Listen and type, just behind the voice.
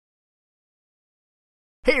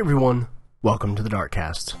Hey everyone, welcome to the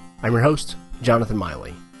DarkCast. I'm your host, Jonathan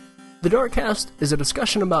Miley. The DarkCast is a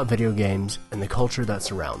discussion about video games and the culture that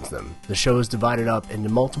surrounds them. The show is divided up into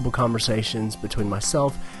multiple conversations between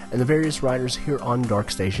myself and the various writers here on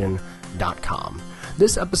DarkStation.com.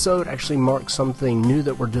 This episode actually marks something new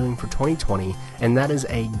that we're doing for 2020, and that is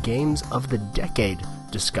a Games of the Decade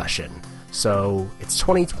discussion. So, it's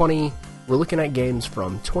 2020, we're looking at games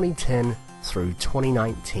from 2010 through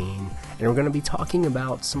 2019, and we're going to be talking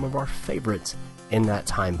about some of our favorites in that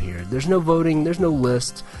time period. There's no voting, there's no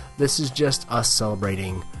list, this is just us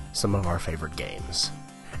celebrating some of our favorite games.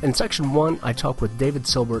 In Section 1, I talk with David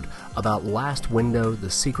Silbert about Last Window, The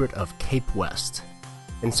Secret of Cape West.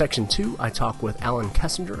 In Section 2, I talk with Alan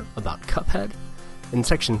Kessinger about Cuphead. In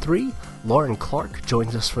Section 3, Lauren Clark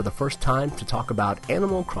joins us for the first time to talk about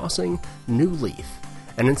Animal Crossing New Leaf.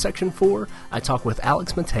 And in Section 4, I talk with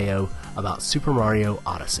Alex Mateo about Super Mario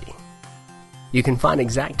Odyssey. You can find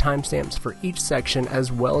exact timestamps for each section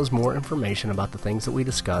as well as more information about the things that we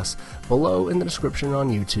discuss below in the description on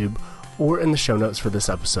YouTube or in the show notes for this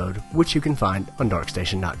episode, which you can find on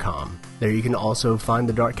DarkStation.com. There you can also find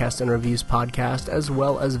the DarkCast and Reviews podcast as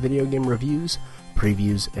well as video game reviews,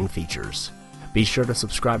 previews, and features. Be sure to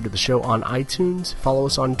subscribe to the show on iTunes, follow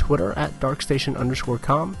us on Twitter at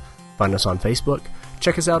DarkStation_com, find us on Facebook,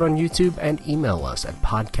 check us out on YouTube, and email us at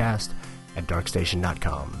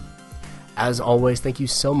podcast@darkstation.com. As always, thank you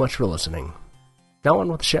so much for listening. Now on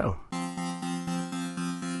with the show.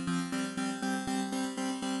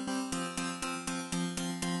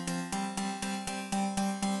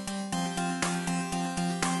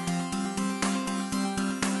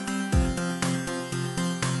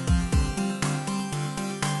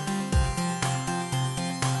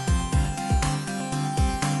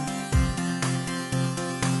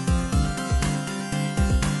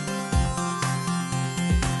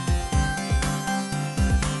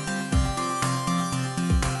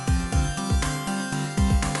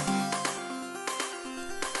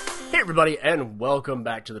 Everybody, and welcome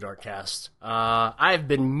back to the DarkCast. I've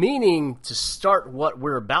been meaning to start what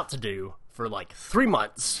we're about to do for like 3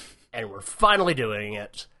 months, and we're finally doing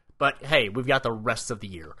it. But hey, we've got the rest of the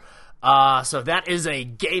year. So that is a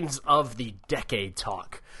Games of the Decade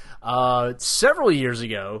talk. Several years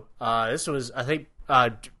ago, this was, I think,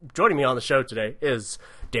 joining me on the show today is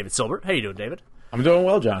David Silbert. How you doing, David? I'm doing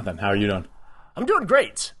well, Jonathan. How are you doing? I'm doing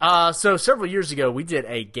great. So several years ago, we did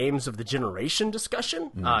a Games of the Generation discussion,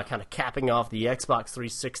 kind of capping off the Xbox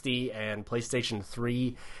 360 and PlayStation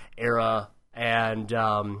 3 era, and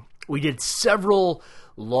we did several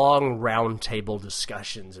long roundtable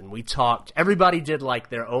discussions, and we talked, everybody did like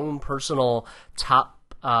their own personal top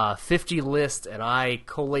 50 list, and I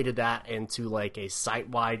collated that into like a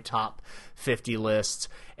site-wide top 50 list,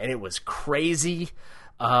 and it was crazy.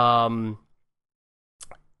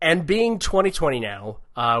 And being 2020 now,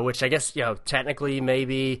 which I guess, technically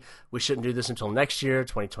maybe we shouldn't do this until next year,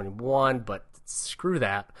 2021, but screw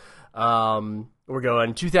that. We're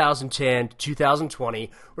going 2010 to 2020.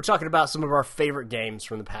 We're talking about some of our favorite games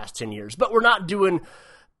from the past 10 years, but we're not doing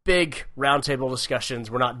big roundtable discussions.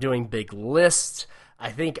 We're not doing big lists. I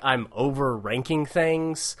think I'm over-ranking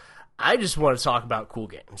things. I just want to talk about cool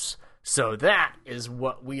games. So that is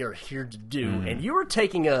what we are here to do. And you are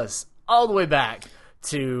taking us all the way back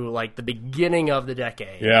to like the beginning of the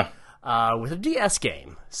decade, with a DS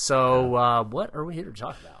game. So, what are we here to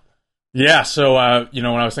talk about? Yeah, so when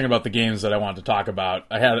I was thinking about the games that I wanted to talk about,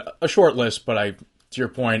 I had a short list, but to your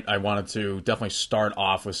point, I wanted to definitely start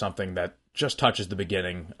off with something that just touches the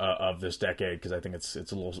beginning of this decade, because I think it's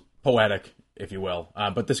a little poetic, if you will.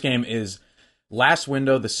 But this game is Last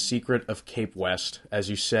Window: The Secret of Cape West. As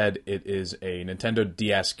you said, it is a Nintendo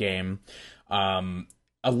DS game.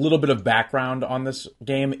 A little bit of background on this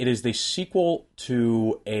game. It is the sequel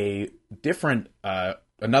to a different,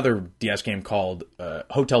 another DS game called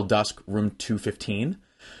Hotel Dusk Room 215.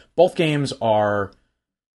 Both games are,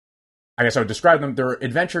 I guess I would describe them, they're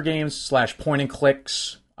adventure games / point and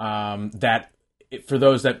clicks that, for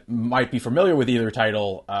those that might be familiar with either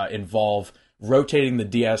title, involve rotating the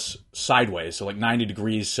DS sideways, so like 90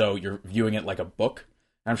 degrees, so you're viewing it like a book.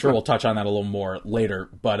 I'm sure we'll touch on that a little more later,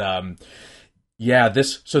 but yeah,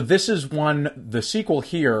 this is one, the sequel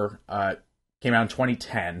here came out in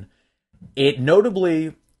 2010. It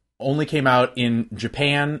notably only came out in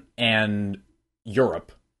Japan and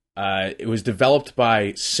Europe. It was developed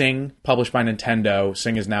by Sing, published by Nintendo.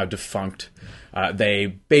 Sing is now defunct. They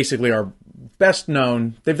basically are best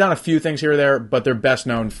known, they've done a few things here or there, but they're best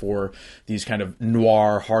known for these kind of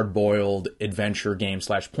noir, hard-boiled adventure games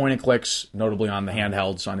 / point and clicks, notably on the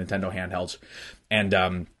handhelds, on Nintendo handhelds.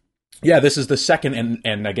 And yeah, this is the second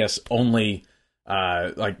and I guess only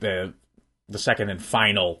like the second and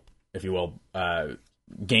final, if you will,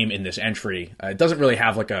 game in this entry. It doesn't really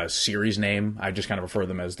have like a series name. I just kind of refer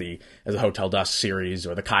them as the Hotel Dusk series,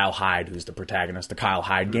 or the Kyle Hyde, who's the protagonist, the Kyle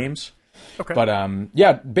Hyde games. Okay. But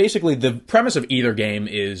yeah, basically the premise of either game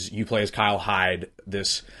is you play as Kyle Hyde,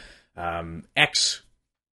 this ex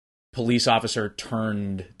police officer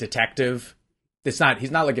turned detective. He's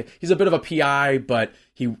a bit of a PI, but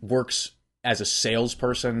he works as a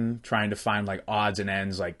salesperson trying to find like odds and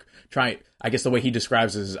ends, I guess the way he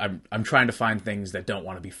describes it is I'm trying to find things that don't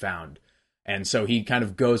want to be found. And so he kind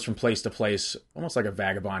of goes from place to place, almost like a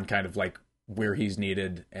vagabond, kind of like where he's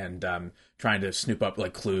needed, and trying to snoop up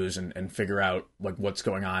like clues and figure out like what's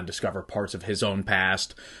going on, discover parts of his own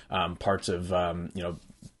past, parts of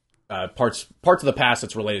parts of the past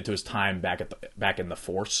that's related to his time back in the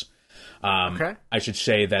force. Okay. I should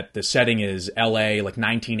say that the setting is LA, like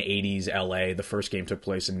 1980s LA. The first game took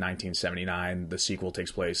place in 1979. The sequel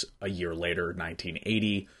takes place a year later,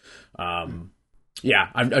 1980. Yeah,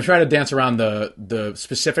 I'm trying to dance around the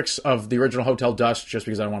specifics of the original Hotel Dusk just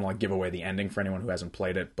because I don't want to like give away the ending for anyone who hasn't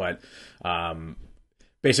played it. But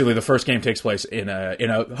basically, the first game takes place in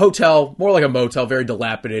a hotel, more like a motel, very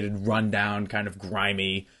dilapidated, rundown, kind of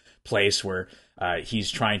grimy place where he's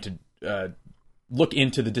trying to look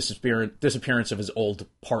into the disappearance of his old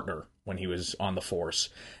partner when he was on the force.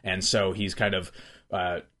 And so he's kind of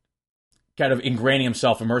ingraining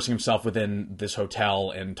himself, immersing himself within this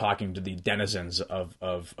hotel and talking to the denizens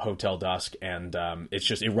of Hotel Dusk. And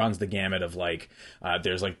it runs the gamut of like,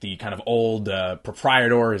 there's like the kind of old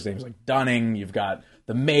proprietor, his name's like Dunning. You've got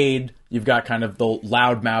the maid, you've got kind of the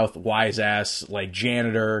loudmouth, wise ass, like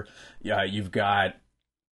janitor. You've got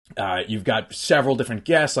several different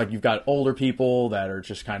guests, like you've got older people that are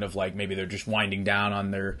just kind of like, maybe they're just winding down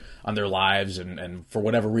on their lives, and for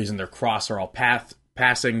whatever reason their cross are all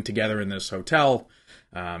passing together in this hotel.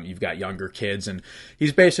 You've got younger kids, and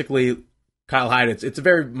he's basically Kyle Hyde. It's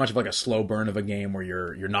very much of like a slow burn of a game where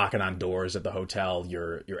you're knocking on doors at the hotel,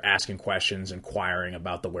 you're asking questions, inquiring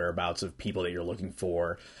about the whereabouts of people that you're looking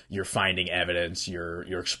for, you're finding evidence,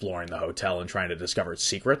 you're exploring the hotel and trying to discover its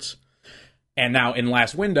secrets. And now in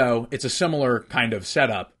Last Window, it's a similar kind of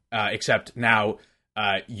setup, except now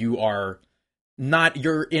you're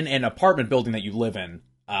in an apartment building that you live in.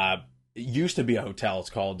 It used to be a hotel.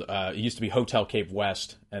 It used to be Hotel Cape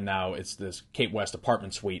West, and now it's this Cape West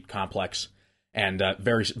apartment suite complex. And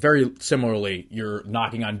very, very similarly, you're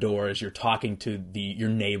knocking on doors, you're talking to your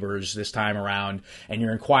neighbors this time around, and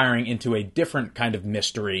you're inquiring into a different kind of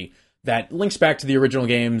mystery that links back to the original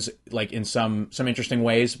games, like in some interesting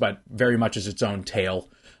ways, but very much as its own tale,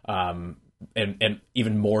 and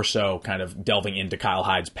even more so, kind of delving into Kyle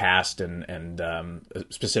Hyde's past and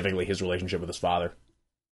specifically his relationship with his father.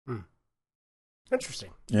 Interesting.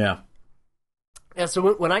 Yeah. Yeah.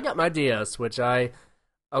 So when I got my DS, which a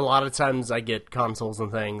lot of times I get consoles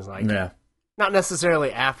and things like, not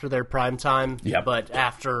necessarily after their prime time, but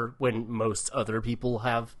after when most other people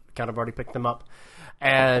have kind of already picked them up.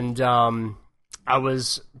 And I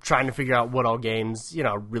was trying to figure out what all games,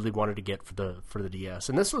 I really wanted to get for the DS.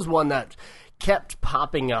 And this was one that kept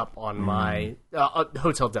popping up on my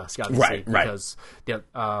Hotel Dusk, obviously, because the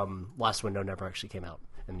Last Window never actually came out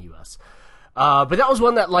in the US. But that was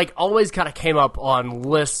one that like always kind of came up on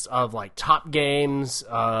lists of like top games,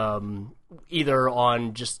 either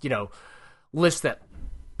on just, lists that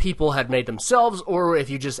people had made themselves, or if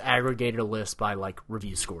you just aggregated a list by like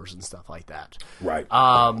review scores and stuff like that. Right.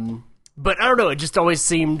 But I don't know, it just always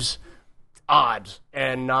seemed odd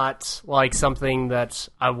and not like something that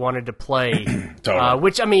I wanted to play. Totally.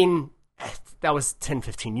 Which, I mean, that was 10,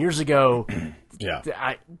 15 years ago. Yeah.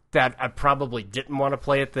 I probably didn't want to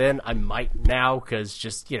play it then. I might now, because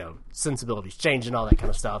just, sensibilities change and all that kind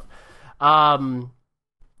of stuff. But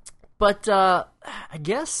I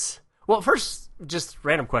guess, well, first, just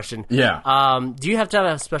random question. Yeah. Do you have to have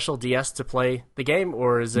a special DS to play the game,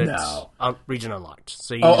 or is it region unlocked?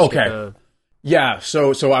 So you okay. Yeah.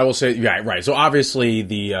 So I will say, right. So obviously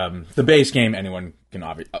the base game, anyone can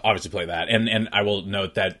obviously play that, and I will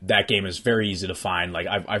note that game is very easy to find. Like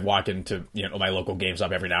I've walked into my local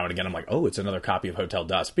GameStop every now and again. I'm like, oh, it's another copy of Hotel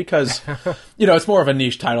Dusk, because it's more of a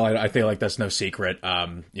niche title. I feel like that's no secret.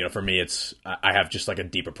 For me, I have just like a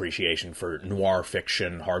deep appreciation for noir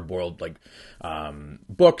fiction, hard-boiled like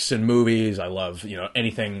books and movies. I love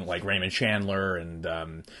anything like Raymond Chandler and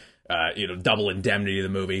Double Indemnity, the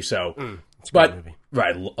movie. So, it's a great movie.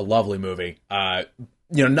 Right, a lovely movie.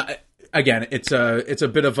 Again, it's a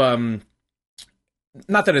bit of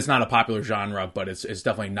not that it's not a popular genre, but it's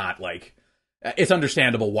definitely not like, it's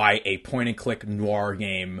understandable why a point and click noir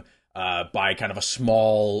game by kind of a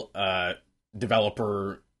small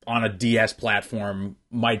developer on a DS platform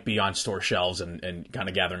might be on store shelves and kind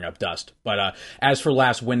of gathering up dust. But as for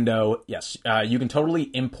Last Window, yes, you can totally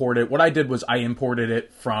import it. What I did was I imported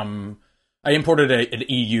an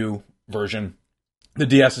EU version. The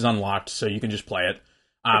DS is unlocked, so you can just play it.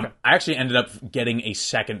 I actually ended up getting a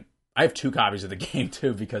second. I have 2 copies of the game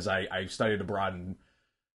too because I studied abroad in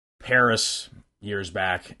Paris years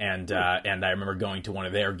back, and I remember going to one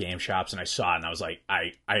of their game shops and I saw it and I was like,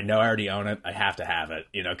 I know I already own it. I have to have it,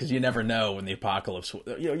 because you never know when the apocalypse.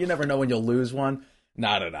 You never know when you'll lose one.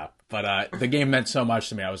 No. But the game meant so much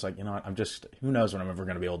to me. I was like, you know what? Who knows when I'm ever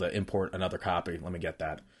going to be able to import another copy. Let me get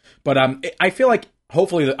that. But I feel like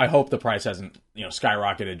I hope the price hasn't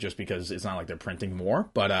skyrocketed just because it's not like they're printing more.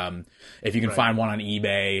 But if you can find one on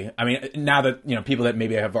eBay, I mean, now that people that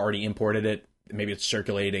maybe have already imported it, maybe it's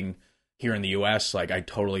circulating here in the US, like I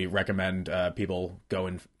totally recommend people go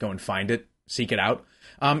and find it, seek it out.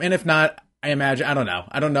 And if not, I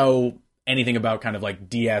don't know anything about kind of like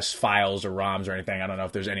DS files or ROMs or anything. I don't know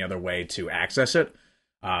if there's any other way to access it.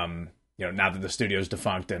 Now that the studio's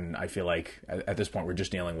defunct, and I feel like at this point we're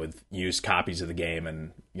just dealing with used copies of the game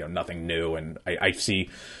and nothing new. And I see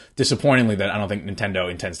disappointingly that I don't think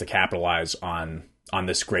Nintendo intends to capitalize on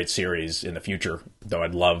this great series in the future. Though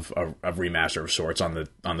I'd love a remaster of sorts on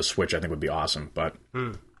the Switch. I think would be awesome. But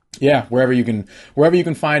yeah, wherever you can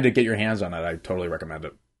find it, get your hands on it. I totally recommend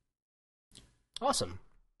it. Awesome.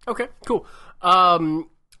 Okay, cool.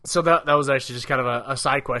 So that was actually just kind of a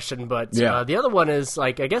side question, but the other one is,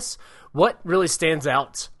 like, I guess, what really stands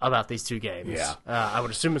out about these 2 games? Yeah. I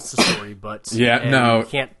would assume it's the story, but you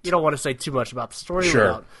don't want to say too much about the story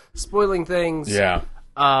without spoiling things. Yeah.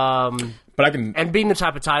 But I can, and being the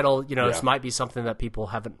type of title, this might be something that people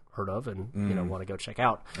haven't heard of and want to go check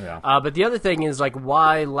out. Yeah. But the other thing is, like,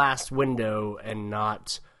 why Last Window and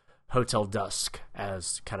not Hotel Dusk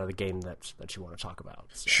as kind of the game that you want to talk about?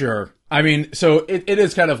 So. Sure. I mean, so it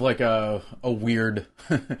is kind of like a weird,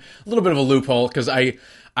 a little bit of a loophole, because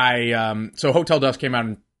so Hotel Dusk came out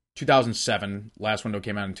in 2007. Last Window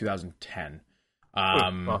came out in 2010.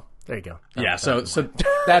 Well, there you go. Yeah. So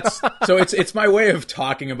that's it's my way of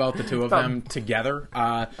talking about the 2 of them together.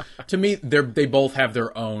 To me, they both have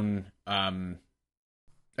their own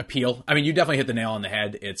appeal. I mean, you definitely hit the nail on the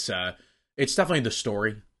head. It's definitely the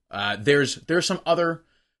story. There's some other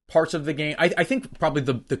parts of the game. I think probably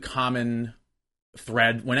the common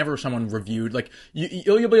thread whenever someone reviewed, like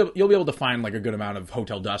you'll be able to find like a good amount of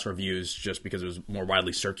Hotel Dusk reviews just because it was more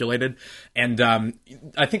widely circulated. And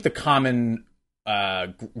I think the common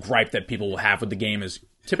gripe that people will have with the game is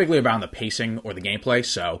typically around the pacing or the gameplay.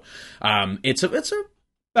 So it's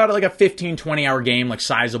about like a 15-20 hour game, like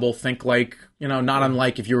sizable. Think like, not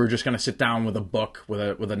unlike if you were just going to sit down with a book with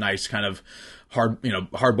a nice kind of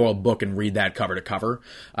hard-boiled book and read that cover to cover.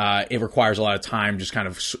 It requires a lot of time just kind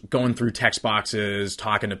of going through text boxes,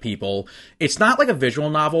 talking to people. It's not like a visual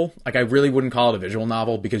novel. Like, I really wouldn't call it a visual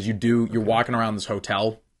novel, because you're walking around this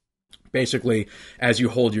hotel. Basically, as you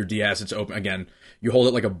hold your DS, it's open again. You hold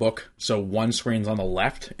it like a book, so one screen's on the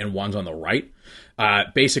left and one's on the right.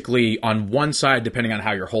 Basically, on one side, depending on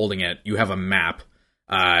how you're holding it, you have a map.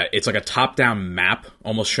 It's like a top-down map,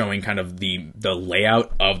 almost showing kind of the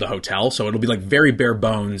layout of the hotel. So it'll be like very bare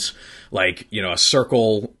bones, like, a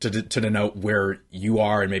circle to denote where you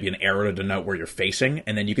are, and maybe an arrow to denote where you're facing.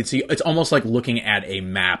 And then you can see, it's almost like looking at a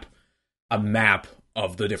map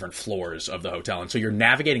of the different floors of the hotel. And so you're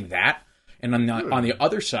navigating that. And on the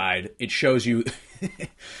other side, it shows you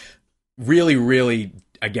really, really,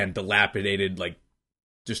 again, dilapidated, like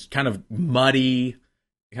just kind of muddy,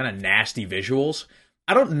 kind of nasty visuals.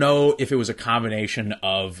 I don't know if it was a combination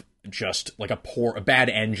of just like a bad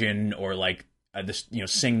engine, or like this,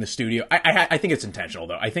 Sing the studio. I think it's intentional,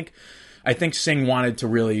 though. I think Sing wanted to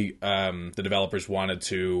really, the developers wanted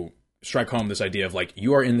to strike home this idea of, like,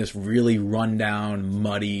 you are in this really rundown,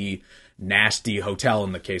 muddy, nasty hotel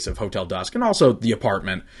in the case of Hotel Dusk, and also the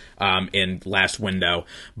apartment in Last Window.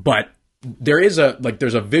 But there's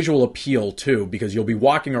a visual appeal too, because you'll be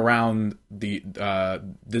walking around these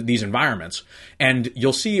environments, and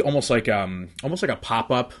you'll see almost like a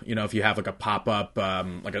pop-up. If you have like a pop-up,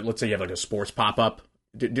 let's say you have like a sports pop-up.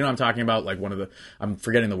 Do you know what I'm talking about? Like I'm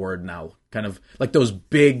forgetting the word now. Kind of like those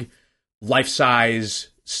big life-size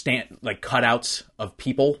like cutouts of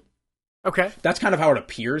people. Okay. That's kind of how it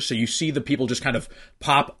appears. So you see the people just kind of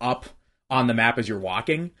pop up on the map as you're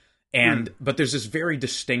walking, but there's this very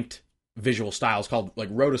distinct visual styles called like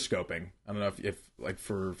rotoscoping. I don't know if like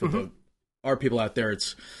for our people out there,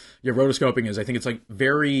 rotoscoping is, I think it's like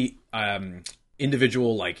very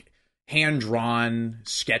individual, like hand-drawn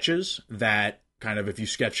sketches that kind of, if you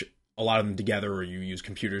sketch a lot of them together, or you use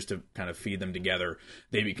computers to kind of feed them together,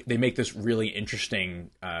 they make this really interesting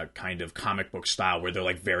kind of comic book style where they're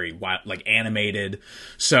like very like animated.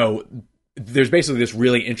 So there's basically this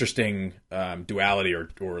really interesting duality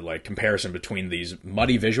or like comparison between these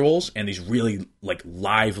muddy visuals and these really like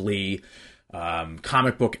lively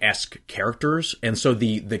comic book-esque characters. And so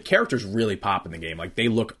the characters really pop in the game. Like, they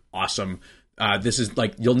look awesome. This is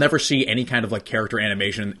like, you'll never see any kind of like character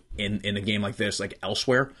animation in a game like this like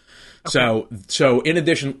elsewhere. Okay. So in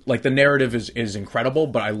addition, like, the narrative is incredible,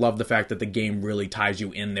 but I love the fact that the game really ties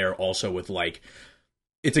you in there also with like,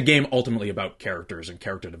 it's a game ultimately about characters and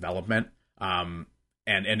character development.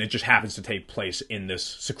 And it just happens to take place in this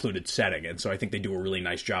secluded setting. And so I think they do a really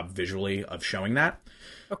nice job visually of showing that.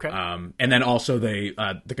 Okay. And then also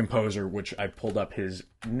the composer, which I pulled up his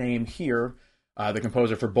name here, the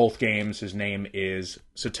composer for both games, his name is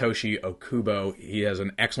Satoshi Okubo. He has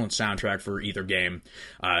an excellent soundtrack for either game.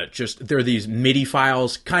 There are these MIDI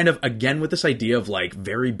files, kind of, again, with this idea of like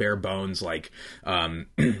very bare bones, like kind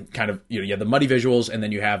of, you have the muddy visuals, and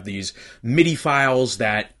then you have these MIDI files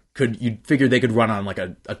that you'd figure they could run on like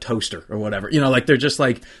a toaster or whatever. Like, they're just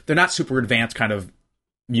like, they're not super advanced kind of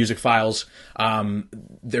music files.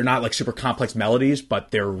 They're not like super complex melodies,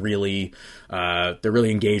 but they're really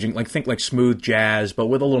engaging. Like, think like smooth jazz, but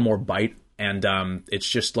with a little more bite. And it's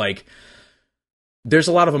just like, there's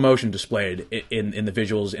a lot of emotion displayed in the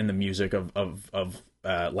visuals, in the music of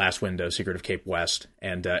Last Window, Secret of Cape West,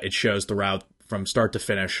 and it shows throughout from start to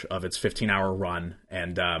finish of its 15-hour run,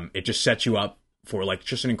 and it just sets you up for like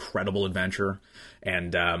just an incredible adventure,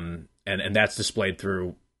 and that's displayed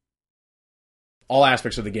through all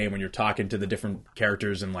aspects of the game when you're talking to the different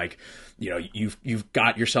characters, and like, you've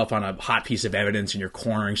got yourself on a hot piece of evidence and you're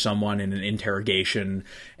cornering someone in an interrogation,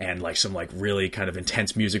 and like some like really kind of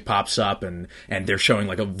intense music pops up, and they're showing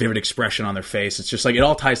like a vivid expression on their face. It's just like, it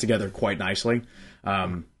all ties together quite nicely.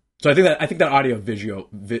 So I think that audio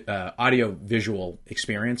visual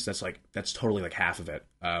experience, that's totally like half of it.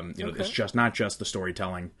 Okay. It's just not just the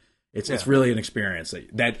storytelling. It's really an experience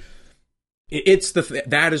that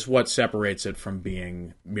is what separates it from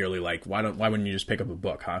being merely like, why wouldn't you just pick up a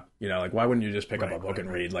book, huh? Like, why wouldn't you just pick up a book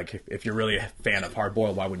and read? Like, if you're really a fan of Hard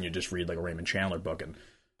Boiled, why wouldn't you just read like a Raymond Chandler book? And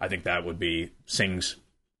I think that would be Sing's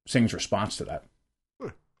response to that.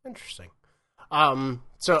 Interesting.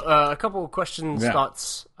 So a couple of questions,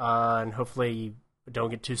 thoughts, and hopefully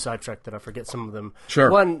don't get too sidetracked that I forget some of them.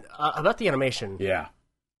 Sure. One, about the animation. Yeah.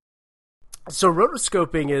 So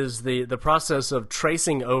rotoscoping is the process of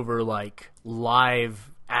tracing over like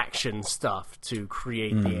live action stuff to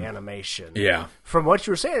create the animation. Yeah. From what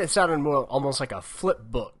you were saying, it sounded more almost like a flip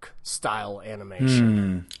book style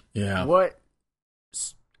animation. Yeah.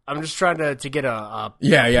 I'm just trying to get a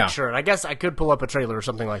picture, and I guess I could pull up a trailer or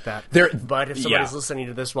something like that. But if somebody's listening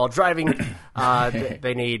to this while driving,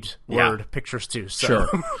 they need pictures too. So. Sure.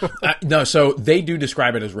 No, so they do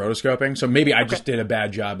describe it as rotoscoping, so maybe I just did a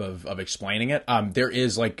bad job of explaining it. There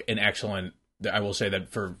is like an excellent, I will say that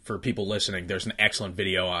for people listening, there's an excellent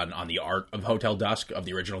video on the art of Hotel Dusk, of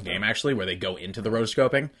the original game, actually, where they go into the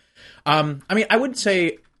rotoscoping. I mean, I wouldn't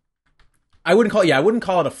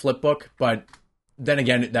call it a flip book, but then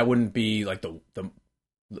again, that wouldn't be like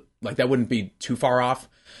that wouldn't be too far off.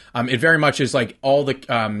 It very much is like all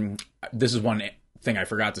the. This is one thing I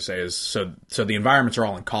forgot to say is so the environments are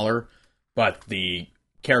all in color, but the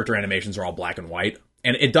character animations are all black and white,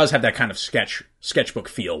 and it does have that kind of sketchbook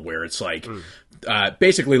feel where it's like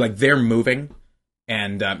basically like they're moving,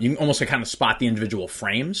 and you can almost like kind of spot the individual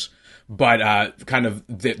frames. But kind of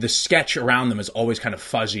the sketch around them is always kind of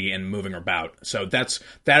fuzzy and moving about. So that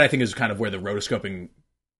I think is kind of where the rotoscoping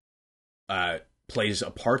plays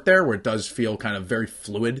a part there, where it does feel kind of very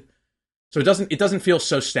fluid. So it doesn't feel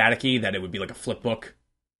so staticky that it would be like a flip book.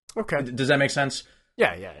 Okay, does that make sense?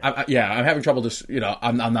 Yeah. I'm having trouble just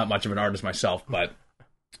I'm not much of an artist myself, but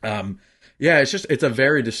it's a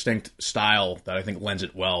very distinct style that I think lends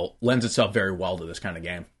itself very well to this kind of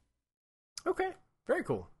game. Okay, very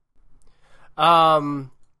cool.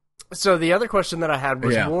 So the other question that I had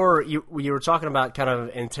was more, you were talking about kind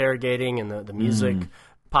of interrogating and the music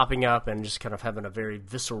popping up and just kind of having a very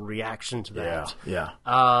visceral reaction to that.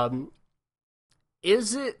 Yeah.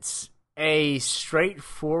 Is it a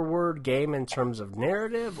straightforward game in terms of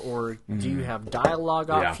narrative, or do you have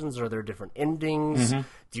dialogue options? Are there different endings?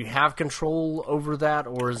 Do you have control over that,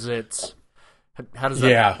 or is it, how does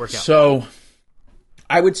that work out? So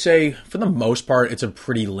I would say, for the most part, it's a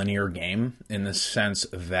pretty linear game in the sense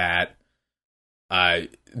that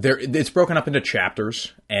it's broken up into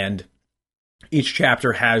chapters, and each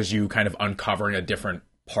chapter has you kind of uncovering a different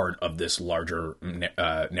part of this larger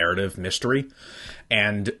narrative mystery.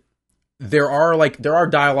 And there are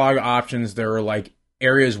dialogue options. There are like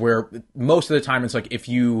areas where most of the time it's like if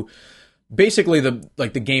you basically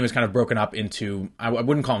the game is kind of broken up into, I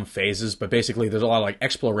wouldn't call them phases, but basically there's a lot of like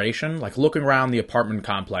exploration, like looking around the apartment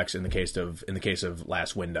complex in the case of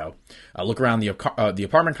Last Window. Look around the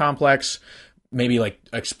apartment complex, maybe like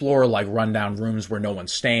explore like rundown rooms where no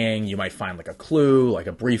one's staying. You might find like a clue, like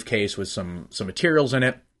a briefcase with some materials in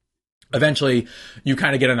it. Eventually, you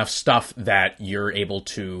kind of get enough stuff that you're able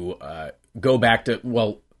to go back to,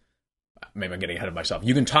 well, maybe I'm getting ahead of myself.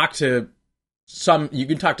 You can talk to some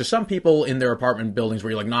people in their apartment buildings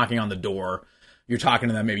where you're like knocking on the door. You're talking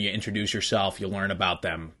to them, maybe you introduce yourself, you learn about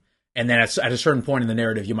them. And then at a certain point in the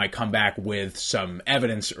narrative, you might come back with some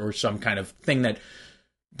evidence or some kind of thing that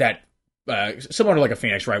similar to like a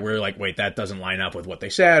Phoenix, right? Where you're like, wait, that doesn't line up with what they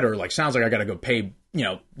said, or like sounds like I got to go pay,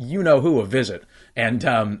 who a visit. And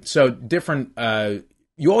so different.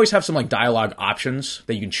 You always have some like dialogue options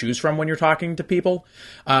that you can choose from when you're talking to people.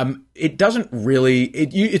 It doesn't really.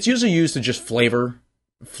 It's usually used to just flavor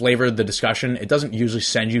the discussion. It doesn't usually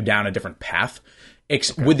send you down a different path.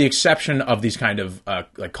 With the exception of these kind of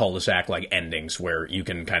like cul-de-sac like endings where you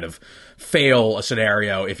can kind of fail a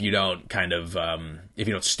scenario if you don't kind of if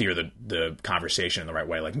you don't steer the conversation in the right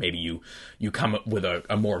way. Like maybe you come up with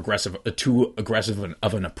a more aggressive, too aggressive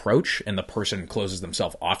of an approach, and the person closes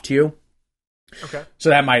themselves off to you. Okay. So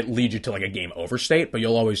that might lead you to like a game over state, but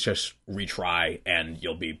you'll always just retry and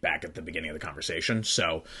you'll be back at the beginning of the conversation.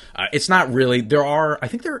 So it's not really.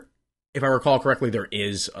 If I recall correctly, there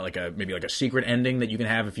is maybe a secret ending that you can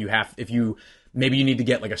have if you maybe you need to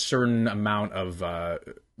get like a certain amount of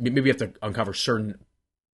maybe you have to uncover certain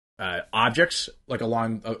objects like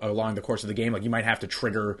along the course of the game. Like you might have to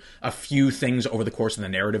trigger a few things over the course of the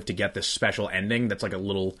narrative to get this special ending. That's like a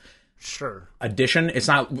little addition. It's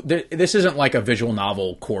not. This isn't like a visual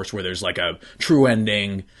novel course where there's like a true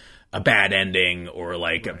ending, a bad ending, or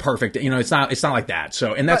like a perfect. It's not like that.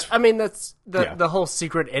 So, and that's. That's the whole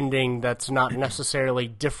secret ending. That's not necessarily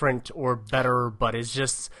different or better, but is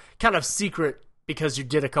just kind of secret because you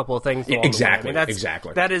did a couple of things. Exactly.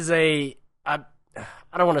 Exactly. That is I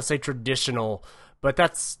don't want to say traditional, but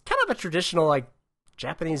that's kind of a traditional like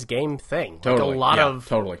Japanese game thing. Totally. Like a lot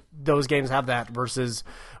of those games have that versus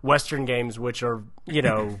Western games, which are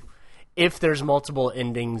if there's multiple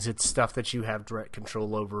endings, it's stuff that you have direct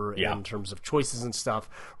control over in terms of choices and stuff,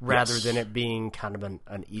 rather than it being kind of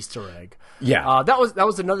an Easter egg. Yeah. That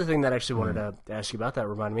was another thing that I actually wanted to ask you about. That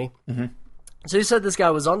reminded me. Mm-hmm. So you said this guy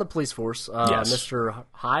was on the police force, Mr.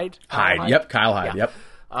 Hyde? Yep, Kyle Hyde, yep.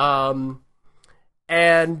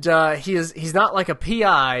 And he's not like a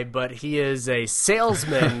PI, but he is a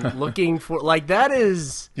salesman looking for, like, that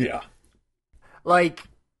is... Yeah. Like,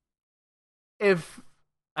 if...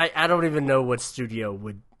 I don't even know what studio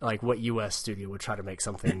would, like, what U.S. studio would try to make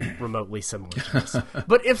something remotely similar to this.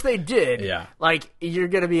 But if they did, like, you're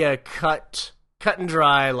going to be a cut and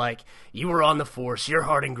dry, like, you were on the force, you're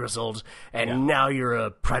hard and grizzled, and now you're a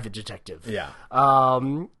private detective. Yeah.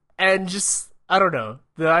 And just... I don't know.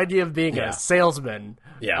 The idea of being a salesman,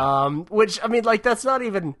 which, I mean, like, that's not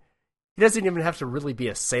even, he doesn't even have to really be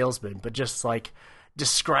a salesman, but just, like,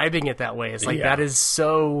 describing it that way is, like, that is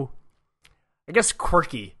so, I guess,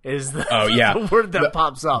 quirky is the, the word that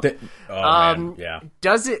pops up.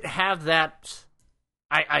 Does it have that,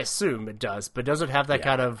 I assume it does, but does it have that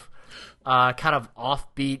kind of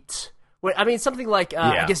offbeat, I mean, something like,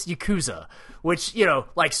 I guess, Yakuza, which,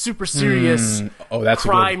 like super serious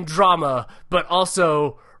crime drama, but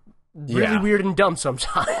also really weird and dumb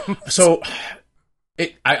sometimes. So,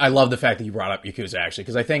 I love the fact that you brought up Yakuza, actually,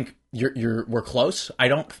 because I think we're close. I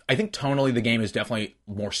think tonally the game is definitely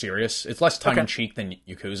more serious. It's less tongue-in-cheek than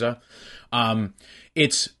Yakuza.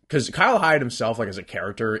 It's because Kyle Hyde himself, like as a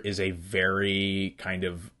character, is a very kind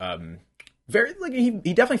of... very like he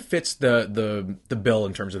definitely fits the bill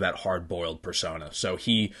in terms of that hard-boiled persona. So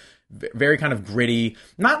he very kind of gritty,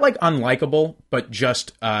 not like unlikable, but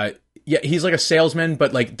just he's like a salesman,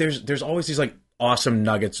 but like there's always these like awesome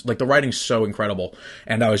nuggets. Like the writing's so incredible.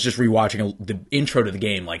 And I was just rewatching the intro to the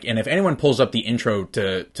game, like, and if anyone pulls up the intro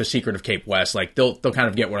to Secret of Cape West, like they'll kind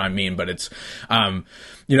of get what I mean, but it's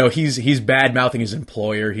he's bad mouthing his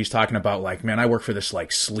employer. He's talking about like, man, I work for this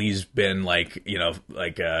like sleaze bin, like,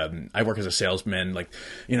 I work as a salesman, like,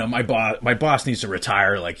 my boss needs to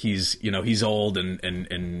retire, like he's old and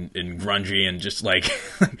grungy and just like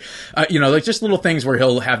like just little things where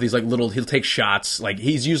he'll have these like he'll take shots, like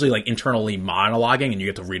he's usually like internally monologuing and you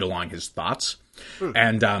get to read along his thoughts.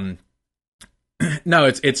 And no,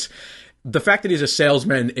 it's the fact that he's a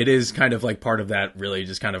salesman, it is kind of like part of that really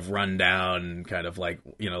just kind of run down, kind of like,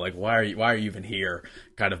 like why are you even here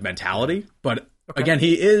kind of mentality. But Again,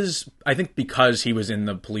 he is, I think because he was in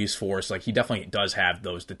the police force, like he definitely does have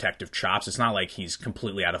those detective chops. It's not like he's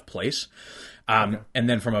completely out of place. And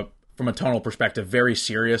then from a tonal perspective, very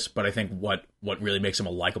serious, but I think what really makes him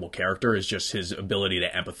a likable character is just his ability to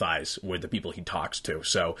empathize with the people he talks to.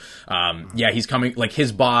 So, he's coming, like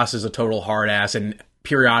his boss is a total hard ass, and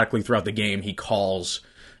periodically throughout the game, he calls,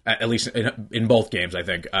 at least in both games, I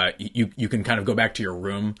think, you can kind of go back to your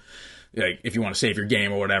room, like if you want to save your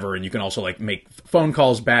game or whatever, and you can also like make phone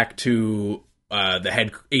calls back to the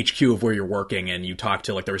head HQ of where you're working, and you talk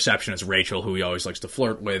to like the receptionist Rachel, who he always likes to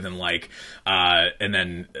flirt with, and like and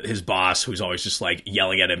then his boss, who's always just like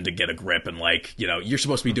yelling at him to get a grip, and like, you know, you're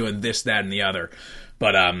supposed to be doing this, that, and the other.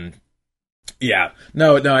 But I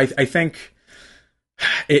think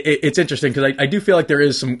it's interesting because I do feel like there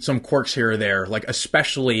is some quirks here or there, like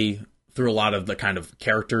especially through a lot of the kind of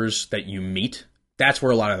characters that you meet. That's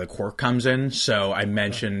where a lot of the quirk comes in. So I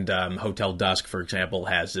mentioned Hotel Dusk, for example,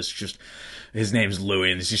 has this just, his name's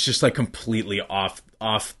Louis, and he's just like completely off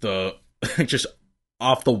the just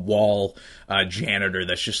off the wall janitor.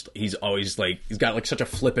 That's just, he's always like, he's got like such a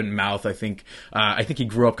flippant mouth. I think he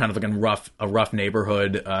grew up kind of like in a rough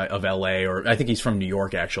neighborhood of LA, or I think he's from New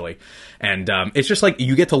York actually. And it's just like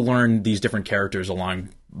you get to learn these different characters along,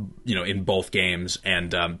 you know, in both games,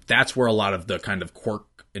 and that's where a lot of the kind of quirk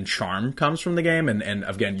and charm comes from the game. And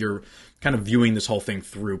again, you're kind of viewing this whole thing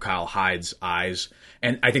through Kyle Hyde's eyes.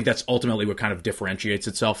 And I think that's ultimately what kind of differentiates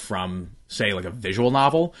itself from, say, like a visual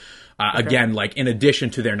novel. Again, like in addition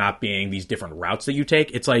to there not being these different routes that you take,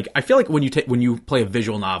 it's like, I feel like when you play a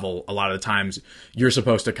visual novel, a lot of the times you're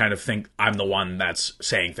supposed to kind of think I'm the one that's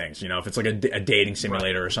saying things. You know, if it's like a dating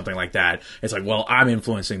simulator or something like that, it's like, well, I'm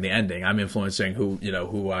influencing the ending. I'm influencing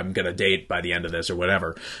who I'm going to date by the end of this or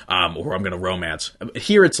whatever, or I'm going to romance.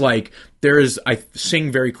 Here it's like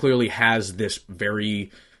Sing very clearly has this very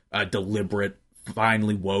deliberate,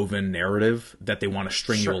 finely woven narrative that they want to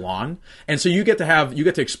string you along. And so you get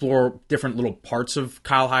to explore different little parts of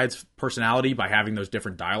Kyle Hyde's personality by having those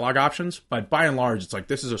different dialogue options. But by and large, it's like,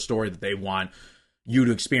 this is a story that they want you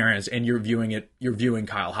to experience, and you're viewing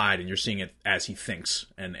Kyle Hyde, and you're seeing it as he thinks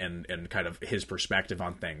and kind of his perspective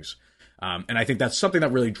on things. And I think that's something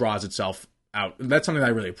that really draws itself out. That's something that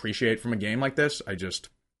I really appreciate from a game like this. I just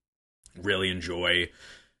really enjoy,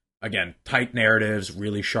 again, tight narratives,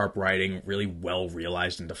 really sharp writing, really well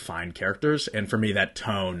realized and defined characters. And for me, that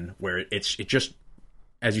tone where it just,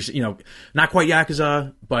 as you say, you know, not quite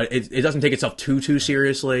Yakuza, but it doesn't take itself too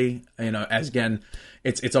seriously. You know, as again,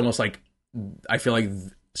 it's almost like, I feel like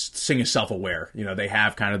Sing is self-aware. You know, they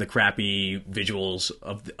have kind of the crappy visuals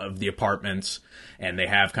of the apartments, and they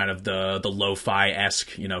have kind of the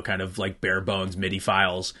lo-fi-esque, you know, kind of like bare bones MIDI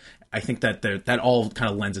files. I think that all kind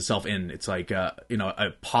of lends itself in. It's like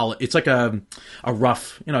it's like a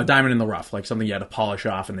rough, you know, a diamond in the rough, like something you had to polish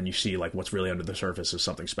off, and then you see like what's really under the surface is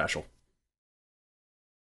something special.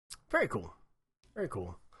 Very cool, very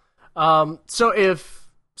cool. So if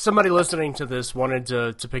somebody listening to this wanted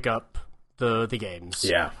to pick up the games,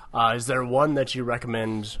 is there one that you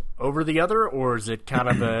recommend over the other, or is it kind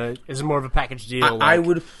of is it more of a package deal? I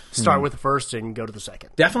would start with the first and go to the second.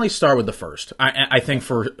 Definitely start with the first. I think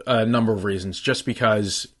for a number of reasons, just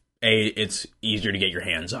because it's easier to get your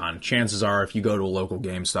hands on. Chances are, if you go to a local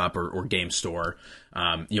GameStop or game store,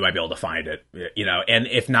 you might be able to find it. You know, and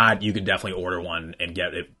if not, you could definitely order one and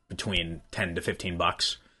get it between $10 to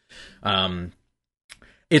 $15.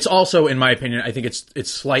 It's also, in my opinion, I think it's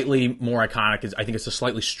slightly more iconic. I think it's a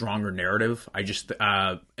slightly stronger narrative. I just,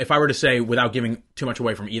 if I were to say, without giving too much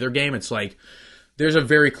away from either game, it's like there's a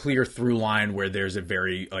very clear through line where there's a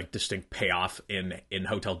very like distinct payoff in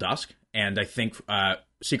Hotel Dusk, and I think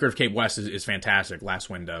Secret of Cape West is fantastic. Last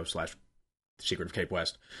Window / Secret of Cape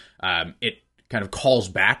West. It kind of calls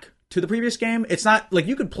back to the previous game. It's not like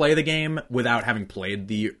you could play the game without having played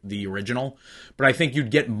the original, but I think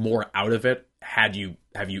you'd get more out of it had you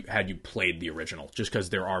played the original, just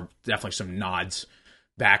because there are definitely some nods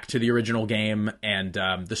back to the original game, and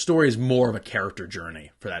the story is more of a character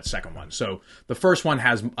journey for that second one. So the first one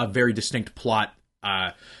has a very distinct plot.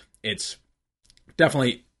 It's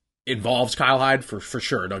definitely involves Kyle Hyde for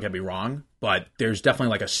sure, don't get me wrong, but there's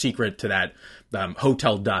definitely like a secret to that.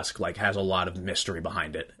 Hotel Dusk like has a lot of mystery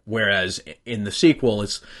behind it, whereas in the sequel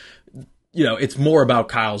it's more about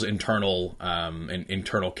Kyle's internal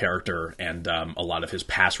character and a lot of his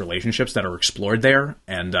past relationships that are explored there,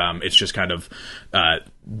 and it's just kind of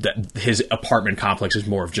his apartment complex is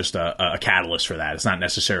more of just a catalyst for that. It's not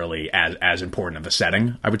necessarily as important of a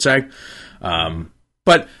setting, I would say,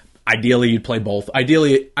 but ideally you'd play both.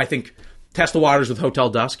 Ideally, I think test the waters with Hotel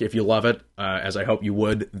Dusk. If you love it, as I hope you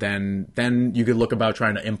would, then you could look about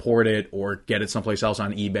trying to import it or get it someplace else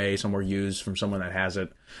on eBay, somewhere used from someone that has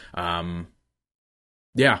it.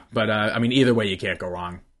 Yeah, but I mean, either way, you can't go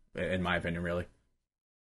wrong, in my opinion, really.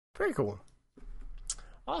 Very cool.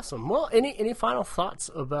 Awesome. Well, any final thoughts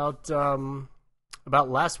about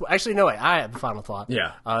last? Actually, no. Wait, I have a final thought.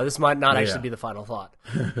 Yeah. This might not actually be the final thought.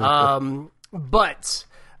 But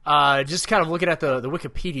just kind of looking at the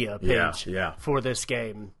Wikipedia page for this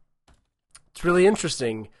game, it's really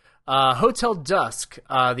interesting. Hotel Dusk,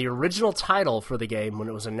 the original title for the game when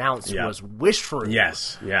it was announced was Wish Fruit.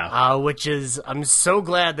 Yes, yeah. Which is, I'm so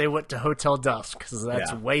glad they went to Hotel Dusk because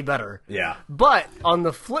that's way better. Yeah. But on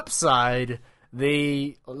the flip side,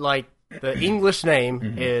 the English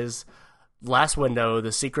name is Last Window,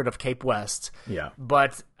 The Secret of Cape West. Yeah.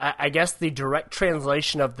 But I guess the direct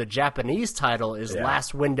translation of the Japanese title is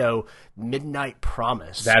Last Window, Midnight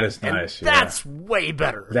Promise. That is nice. That's way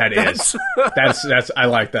better. That's I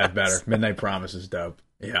like that better. Midnight Promise is dope.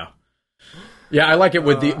 Yeah. Yeah, I like it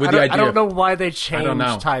with the idea. I don't know why they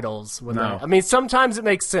change titles. I mean, sometimes it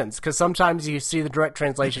makes sense because sometimes you see the direct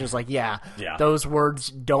translation is like, those words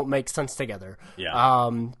don't make sense together. Yeah. I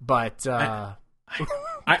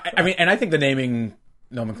mean, and I think the naming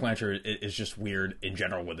nomenclature is just weird in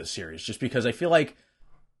general with this series, just because I feel like,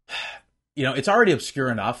 it's already obscure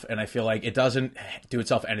enough, and I feel like it doesn't do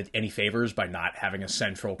itself any favors by not having a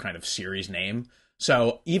central kind of series name.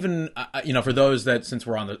 So even, for those that, since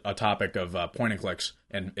we're on a topic of point and clicks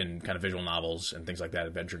and kind of visual novels and things like that,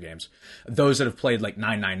 adventure games, those that have played like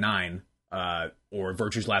 999 or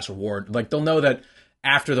Virtue's Last Reward, like they'll know that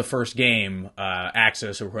after the first game,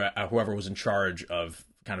 Axis or whoever was in charge of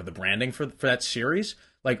kind of the branding for that series,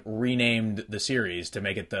 like renamed the series to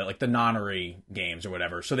make it the Nonary games or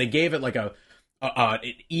whatever. So they gave it like an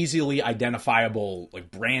easily identifiable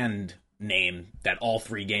like brand name that all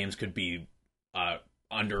three games could be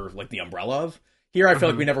under like the umbrella of. Here, I feel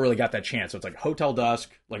like we never really got that chance. So it's like Hotel Dusk,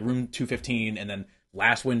 like Room 215, and then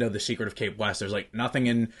Last Window, The Secret of Cape West. There's like nothing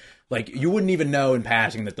in, like, you wouldn't even know in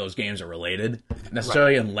passing that those games are related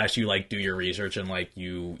necessarily, unless you like do your research and like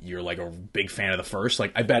you're like a big fan of the first.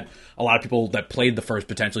 Like, I bet a lot of people that played the first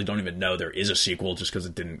potentially don't even know there is a sequel just because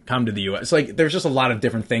it didn't come to the US. Like, there's just a lot of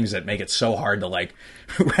different things that make it so hard to like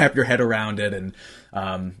wrap your head around it, and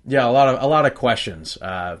a lot of questions.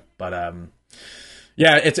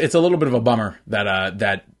 Yeah, it's a little bit of a bummer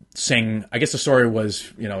that Sing, I guess the story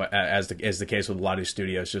was, as the case with a lot of these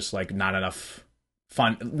studios, just like not enough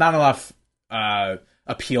fun, not enough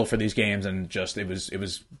appeal for these games, and just it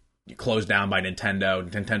was closed down by Nintendo.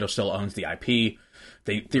 Nintendo still owns the IP.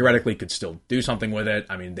 They theoretically could still do something with it.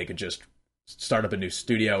 I mean, they could just start up a new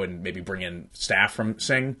studio and maybe bring in staff from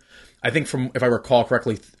Sing. I think if I recall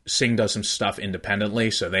correctly, Sing does some stuff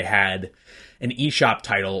independently. So they had an eShop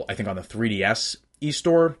title, I think, on the 3DS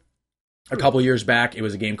eStore a couple years back. It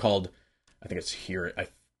was a game called, I think it's here, I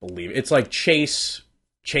believe. It's like Chase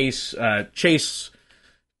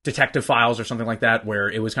Detective Files or something like that, where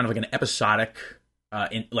it was kind of like an episodic,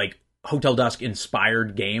 like Hotel Dusk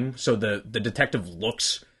inspired game. So the detective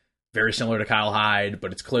looks very similar to Kyle Hyde,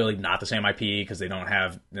 but it's clearly not the same IP because they don't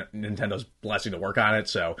have Nintendo's blessing to work on it.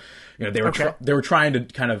 So, they were trying to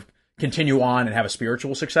kind of continue on and have a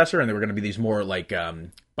spiritual successor, and they were going to be these more like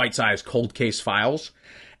bite-sized cold case files.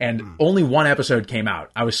 And only one episode came out.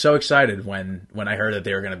 I was so excited when I heard that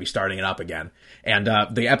they were going to be starting it up again. And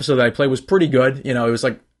the episode that I played was pretty good. It was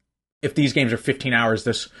like, if these games are 15 hours,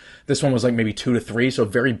 this one was like maybe 2 to 3, so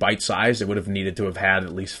very bite-sized. It would have needed to have had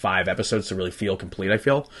at least 5 episodes to really feel complete, I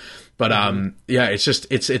feel. But it's just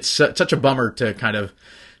it's such a bummer to kind of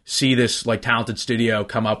see this like talented studio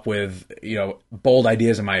come up with bold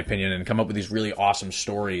ideas, in my opinion, and come up with these really awesome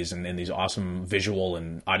stories and these awesome visual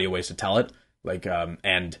and audio ways to tell it. Like,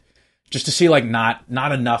 and just to see like not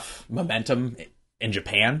enough momentum in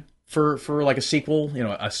Japan for like a sequel,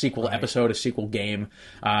 a sequel episode, a sequel game.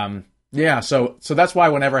 So that's why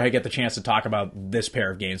whenever I get the chance to talk about this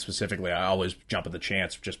pair of games specifically, I always jump at the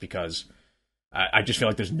chance, just because I just feel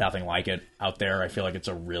like there's nothing like it out there. I feel like it's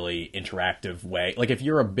a really interactive way. Like, if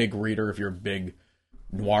you're a big reader, if you're a big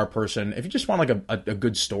noir person, if you just want like a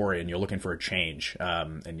good story and you're looking for a change,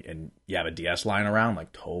 and you have a DS lying around,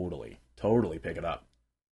 like totally pick it up.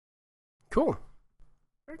 Cool.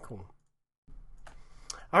 Very cool.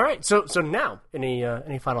 All right, so now,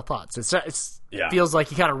 any final thoughts? It feels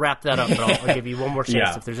like you kind of wrapped that up, but I'll give you one more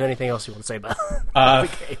chance if there's anything else you want to say about the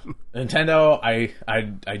game. Nintendo,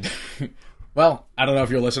 well, I don't know if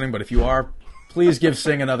you're listening, but if you are, please give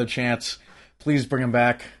Sing another chance. Please bring him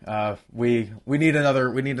back. We need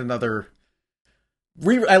another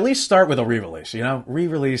at least start with a re-release,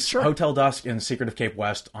 Re-release Hotel Dusk and Secret of Cape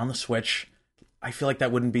West on the Switch. I feel like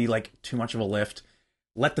that wouldn't be like too much of a lift.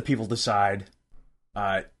 Let the people decide.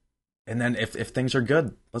 And then if things are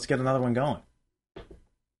good, let's get another one going.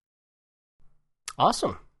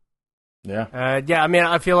 Awesome. Yeah. I mean,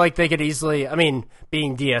 I feel like they could easily,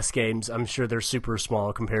 being DS games, I'm sure they're super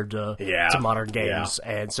small compared to modern games.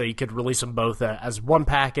 Yeah. And so you could release them both as one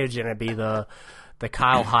package, and it'd be the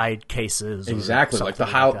Kyle Hyde cases. Exactly, like the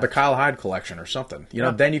Kyle Hyde collection or something.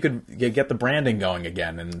 Then you could get the branding going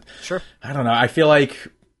again. And sure. I don't know. I feel like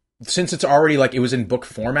since it's already like it was in book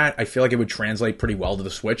format, I feel like it would translate pretty well to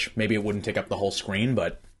the Switch. Maybe it wouldn't take up the whole screen,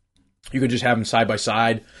 but you could just have them side by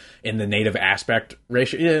side in the native aspect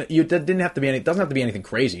ratio. It doesn't have to be anything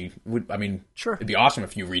crazy. Sure. It'd be awesome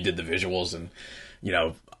if you redid the visuals and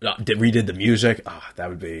redid the music.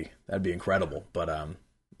 That'd be incredible. But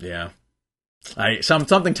yeah,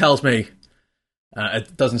 something tells me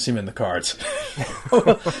it doesn't seem in the cards.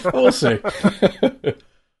 We'll see.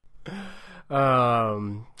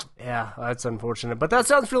 Yeah, that's unfortunate, but that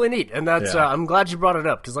sounds really neat, and that's I'm glad you brought it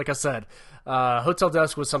up because, like I said, Hotel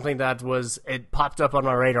Dusk was something that it popped up on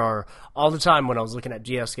my radar all the time when I was looking at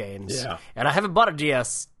DS games. Yeah, and I haven't bought a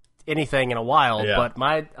DS anything in a while, but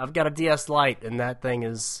I've got a DS Lite, and that thing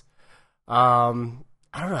is, I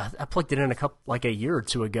don't know, I plugged it in a year or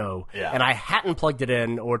two ago, and I hadn't plugged it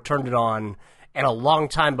in or turned it on in a long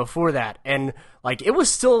time before that, and it was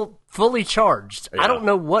still fully charged. I don't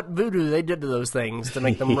know what voodoo they did to those things to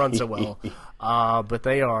make them run so well, but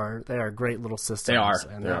they are great little systems. They are,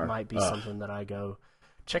 and that might be something that I go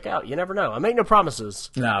check out. You never know. I make no promises,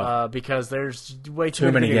 because there's way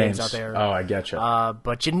too many games out there. Oh, I get you.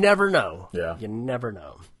 But you never know. Yeah, you never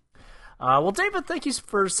know. Well, David, thank you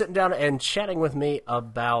for sitting down and chatting with me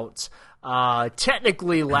about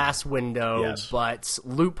technically last window, but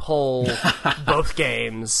loophole both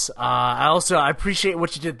games. I appreciate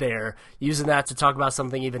what you did there, using that to talk about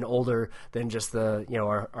something even older than just the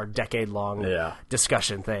our decade long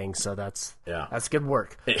discussion thing. So that's good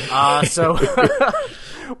work. So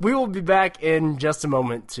we will be back in just a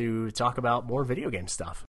moment to talk about more video game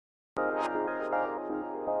stuff.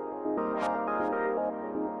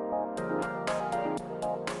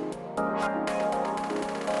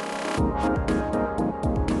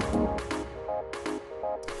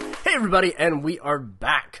 Hey everybody, and we are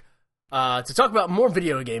back to talk about more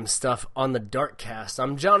video game stuff on the DarkCast.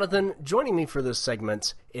 I'm Jonathan. Joining me for this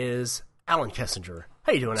segment is Alan Kessinger.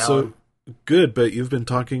 How you doing, Alan? So good, but you've been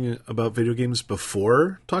talking about video games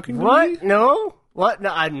before talking to me? No? What?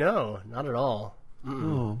 No, no, not at all.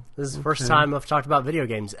 Oh, this is the first time I've talked about video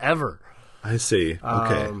games ever. I see.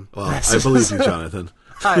 Okay. Well, I believe you, Jonathan.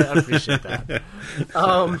 I appreciate that.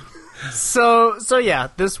 So yeah,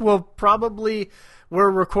 this will probably... We're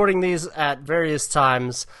recording these at various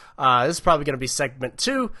times. This is probably going to be segment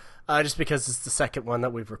 2, just because it's the second one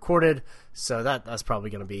that we've recorded. So that's probably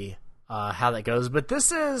going to be how that goes. But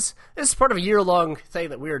this is part of a year-long thing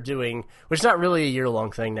that we are doing, which is not really a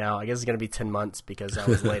year-long thing now. I guess it's going to be 10 months because I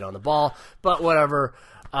was late on the ball. But whatever.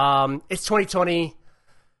 It's 2020.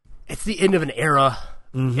 It's the end of an era,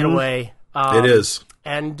 in a way. It is.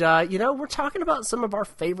 And, we're talking about some of our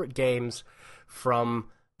favorite games from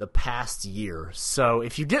the past year. So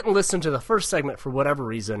if you didn't listen to the first segment for whatever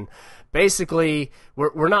reason, basically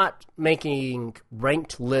we're not making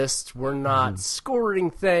ranked lists. We're not scoring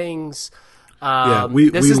things.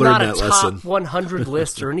 This is not a top lesson. 100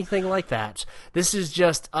 list or anything like that. This is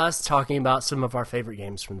just us talking about some of our favorite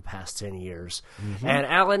games from the past 10 years. And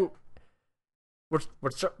Alan,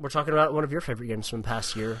 we're talking about one of your favorite games from the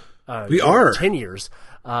past year. We are 10 years.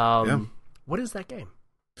 What is that game?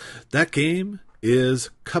 That game is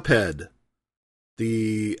Cuphead,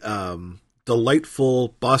 the delightful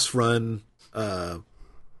boss run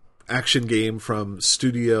action game from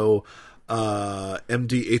Studio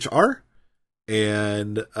MDHR,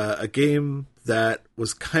 and a game that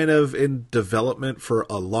was kind of in development for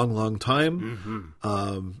a long time.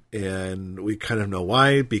 And we kind of know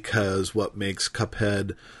why, because what makes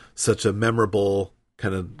Cuphead such a memorable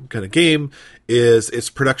kind of game is its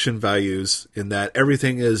production values, in that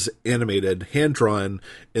everything is animated, hand drawn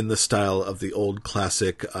in the style of the old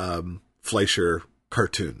classic Fleischer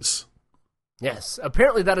cartoons. Yes,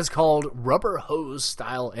 apparently that is called rubber hose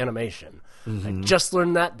style animation. I just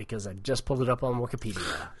learned that because I just pulled it up on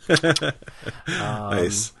Wikipedia.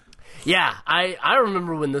 Nice. Yeah, I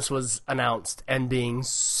remember when this was announced and being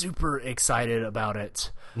super excited about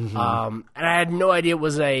it. And I had no idea it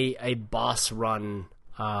was a boss run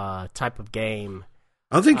type of game.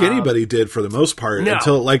 I don't think anybody did, for the most part,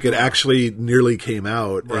 until it actually nearly came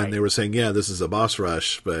out, and they were saying, this is a boss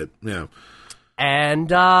rush, but yeah. And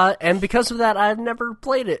because of that, I've never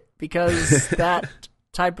played it, because that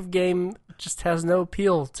type of game just has no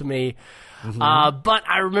appeal to me. But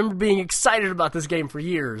I remember being excited about this game for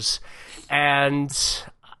years, and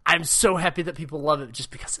I'm so happy that people love it just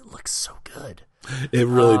because it looks so good. It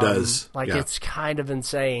really does. It's kind of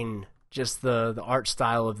insane, just the art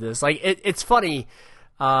style of this. Like, it's funny,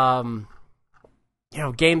 games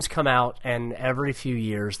come out, and every few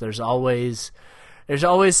years there's always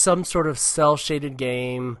some sort of cel-shaded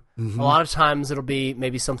game. A lot of times it'll be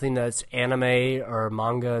maybe something that's anime or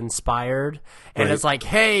manga inspired, and it's like,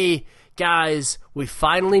 hey guys, we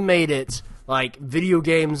finally made it. Like, video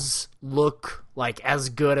games look like as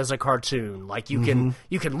good as a cartoon. Like, you can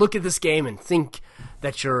look at this game and think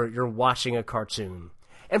that you're watching a cartoon.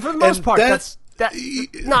 And for the most part, that's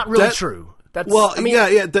not really true. That's, every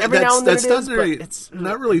now and then it's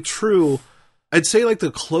not really true. I'd say like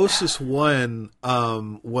the closest one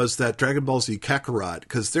was that Dragon Ball Z Kakarot,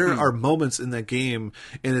 because there are moments in that game,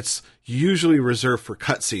 and it's usually reserved for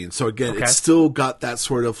cutscenes. So again, it's still got that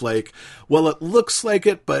sort of like, well, it looks like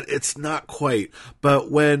it, but it's not quite. But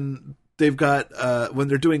when they've got when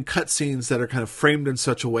they're doing cutscenes that are kind of framed in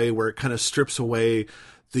such a way where it kind of strips away,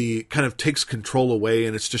 the kind of takes control away,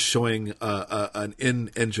 and it's just showing an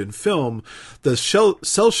in-engine film, the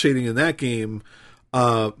cell shading in that game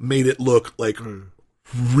made it look like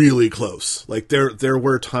really close. Like there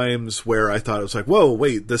were times where I thought it was like, whoa,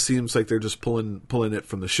 wait, this seems like they're just pulling it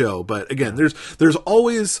from the show. But again, there's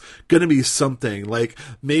always going to be something, like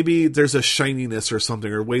maybe there's a shininess or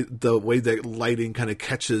something, or the way that lighting kind of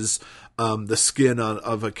catches the skin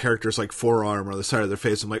of a character's like forearm or the side of their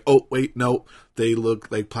face. I'm like, oh wait, no, they look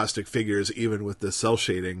like plastic figures even with the cell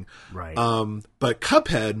shading. Right. But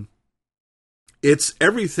Cuphead,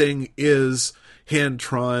 everything is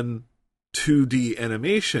hand-drawn 2D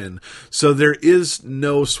animation, so there is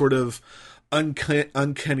no sort of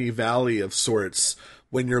uncanny valley of sorts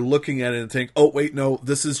when you're looking at it and think, oh wait, no,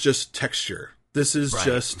 this is just texture. This is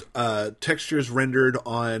just textures rendered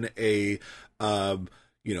on a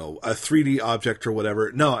 3D object or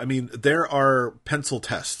whatever. No, I mean, there are pencil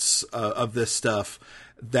tests of this stuff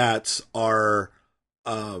that are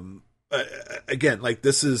again, like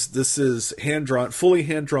this is hand-drawn, fully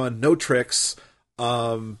hand-drawn, no tricks.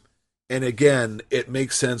 And again, it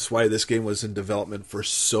makes sense why this game was in development for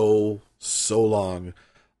so long,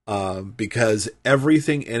 because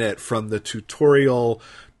everything in it, from the tutorial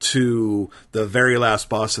to the very last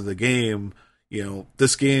boss of the game,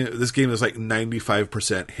 this game is like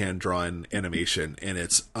 95% hand-drawn animation, and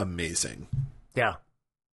it's amazing. Yeah,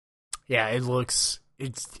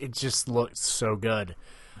 it just looks so good.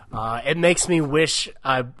 It makes me wish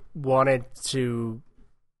I wanted to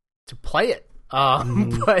play it.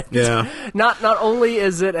 But not only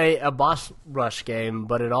is it a boss rush game,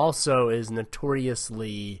 but it also is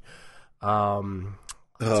notoriously, how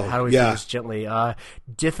do we say this gently,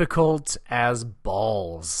 difficult as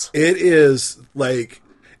balls. It is like,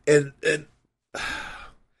 and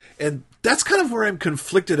that's kind of where I'm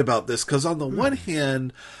conflicted about this, because on the one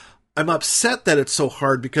hand, I'm upset that it's so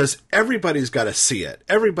hard because everybody's got to see it.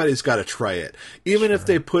 Everybody's got to try it. Even if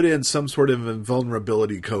they put in some sort of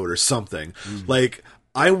invulnerability code or something. Like,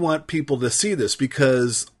 I want people to see this,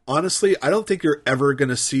 because honestly, I don't think you're ever going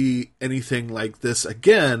to see anything like this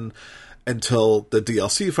again until the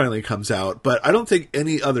DLC finally comes out. But I don't think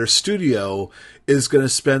any other studio is going to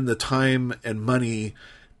spend the time and money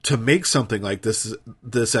to make something like this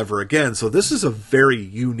ever again. So this is a very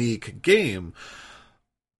unique game.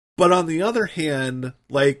 But on the other hand,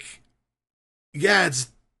 like, yeah, it's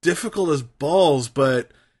difficult as balls,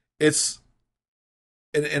 but it's,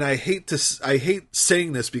 and I hate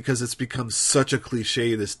saying this because it's become such a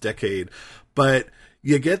cliche this decade, but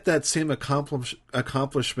you get that same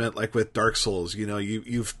accomplishment like with Dark Souls.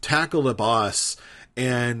 You've tackled a boss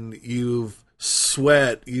and you've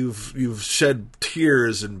sweat, you've shed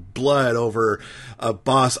tears and blood over a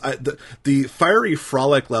boss. The fiery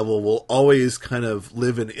frolic level will always kind of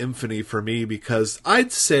live in infamy for me, because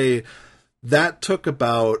I'd say that took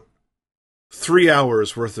about 3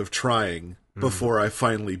 hours worth of trying before I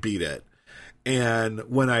finally beat it. And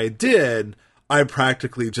when I did, I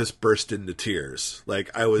practically just burst into tears.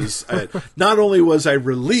 Like, not only was I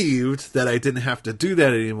relieved that I didn't have to do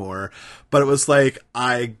that anymore, but it was like,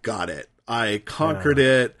 I got it. I conquered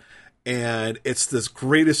it, and it's this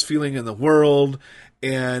greatest feeling in the world,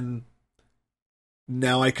 and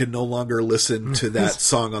now I can no longer listen to that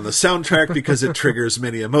song on the soundtrack because it triggers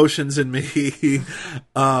many emotions in me.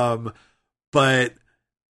 But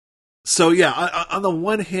so yeah, on the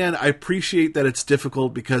one hand, I appreciate that it's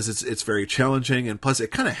difficult because it's very challenging, and plus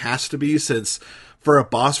it kind of has to be, since for a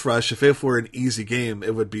boss rush, if it were an easy game,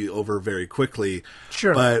 it would be over very quickly.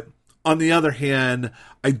 Sure. But on the other hand,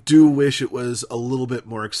 I do wish it was a little bit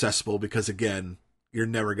more accessible because, again, you're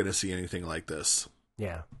never going to see anything like this.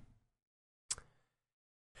 Yeah.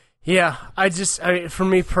 Yeah, for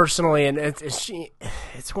me personally, and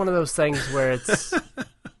it's one of those things where it's,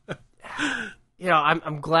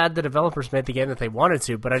 I'm glad the developers made the game that they wanted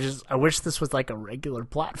to, but I wish this was like a regular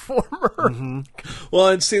platformer. Mm-hmm. Well,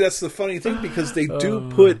 and see, that's the funny thing because they do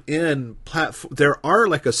put in there are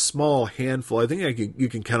like a small handful. I think you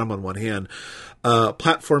can count them on one hand.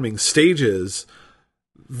 Platforming stages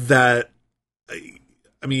that,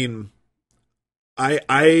 I mean,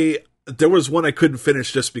 I there was one I couldn't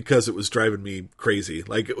finish just because it was driving me crazy.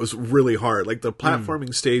 Like, it was really hard. Like, the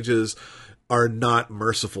platforming stages are not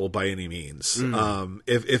merciful by any means.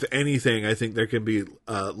 If anything, I think there can be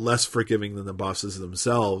less forgiving than the bosses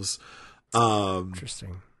themselves.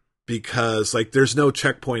 Interesting. Because, like, there's no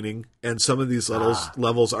checkpointing, and some of these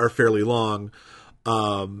levels are fairly long.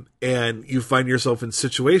 And you find yourself in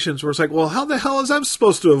situations where it's like, well, how the hell is I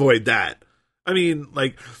supposed to avoid that? I mean,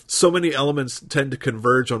 like, so many elements tend to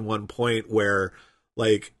converge on one point where,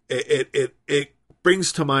 like, it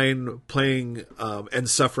brings to mind playing and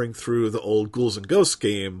suffering through the old Ghouls and Ghosts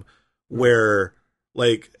game where,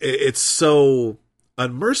 like, it's so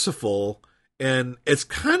unmerciful and it's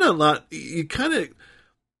kind of not, you kind of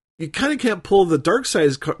can't pull the Dark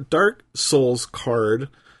Souls card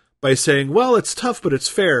by saying, well, it's tough, but it's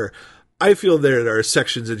fair. I feel there are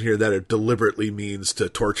sections in here that are deliberately means to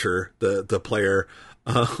torture the player,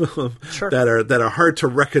 sure. that are hard to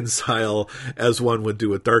reconcile as one would do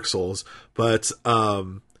with Dark Souls. But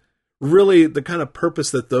really, the kind of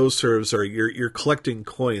purpose that those serves are you're collecting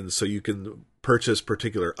coins so you can purchase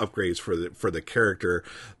particular upgrades for the character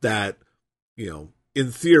that,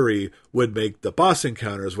 in theory, would make the boss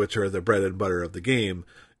encounters, which are the bread and butter of the game,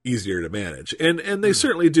 easier to manage. And they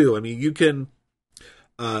certainly do. I mean, you can.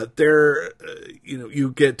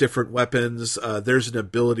 You get different weapons. There's an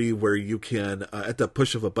ability where you can, at the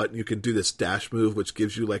push of a button, you can do this dash move, which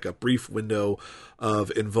gives you like a brief window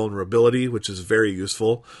of invulnerability, which is very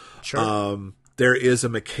useful. Sure. There is a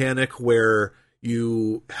mechanic where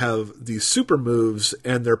you have these super moves,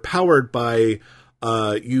 and they're powered by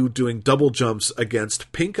you doing double jumps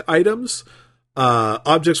against pink items.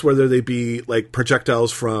 Objects, whether they be like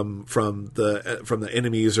projectiles from the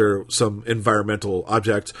enemies or some environmental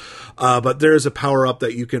object, but there is a power up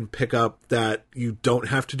that you can pick up that you don't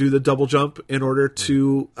have to do the double jump in order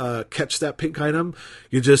to catch that pink item.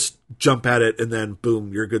 You just jump at it and then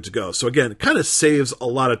boom, you're good to go. So again, it kind of saves a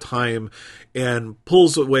lot of time and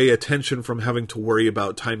pulls away attention from having to worry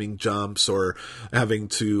about timing jumps or having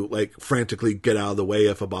to like frantically get out of the way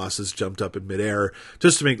if a boss has jumped up in midair,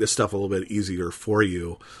 just to make this stuff a little bit easier for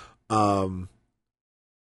you. But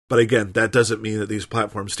again, that doesn't mean that these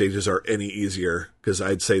platform stages are any easier, because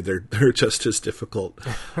I'd say they're just as difficult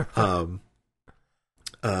than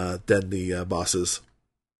the bosses.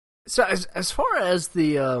 So as far as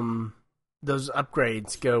the those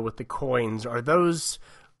upgrades go with the coins, are those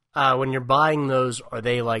when you're buying those, are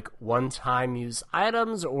they like one-time use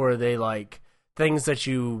items, or are they like things that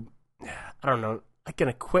you, I don't know, like an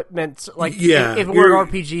equipment? Like, yeah, if it were an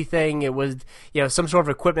RPG thing, it was, some sort of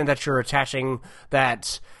equipment that you're attaching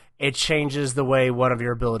that it changes the way one of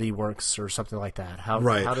your ability works or something like that. How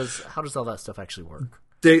does all that stuff actually work?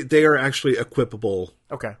 They are actually equipable.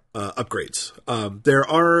 Okay. Upgrades. There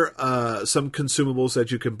are some consumables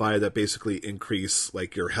that you can buy that basically increase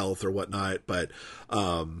like your health or whatnot, but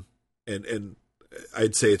and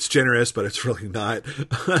I'd say it's generous, but it's really not.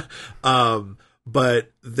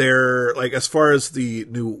 But they're like, as far as the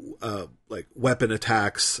new like weapon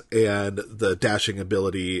attacks and the dashing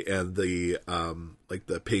ability and the like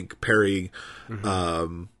the pink parry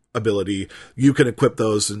ability, you can equip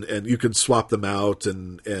those and you can swap them out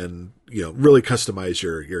and really customize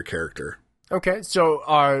your character. Okay,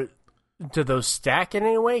 so do those stack in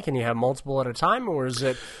any way? Can you have multiple at a time, or is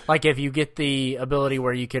it like if you get the ability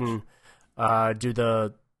where you can do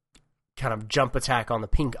the kind of jump attack on the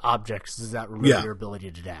pink objects, does that remove your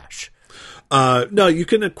ability to dash? No, you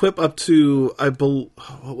can equip up to,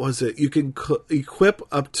 what was it? You can equip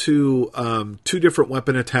up to 2 different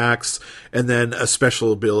weapon attacks and then a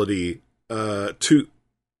special ability. I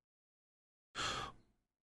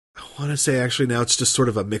want to say actually now it's just sort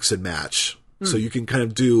of a mix and match. So you can kind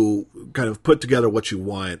of put together what you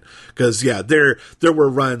want. Because there were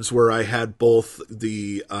runs where I had both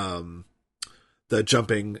the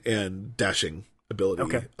jumping and dashing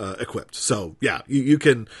ability equipped. So you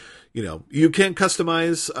can you can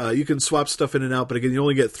customize, you can swap stuff in and out, but again, you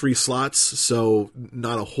only get 3 slots, so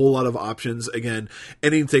not a whole lot of options. Again,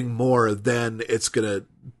 anything more, then it's going to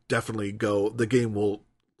definitely the game will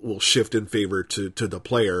shift in favor to the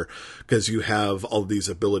player, because you have all these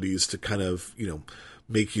abilities to kind of,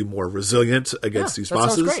 make you more resilient against these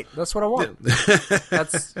bosses. Sounds great. That's what I want. Yeah.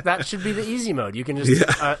 That should be the easy mode. You can just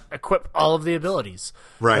equip all of the abilities.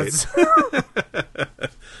 Right.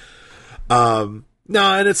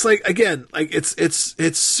 No, and it's like, again, like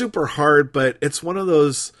it's super hard, but it's one of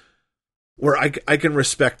those where I can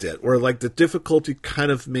respect it, where like the difficulty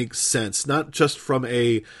kind of makes sense, not just from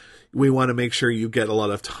we want to make sure you get a lot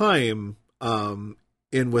of time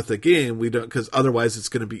in with the game. We don't, because otherwise it's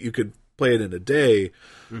going to be, you could play it in a day.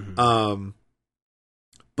 Mm-hmm.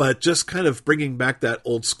 But just kind of bringing back that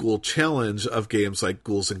old school challenge of games like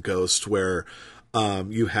Ghouls and Ghosts, where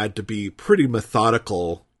you had to be pretty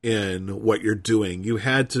methodical in what you're doing. You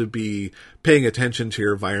had to be paying attention to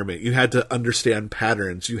your environment. You had to understand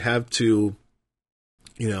patterns. You have to,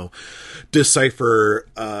 decipher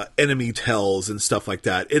enemy tells and stuff like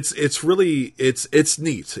that. It's really it's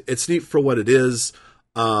neat. It's neat for what it is.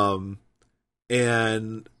 And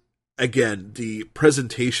again, the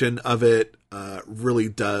presentation of it really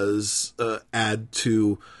does add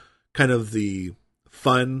to kind of the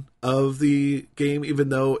fun of the game, even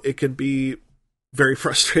though it can be very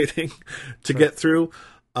frustrating to get through.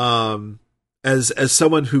 As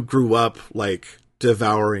someone who grew up like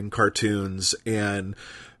devouring cartoons and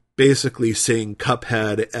basically seeing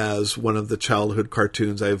Cuphead as one of the childhood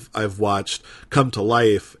cartoons I've watched come to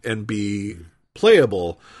life and be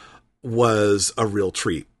playable was a real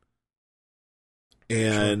treat.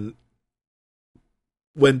 And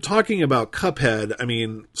when talking about Cuphead, I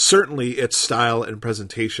mean, certainly its style and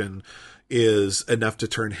presentation is enough to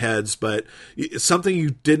turn heads, but something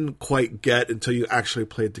you didn't quite get until you actually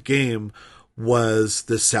played the game was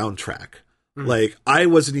the soundtrack. Mm. Like, I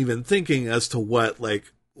wasn't even thinking as to what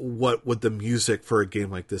would the music for a game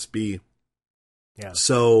like this be. Yeah.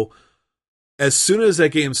 So as soon as that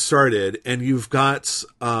game started and you've got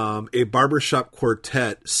a barbershop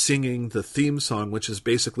quartet singing the theme song, which is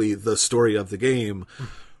basically the story of the game,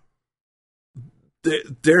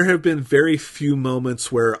 there have been very few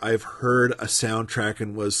moments where I've heard a soundtrack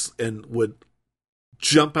and would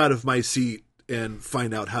jump out of my seat and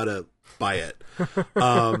find out how to buy it.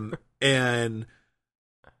 And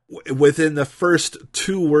within the first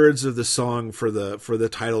 2 words of the song for the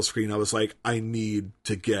title screen, I was like, I need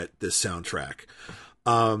to get this soundtrack.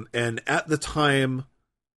 And at the time,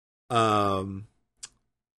 I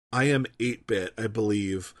Am 8-Bit, I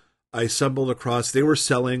believe, I stumbled across, they were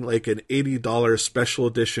selling like an $80 special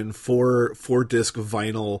edition 4-disc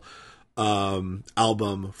vinyl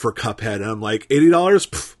album for Cuphead. And I'm like, $80?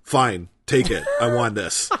 Pff, fine, take it. I want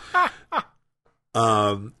this.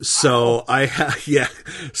 So I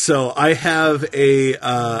have a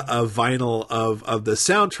vinyl of the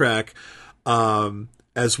soundtrack,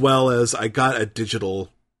 as well as I got a digital.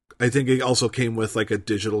 I think it also came with like a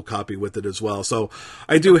digital copy with it as well. So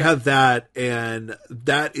I do have that, and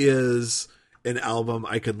that is an album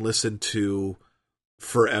I can listen to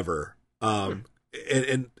forever. And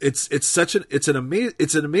it's an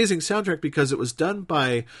amazing soundtrack because it was done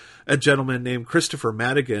by a gentleman named Christopher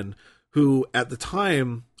Madigan, who at the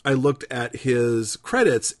time I looked at his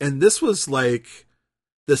credits, and this was like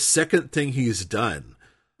the second thing he's done.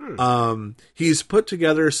 He's put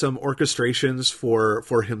together some orchestrations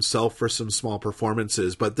for himself for some small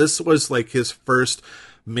performances, but this was like his first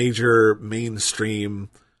major mainstream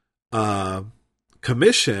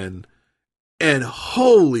commission, and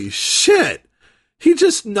holy shit, he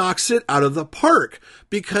just knocks it out of the park,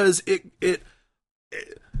 because it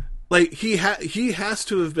like he has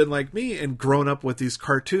to have been like me and grown up with these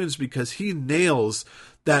cartoons, because he nails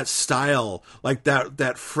that style, like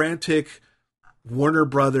that frantic Warner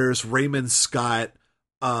Brothers, Raymond Scott,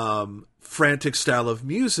 frantic style of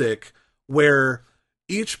music, where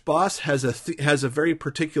each boss has a very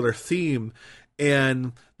particular theme,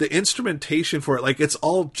 and the instrumentation for it, like, it's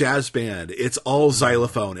all jazz band, it's all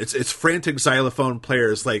xylophone, it's frantic xylophone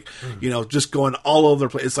players, like, just going all over the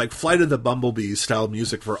place. It's like Flight of the Bumblebee style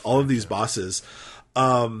music for all of these bosses.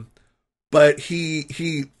 But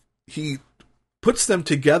he puts them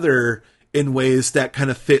together in ways that kind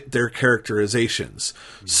of fit their characterizations.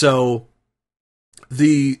 So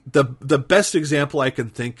the best example I can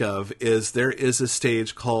think of is there is a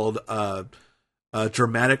stage called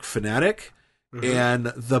Dramatic Fanatic, and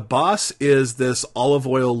the boss is this olive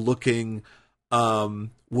oil looking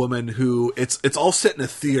woman who it's all set in a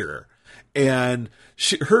theater, and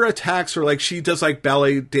her attacks are like, she does like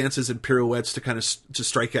ballet dances and pirouettes to kind of to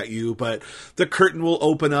strike at you, but the curtain will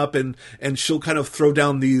open up and she'll kind of throw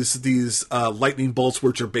down these lightning bolts,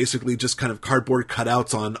 which are basically just kind of cardboard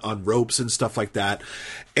cutouts on ropes and stuff like that.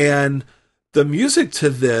 And the music to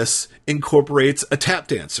this incorporates a tap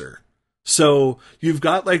dancer. So you've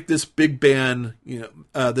got like this big band,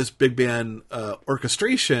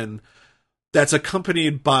 orchestration that's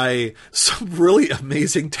accompanied by some really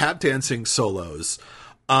amazing tap dancing solos.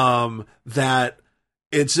 That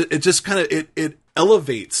it just kind of it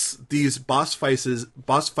elevates these boss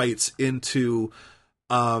fights into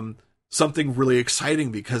something really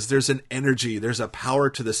exciting, because there's an energy, there's a power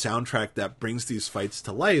to the soundtrack that brings these fights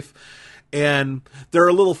to life. And there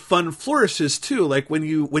are little fun flourishes too, like when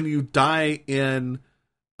you die in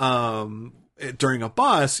during a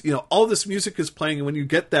boss, all this music is playing, and when you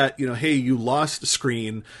get that, hey, you lost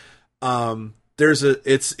screen, there's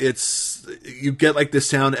you get like this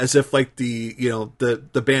sound as if like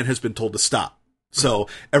the band has been told to stop. So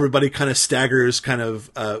everybody kind of staggers, kind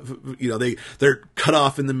of, they're cut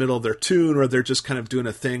off in the middle of their tune, or they're just kind of doing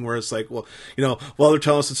a thing where it's like, well, well, they're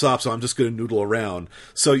telling us to stop, so I'm just going to noodle around.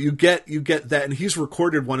 So you get that, and he's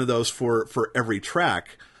recorded one of those for every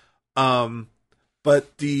track.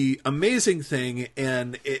 But the amazing thing,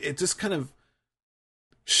 and it just kind of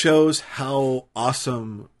shows how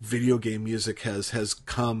awesome video game music has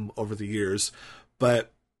come over the years.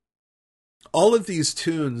 But all of these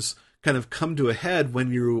tunes kind of come to a head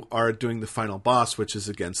when you are doing the final boss, which is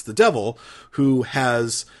against the devil, who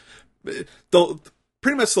has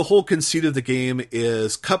pretty much the whole conceit of the game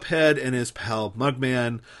is Cuphead and his pal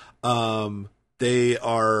Mugman. They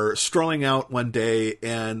are strolling out one day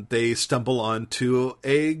and they stumble onto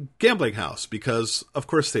a gambling house, because of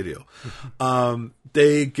course they do.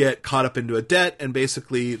 They get caught up into a debt, and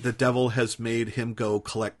basically the devil has made him go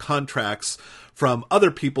collect contracts from other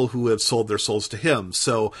people who have sold their souls to him.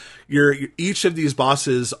 So each of these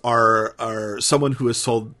bosses are someone who has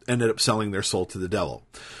ended up selling their soul to the devil.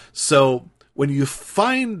 So when you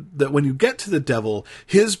get to the devil,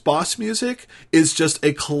 his boss music is just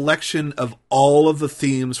a collection of all of the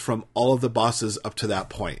themes from all of the bosses up to that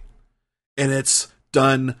point. And it's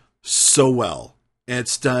done so well. And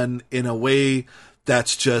it's done in a way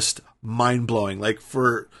that's just mind-blowing. Like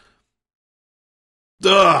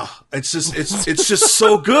it's just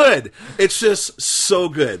so good. It's just so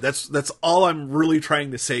good. That's all I'm really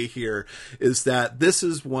trying to say here, is that this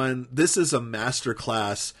is a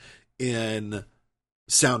masterclass in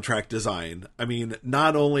soundtrack design. I mean,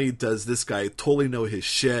 not only does this guy totally know his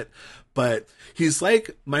shit, but he's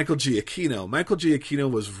like Michael Giacchino. Michael Giacchino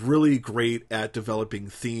was really great at developing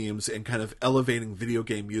themes and kind of elevating video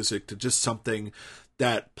game music to just something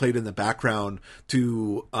that played in the background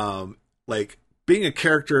to like being a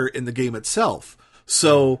character in the game itself.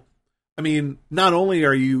 So, I mean, not only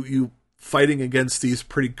are you fighting against these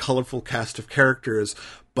pretty colorful cast of characters,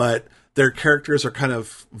 but their characters are kind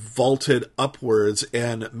of vaulted upwards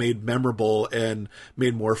and made memorable and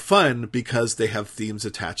made more fun because they have themes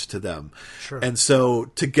attached to them. Sure. And so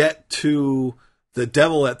to get to the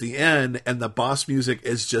devil at the end, and the boss music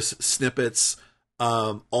is just snippets,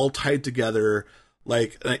 all tied together,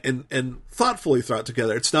 like, and thoughtfully thought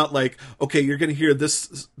together. It's not like, okay, you're going to hear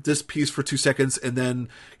this piece for 2 seconds, and then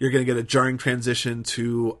you're going to get a jarring transition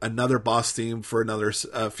to another boss theme for another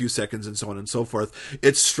few seconds, and so on and so forth.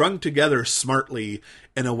 It's strung together smartly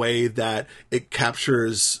in a way that it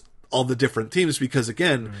captures all the different themes, because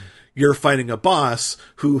again, you're fighting a boss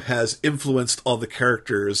who has influenced all the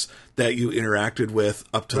characters that you interacted with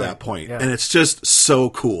up to that point. Yeah. And it's just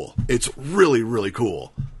so cool. It's really, really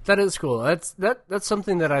cool. That is cool. That's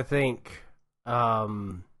something that I think,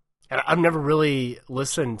 and I've never really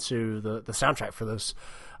listened to the soundtrack for this,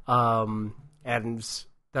 and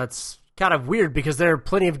that's kind of weird, because there are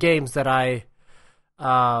plenty of games that I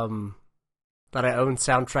own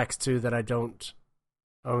soundtracks to that I don't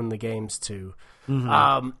own the games to.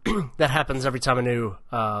 Mm-hmm. That happens every time a new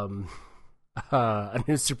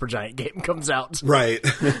Supergiant game comes out. Right.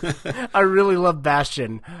 I really love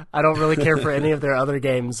Bastion. I don't really care for any of their other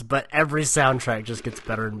games, but every soundtrack just gets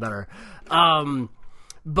better and better.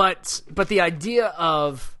 But the idea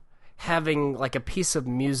of having like a piece of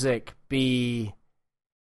music be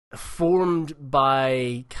formed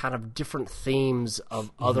by kind of different themes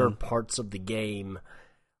of other parts of the game,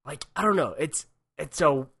 like, I don't know, it's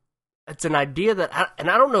an idea that, and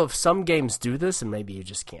I don't know if some games do this, and maybe you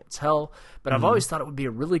just can't tell, but I've always thought it would be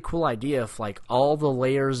a really cool idea if, like, all the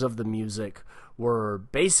layers of the music were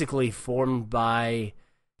basically formed by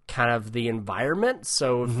kind of the environment.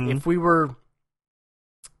 So if we were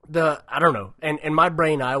I don't know. And in my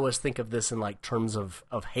brain, I always think of this in like terms of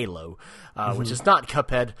Halo, which is not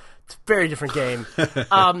Cuphead. It's a very different game.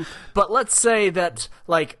 But let's say that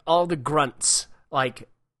like all the grunts, like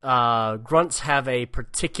grunts have a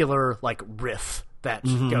particular like riff that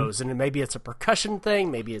goes, and maybe it's a percussion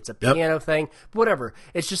thing, maybe it's a piano thing, whatever.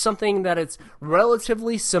 It's just something that it's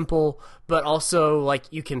relatively simple, but also like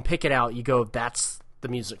you can pick it out. You go, that's the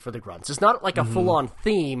music for the grunts. It's not like a full-on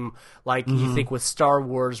theme like you think with Star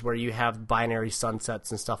Wars where you have binary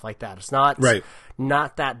sunsets and stuff like that. It's not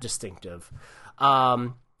not that distinctive.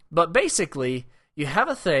 But basically, you have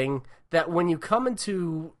a thing that when you come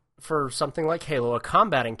into, for something like Halo, a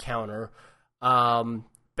combat encounter,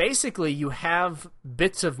 basically you have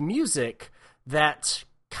bits of music that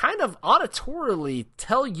kind of auditorily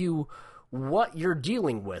tell you what you're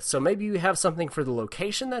dealing with. So maybe you have something for the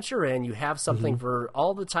location that you're in, you have something for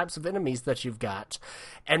all the types of enemies that you've got,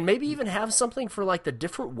 and maybe even have something for like the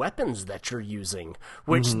different weapons that you're using,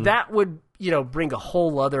 which that would, bring a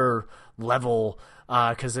whole other level,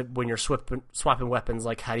 because when you're swapping weapons,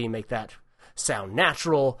 like how do you make that sound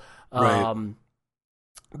natural? Right.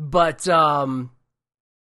 But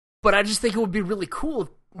I just think it would be really cool if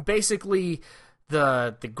basically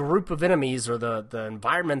the group of enemies or the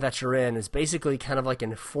environment that you're in is basically kind of like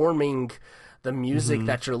informing the music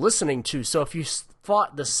that you're listening to. So if you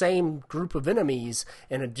fought the same group of enemies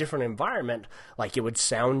in a different environment, like it would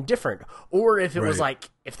sound different. Or if it was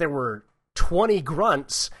like, if there were 20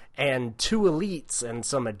 grunts and 2 elites and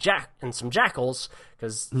some jackals,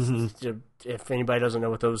 because if anybody doesn't know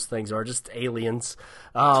what those things are, just aliens,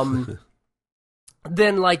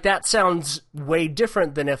 then like that sounds way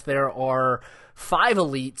different than if there are 5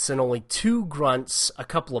 elites and only 2 grunts, a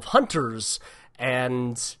couple of hunters,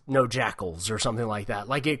 and no jackals or something like that.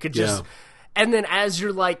 Like it could just, and then as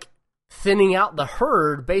you're like thinning out the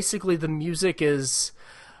herd, basically the music is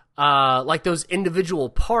like those individual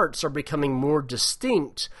parts are becoming more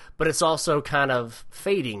distinct, but it's also kind of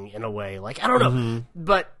fading in a way. Like I don't know,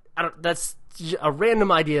 but that's a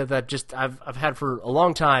random idea that just I've had for a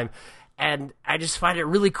long time, and I just find it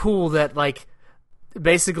really cool that like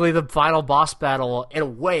basically the final boss battle in a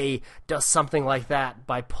way does something like that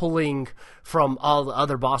by pulling from all the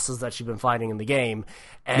other bosses that you've been fighting in the game.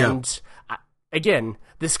 And again,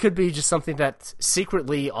 this could be just something that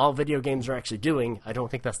secretly all video games are actually doing. I don't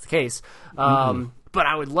think that's the case. But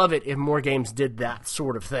I would love it if more games did that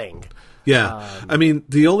sort of thing. I mean,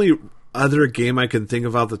 the only other game I can think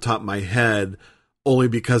of off the top of my head, only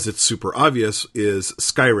because it's super obvious, is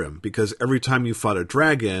Skyrim. Because every time you fought a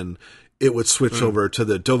dragon, it would switch over to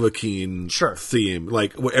the Dovahkiin theme.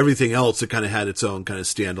 Like everything else, it kind of had its own kind of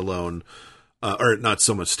standalone, or not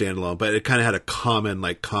so much standalone, but it kind of had a common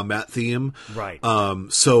like combat theme. Right.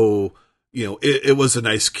 So, it was a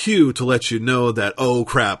nice cue to let you know that, oh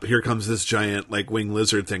crap, here comes this giant like winged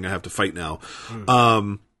lizard thing I have to fight now.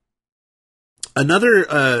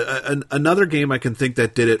 Another game I can think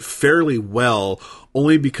that did it fairly well,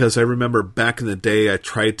 only because I remember back in the day I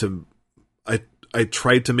tried to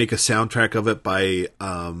make a soundtrack of it by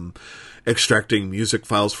extracting music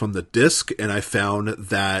files from the disc, and I found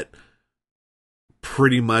that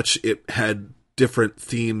pretty much it had different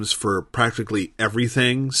themes for practically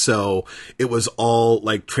everything. So it was all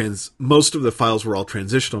like most of the files were all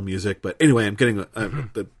transitional music. But anyway, I'm getting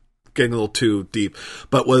getting a little too deep.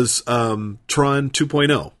 But was Tron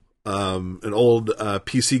 2.0, an old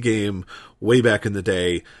PC game way back in the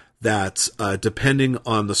day, that depending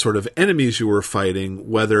on the sort of enemies you were fighting,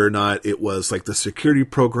 whether or not it was like the security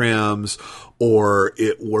programs or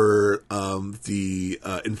it were the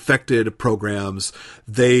infected programs,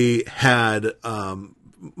 they had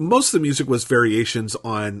most of the music was variations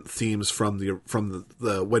on themes from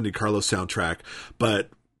the Wendy Carlos soundtrack,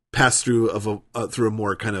 but passed through a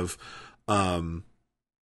more kind of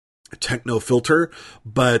techno filter.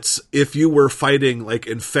 But if you were fighting like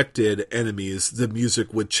infected enemies, the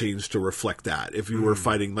music would change to reflect that. If you were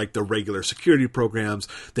fighting like the regular security programs,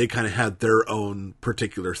 they kind of had their own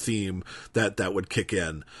particular theme that would kick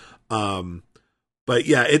in. But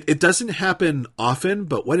yeah, it doesn't happen often,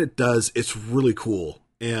 but when it does, it's really cool.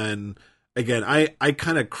 And again, I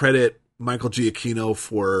kind of credit Michael Giacchino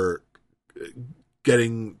for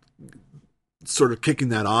getting sort of kicking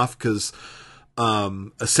that off, because a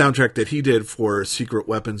soundtrack that he did for Secret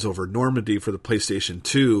Weapons Over Normandy for the PlayStation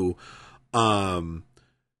 2,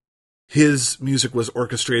 his music was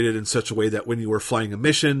orchestrated in such a way that when you were flying a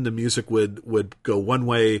mission, the music would go one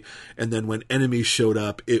way, and then when enemies showed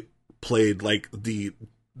up, it played like the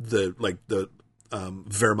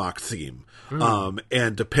Wehrmacht theme.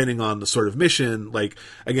 And depending on the sort of mission, like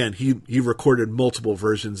again, he recorded multiple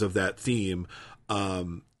versions of that theme.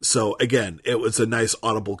 So again, it was a nice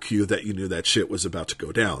audible cue that you knew that shit was about to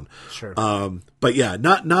go down. Sure. But yeah,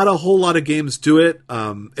 not a whole lot of games do it.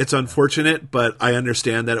 It's unfortunate, but I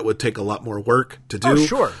understand that it would take a lot more work to do. Oh,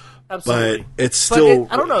 sure. Absolutely. But it's still,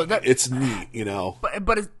 I don't know. It's neat, you know.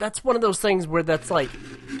 But that's one of those things where that's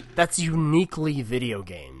uniquely video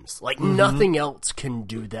games. Like nothing else can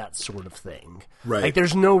do that sort of thing. Right. Like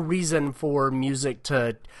there's no reason for music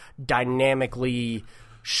to dynamically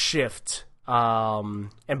shift. And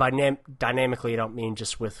by dynamically, I don't mean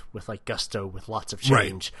just with like gusto, with lots of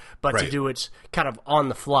change, but to do it kind of on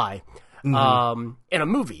the fly. In a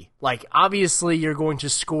movie, like obviously you're going to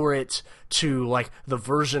score it to like the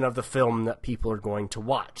version of the film that people are going to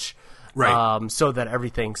watch, right? So that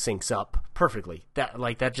everything syncs up perfectly.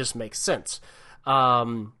 That just makes sense.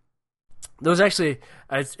 There was actually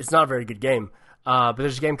it's not a very good game, but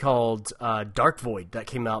there's a game called Dark Void that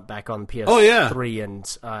came out back on PS3 and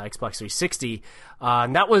Xbox 360,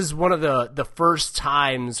 and that was one of the first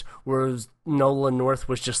times where Nolan North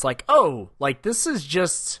was just like, oh, like this is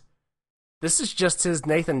just his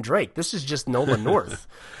Nathan Drake. This is just Nolan North.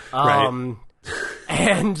 Right.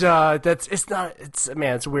 And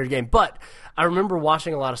it's a weird game. But I remember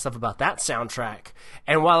watching a lot of stuff about that soundtrack.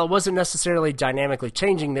 And while it wasn't necessarily dynamically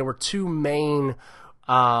changing, there were two main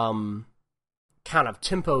kind of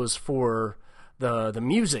tempos for the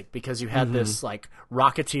music, because you had this like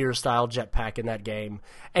Rocketeer style jetpack in that game,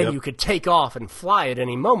 and you could take off and fly at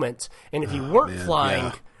any moment. And if you weren't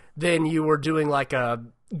flying, then you were doing like a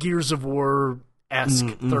Gears of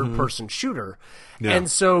War-esque third-person shooter. Yeah. And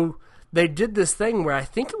so they did this thing where I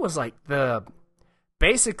think it was like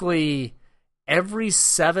basically every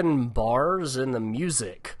 7 bars in the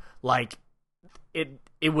music, like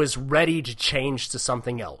it was ready to change to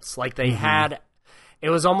something else. Like they had, it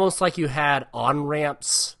was almost like you had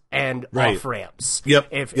on-ramps and off-ramps. Yep.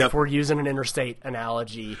 If we're using an interstate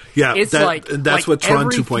analogy. Yeah, it's that's what Tron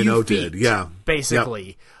 2.0 did. Yeah.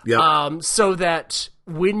 Basically. Yep. So that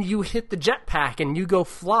when you hit the jetpack and you go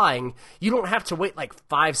flying, you don't have to wait like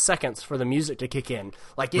 5 seconds for the music to kick in.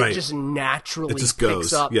 Like it just naturally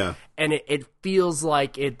picks up. Yeah. And it feels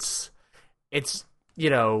like it's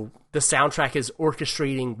the soundtrack is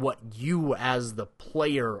orchestrating what you as the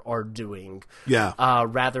player are doing,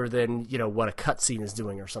 rather than what a cutscene is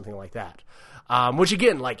doing or something like that. Which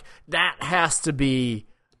again, like that has to be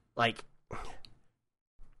like,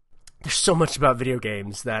 there's so much about video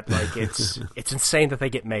games that like it's insane that they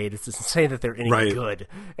get made. It's insane that they're any good.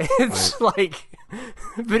 It's like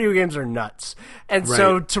video games are nuts, and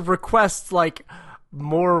so to request like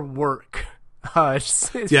more work.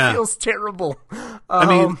 It feels terrible. I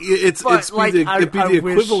mean, it'd be the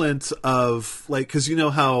equivalent of like, because you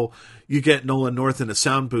know how you get Nolan North in a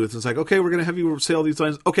sound booth. It's like, okay, we're gonna have you say all these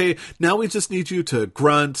lines. Okay, now we just need you to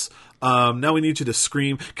grunt. Now we need you to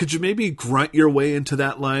scream. Could you maybe grunt your way into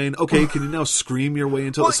that line? Okay, can you now scream your way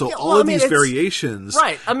into it? All of these variations,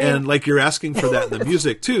 right? I mean, and like you're asking for that in the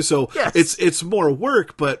music too. So it's more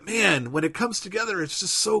work, but man, when it comes together, it's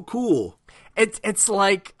just so cool. It's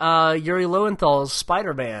like Yuri Lowenthal's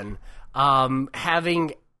Spider-Man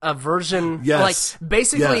having a version, like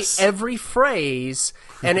basically every phrase,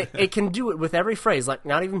 and it can do it with every phrase, like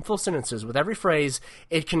not even full sentences. With every phrase,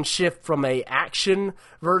 it can shift from a action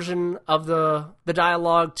version of the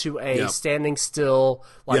dialogue to a standing still,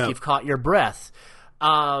 like you've caught your breath.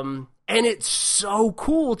 And it's so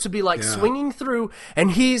cool to be like swinging through,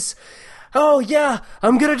 and he's, oh yeah,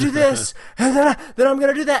 I'm gonna do this, and then I'm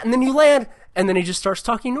gonna do that, and then you land. And then he just starts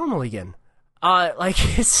talking normal again. Like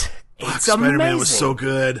it's Spider-Man amazing. was so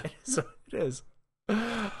good. It is.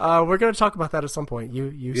 We're gonna talk about that at some point.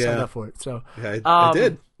 You signed up for it, so I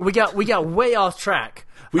did. We got way off track.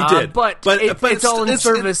 We did, but it's all in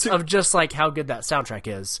service of just like how good that soundtrack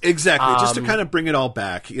is. Exactly, just to kind of bring it all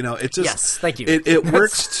back. It just thank you. It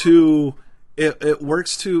works to. It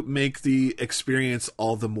works to make the experience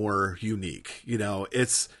all the more unique.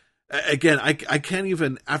 It's. Again, I can't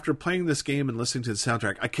even, after playing this game and listening to the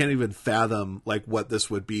soundtrack, I can't even fathom like what this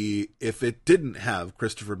would be if it didn't have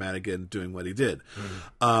Christopher Madigan doing what he did.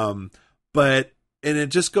 And it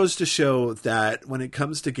just goes to show that when it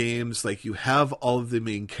comes to games, like you have all of the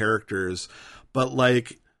main characters, but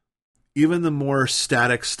like even the more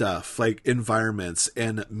static stuff, like environments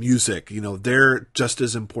and music, they're just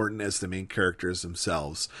as important as the main characters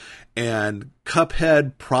themselves. And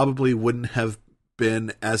Cuphead probably wouldn't have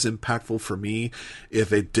been as impactful for me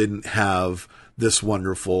if it didn't have this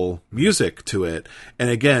wonderful music to it. And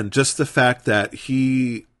again, just the fact that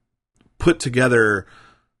he put together,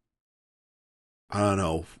 I don't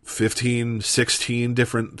know, 15, 16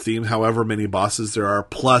 different themes, however many bosses there are,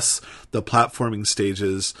 plus the platforming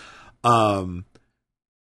stages.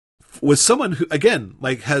 with someone who, again,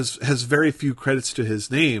 like has very few credits to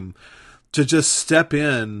his name, to just step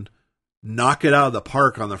in, knock it out of the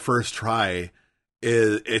park on the first try,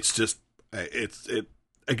 it's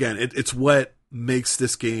what makes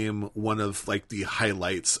this game one of like the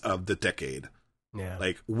highlights of the decade. Yeah.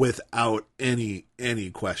 Like without any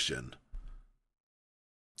question.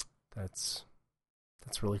 That's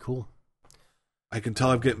really cool. I can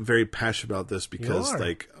tell I'm getting very passionate about this because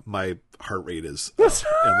like my heart rate is up,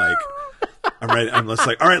 and like I'm ready. I'm just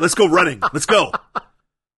like, all right, let's go running. Let's go.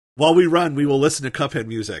 While we run, we will listen to Cuphead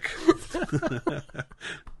music.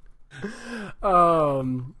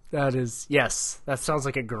 That sounds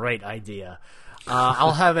like a great idea.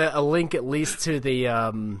 I'll have a link at least to the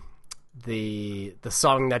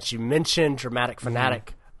song that you mentioned, Dramatic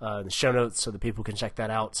Fanatic, in the show notes so that people can check that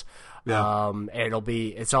out. Yeah. And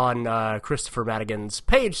it's on Christopher Madigan's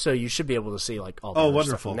page, so you should be able to see like all the other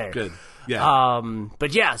stuff from there. Good. Yeah.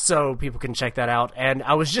 But yeah, so people can check that out. And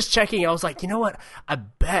I was just checking, I was like, you know what? I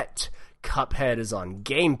bet Cuphead is on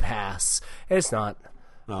Game Pass. And it's not.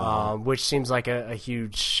 Which seems like a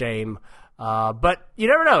huge shame. But you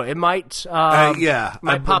never know. It might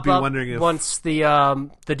might pop up once the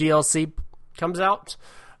DLC comes out.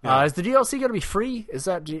 Yeah. Is the DLC going to be free? Is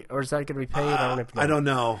that going to be paid? I don't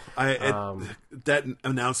know. That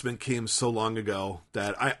announcement came so long ago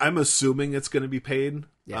that I'm assuming it's going to be paid.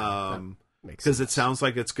 Yeah, because it sounds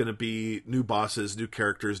like it's going to be new bosses, new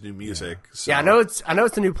characters, new music. Yeah. So. Yeah, I know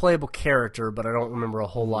it's a new playable character, but I don't remember a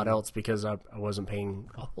whole lot else because I wasn't paying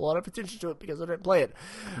a whole lot of attention to it because I didn't play it.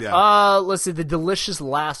 Yeah. Let's see, the Delicious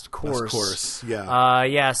Last Course. Last Course, yeah.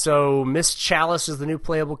 Yeah, so Miss Chalice is the new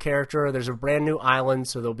playable character. There's a brand new island,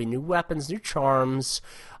 so there'll be new weapons, new charms.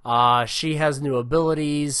 She has new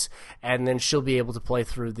abilities, and then she'll be able to play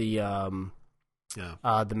through the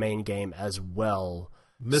main game as well.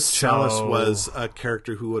 Miss Chalice was a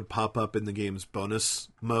character who would pop up in the game's bonus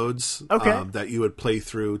modes that you would play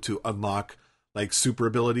through to unlock like super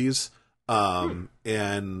abilities. And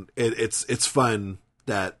it's fun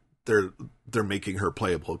that they're making her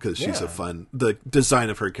playable because she's a fun. The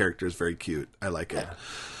design of her character is very cute. I like it.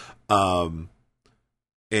 One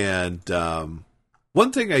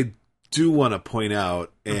thing I do want to point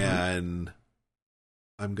out, and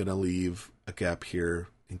I'm gonna leave a gap here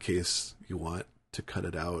in case you want to cut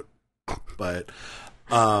it out, but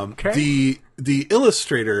the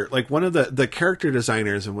illustrator, like one of the character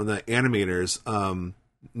designers and one of the animators,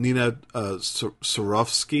 Nina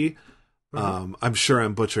Sorovsky, I'm sure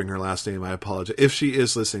I'm butchering her last name. I apologize if she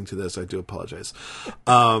is listening to this. I do apologize,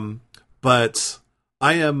 but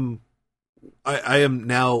I am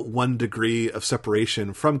now 1 degree of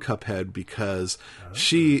separation from Cuphead because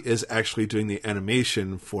she is actually doing the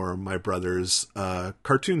animation for my brother's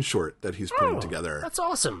cartoon short that he's putting together. That's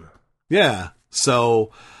awesome. Yeah.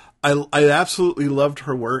 So I absolutely loved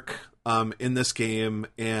her work in this game,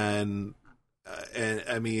 and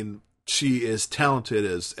I mean, she is talented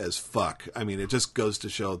as fuck. I mean, it just goes to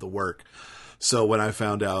show the work. So when I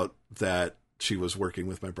found out that she was working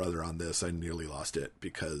with my brother on this, I nearly lost it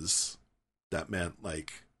because that meant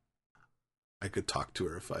like I could talk to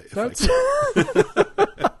her if I could.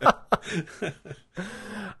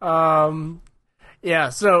 Yeah,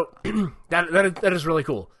 so that is really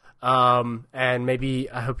cool. And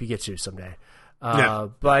maybe I hope you get to someday.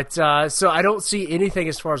 But so I don't see anything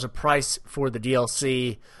as far as a price for the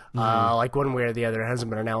DLC, like one way or the other. It hasn't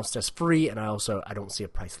been announced as free, and I don't see a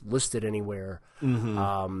price listed anywhere.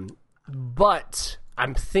 But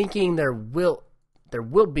I'm thinking there will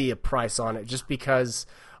be a price on it, just because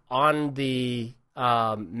on the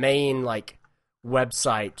main like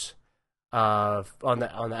website, on the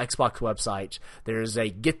Xbox website, there's a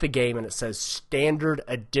get the game and it says standard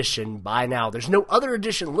edition buy now. There's no other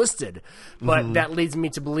edition listed, but that leads me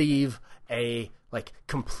to believe a like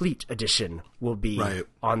complete edition will be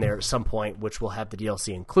on there at some point, which will have the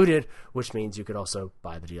DLC included, which means you could also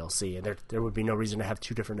buy the DLC, and there would be no reason to have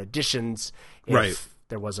 2 different editions if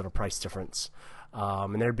there wasn't a price difference.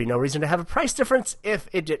 And there'd be no reason to have a price difference if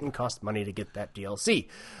it didn't cost money to get that DLC.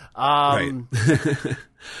 One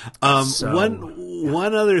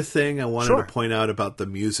other thing I wanted to point out about the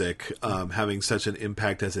music having such an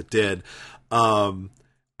impact as it did.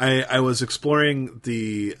 I was exploring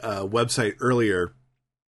the website earlier,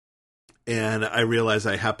 and I realized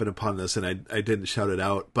I happened upon this, and I didn't shout it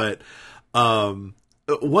out. But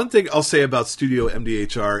one thing I'll say about Studio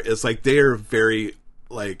MDHR is like they are very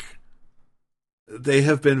like. They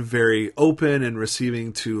have been very open and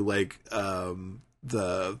receiving to like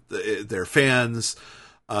their fans.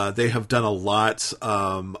 They have done a lot.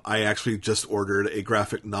 I actually just ordered a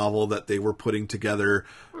graphic novel that they were putting together.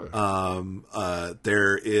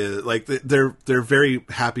 There is like they're very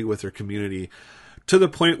happy with their community to the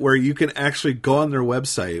point where you can actually go on their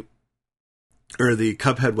website, or the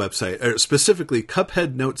Cuphead website, or specifically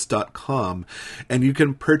cupheadnotes.com, and you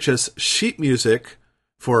can purchase sheet music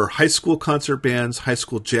for high school concert bands, high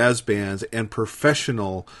school jazz bands, and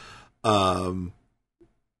professional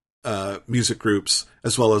music groups,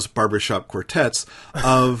 as well as barbershop quartets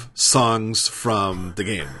of songs from the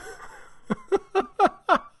game.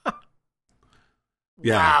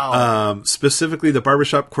 Yeah. Wow. Specifically, the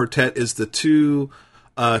barbershop quartet is the two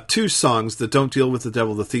songs that Don't Deal with the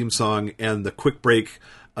Devil, the theme song, and the Quick Break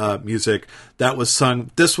music that was sung.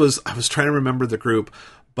 I was trying to remember the group,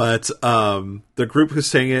 but the group who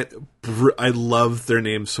sang it, I love their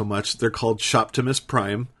name so much. They're called Shoptimus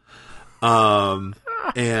Prime.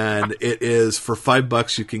 And it is for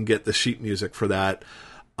 $5 you can get the sheet music for that.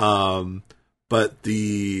 But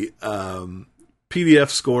the PDF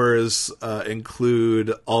scores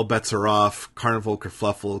include All Bets Are Off, Carnival,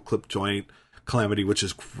 Kerfluffle, Clip Joint, Calamity, which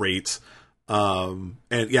is great. And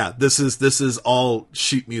yeah, this is all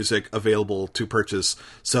sheet music available to purchase.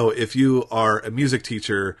 So if you are a music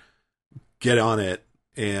teacher, get on it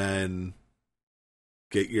and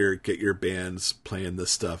get your bands playing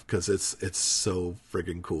this stuff, because it's so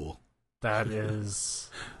friggin' cool. That is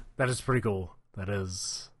pretty cool. That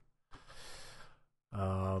is.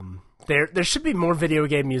 There should be more video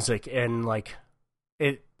game music in like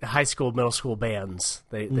high school, middle school bands.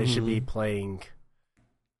 They should be playing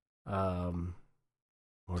more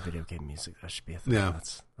video game music. That should be a thing. Yeah.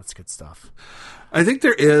 That's good stuff. I think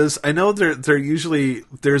there is. I know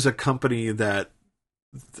there's a company that,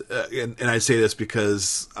 and I say this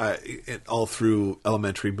because all through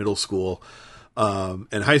elementary, middle school,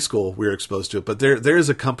 and high school we were exposed to it. But there is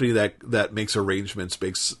a company that makes arrangements,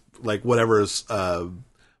 makes like whatever is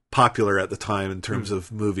popular at the time in terms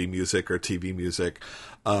of movie music or TV music.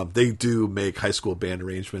 They do make high school band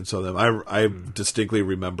arrangements on them. I distinctly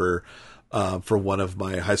remember for one of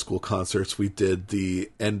my high school concerts, we did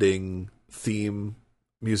the ending theme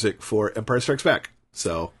music for Empire Strikes Back.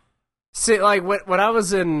 So. See, like, when I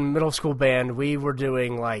was in middle school band, we were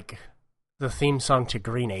doing, like, the theme song to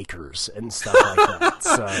Green Acres and stuff like that.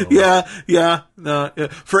 So Yeah.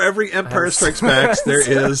 For every Empire Strikes Back, there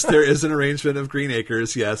is an arrangement of Green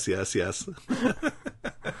Acres. Yes.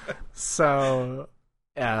 So,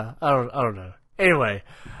 yeah, I don't know. Anyway,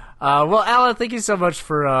 well, Alan, thank you so much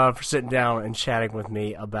for sitting down and chatting with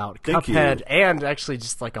me about Cuphead, and actually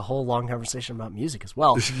just, like, a whole long conversation about music as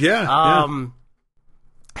well. Yeah.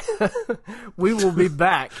 We will be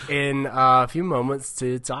back in a few moments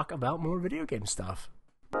to talk about more video game stuff.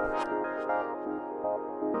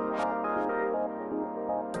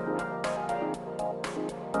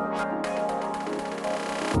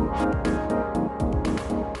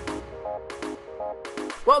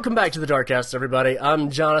 Welcome back to the DarkCast, everybody. I'm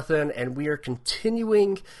Jonathan, and we are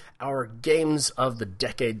continuing our Games of the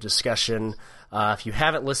Decade discussion. If you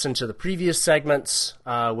haven't listened to the previous segments,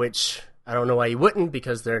 which I don't know why you wouldn't,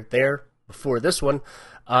 because they're there before this one.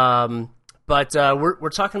 But we're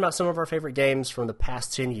talking about some of our favorite games from the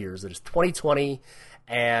past 10 years. It is 2020,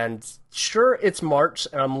 and sure, it's March,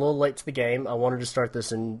 and I'm a little late to the game. I wanted to start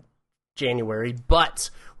this in January,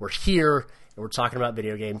 but we're here, and we're talking about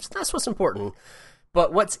video games. That's what's important.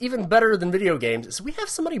 But what's even better than video games is we have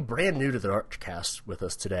somebody brand new to the DarkCast with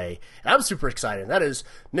us today, and I'm super excited. That is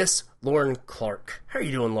Miss Lauren Clark. How are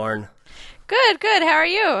you doing, Lauren? Good. How are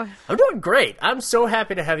you? I'm doing great. I'm so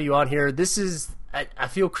happy to have you on here. This is, I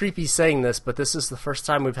feel creepy saying this, but this is the first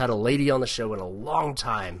time we've had a lady on the show in a long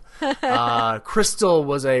time. Crystal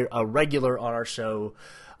was a regular on our show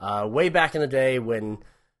way back in the day when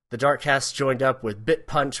the DarkCast joined up with Bit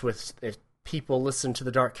Punch. If people listened to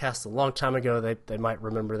the DarkCast a long time ago, they might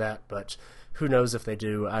remember that, but who knows if they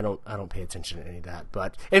do. I don't pay attention to any of that.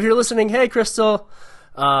 But if you're listening, hey, Crystal.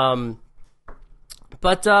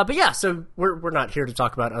 But yeah, so we're not here to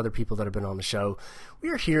talk about other people that have been on the show. We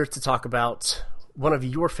are here to talk about one of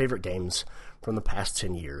your favorite games from the past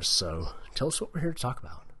 10 years. So tell us what we're here to talk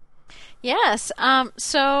about. Yes.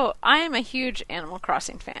 So I am a huge Animal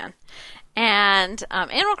Crossing fan. And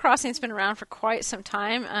Animal Crossing's been around for quite some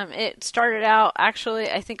time. It started out, actually,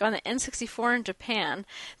 I think, on the N64 in Japan.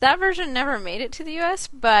 That version never made it to the U.S.,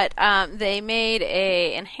 but they made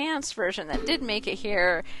a enhanced version that did make it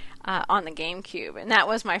here on the GameCube, and that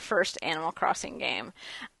was my first Animal Crossing game.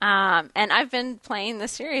 And I've been playing the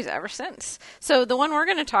series ever since. So the one we're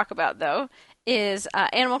going to talk about, though, is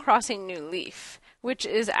Animal Crossing New Leaf, which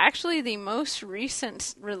is actually the most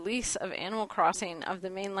recent release of Animal Crossing of the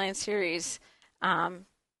mainline series on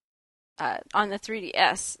the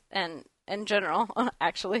 3DS and in general,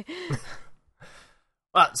 actually.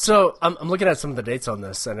 So I'm looking at some of the dates on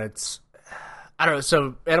this, and it's, I don't know,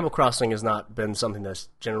 so Animal Crossing has not been something that's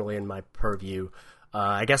generally in my purview.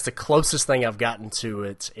 I guess the closest thing I've gotten to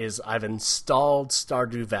it is I've installed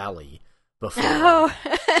Stardew Valley before.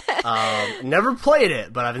 Oh. Never played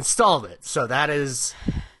it, but I've installed it. So that is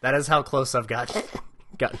how close I've gotten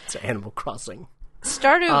to Animal Crossing.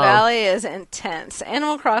 Stardew Valley is intense.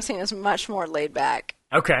 Animal Crossing is much more laid back.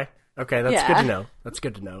 Okay, that's good to know. That's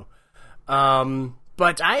good to know.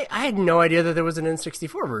 But I had no idea that there was an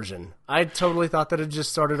N64 version. I totally thought that it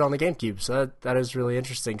just started on the GameCube, so that is really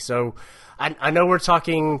interesting. So I know we're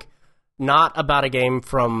talking not about a game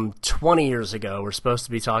from 20 years ago. We're supposed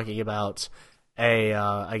to be talking about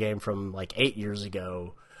a game from like 8 years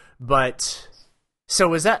ago. But so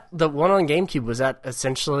was that the one on GameCube? Was that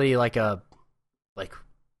essentially like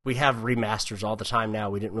we have remasters all the time now?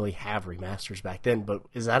 We didn't really have remasters back then, but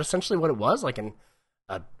is that essentially what it was? Like a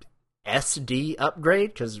SD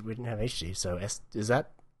upgrade? Because we didn't have HD, so is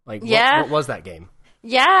that like what was that game?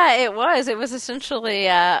 Yeah, it was. It was essentially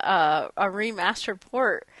a remastered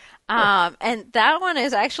port. And that one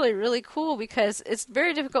is actually really cool because it's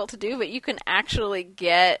very difficult to do, but you can actually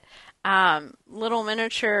get little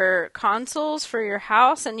miniature consoles for your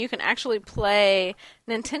house, and you can actually play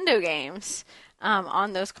Nintendo games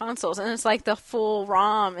on those consoles. And it's like the full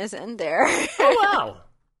ROM is in there. Oh, wow.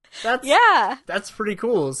 That's pretty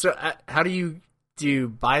cool. So how do you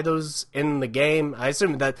buy those in the game? I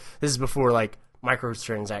assume that this is before like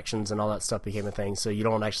microtransactions and all that stuff became a thing, so you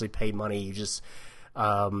don't actually pay money. You just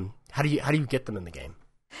how do you get them in the game?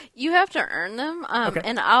 You have to earn them, Okay.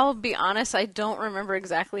 And I'll be honest, I don't remember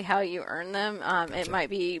exactly how you earn them. Gotcha. It might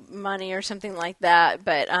be money or something like that,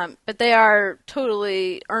 but they are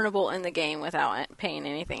totally earnable in the game without paying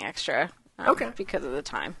anything extra. Okay. Because of the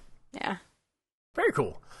time. Yeah. Very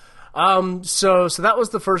cool. So that was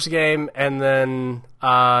the first game, and then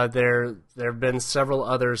there have been several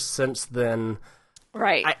others since then.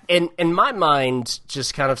 Right. In my mind,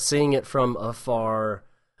 just kind of seeing it from afar,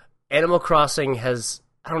 Animal Crossing has,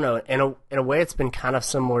 I don't know, in a way it's been kind of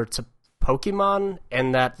similar to Pokemon,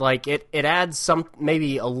 in that like it adds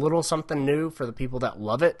maybe a little something new for the people that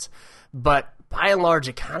love it, but by and large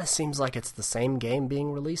it kind of seems like it's the same game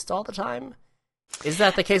being released all the time. Is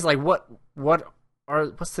that the case? Like what's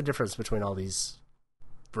the difference between all these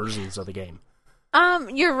versions of the game?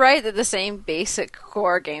 You're right that the same basic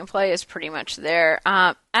core gameplay is pretty much there.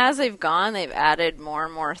 As they've gone, they've added more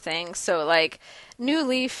and more things. So, like, New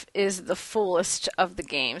Leaf is the fullest of the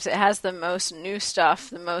games. It has the most new stuff,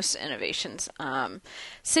 the most innovations.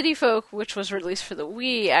 City Folk, which was released for the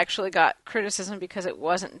Wii, actually got criticism because it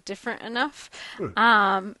wasn't different enough.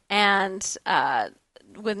 And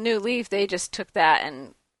with New Leaf, they just took that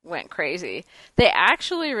and went crazy. They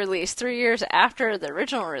actually released 3 years after the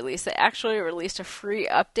original release. They actually released a free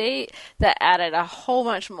update that added a whole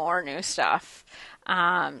bunch more new stuff.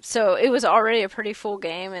 So it was already a pretty full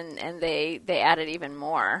game, and they added even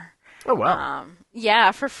more. Oh wow!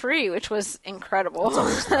 Yeah, for free, which was incredible.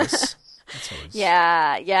 That's always nice.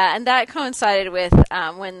 Yeah, and that coincided with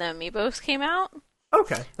when the Amiibos came out.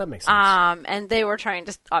 Okay, that makes sense. And they were trying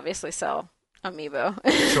to obviously sell Amiibo.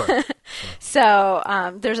 Sure. So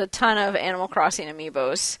there's a ton of Animal Crossing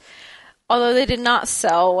Amiibos, although they did not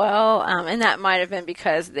sell well, and that might have been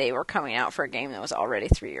because they were coming out for a game that was already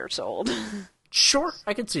 3 years old. Sure,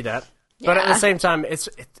 I could see that. But at the same time,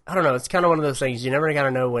 I don't know, it's kind of one of those things, you never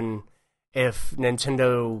gotta know if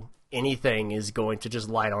Nintendo anything is going to just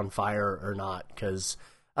light on fire or not, because,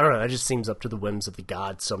 I don't know, it just seems up to the whims of the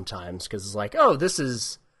gods sometimes, because it's like, oh, this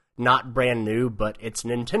is not brand new, but it's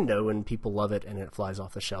Nintendo and people love it and it flies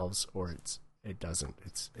off the shelves, or it doesn't.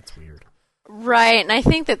 It's weird. Right, and I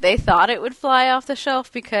think that they thought it would fly off the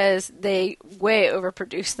shelf because they way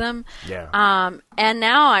overproduced them. Yeah. And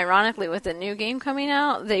now, ironically, with the new game coming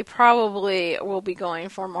out, they probably will be going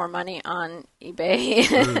for more money on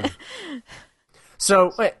eBay.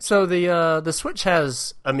 So the Switch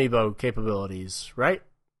has Amiibo capabilities, right?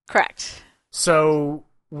 Correct. So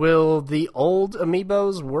will the old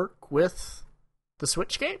Amiibos work with the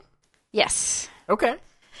Switch game? Yes. Okay.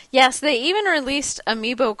 Yes, they even released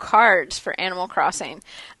Amiibo cards for Animal Crossing,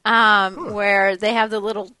 where they have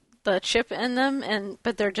the chip in them,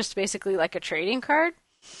 but they're just basically like a trading card.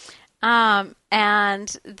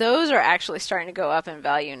 And those are actually starting to go up in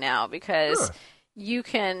value now because you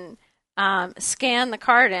can scan the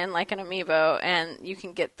card in like an Amiibo, and you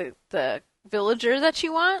can get the villager that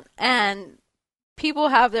you want, and people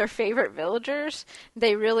have their favorite villagers,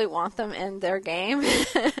 they really want them in their game.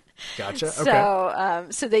 Gotcha. So,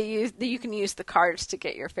 you can use the cards to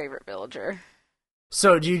get your favorite villager.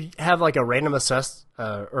 So do you have like a random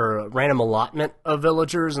or a random allotment of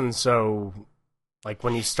villagers, and so like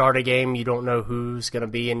when you start a game, you don't know who's going to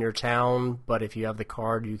be in your town, but if you have the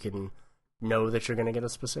card, you can know that you're going to get a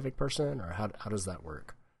specific person, or how does that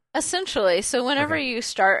work? Essentially, so whenever you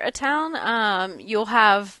start a town, you'll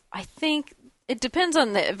have, I think, it depends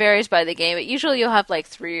it varies by the game, but usually you'll have like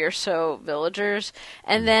 3 or so villagers,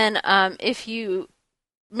 and then if you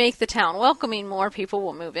make the town welcoming, more people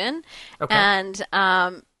will move in, and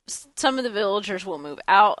some of the villagers will move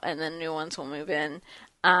out, and then new ones will move in.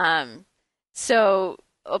 So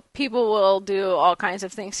people will do all kinds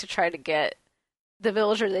of things to try to get the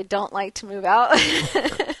villager they don't like to move out.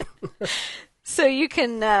 So you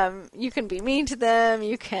can be mean to them,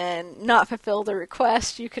 you can not fulfill the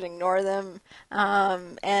request, you can ignore them,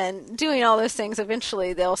 and doing all those things,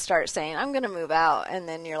 eventually they'll start saying, I'm going to move out, and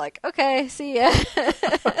then you're like, okay, see ya.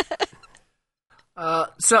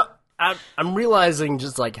 So I'm realizing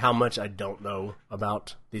just like how much I don't know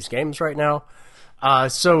about these games right now.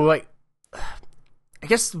 So like, I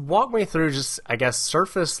guess walk me through just, I guess,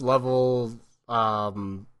 surface level,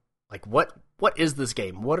 like what is this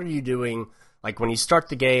game? What are you doing? Like, when you start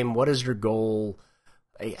the game, what is your goal?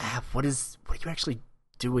 What are you actually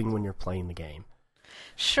doing when you're playing the game?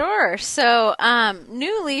 Sure. So,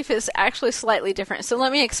 New Leaf is actually slightly different. So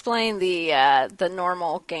let me explain the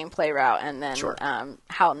normal gameplay route, and then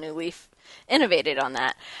how New Leaf innovated on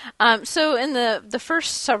that. So in the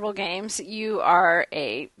first several games, you are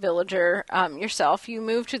a villager yourself. You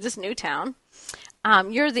move to this new town.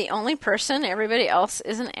 You're the only person. Everybody else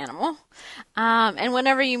is an animal. And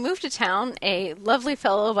whenever you move to town, a lovely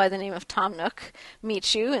fellow by the name of Tom Nook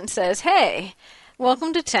meets you and says, hey,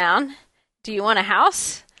 welcome to town. Do you want a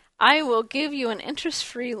house? I will give you an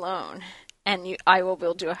interest-free loan, and I will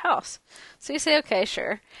build you a house. So you say, okay,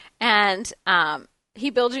 sure. And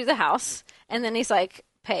he builds you the house, and then he's like,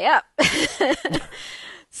 pay up.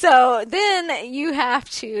 So then you have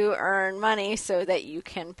to earn money so that you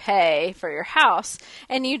can pay for your house.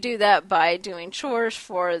 And you do that by doing chores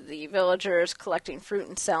for the villagers, collecting fruit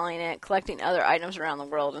and selling it, collecting other items around the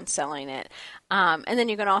world and selling it. And then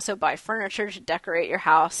you can also buy furniture to decorate your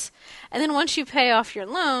house. And then once you pay off your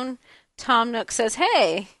loan, Tom Nook says,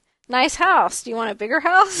 hey, nice house. Do you want a bigger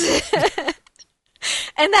house?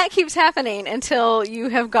 And that keeps happening until you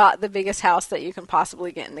have got the biggest house that you can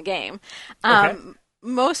possibly get in the game.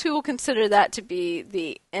 Most people consider that to be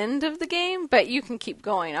the end of the game, but you can keep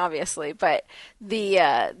going, obviously. But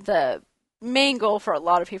the main goal for a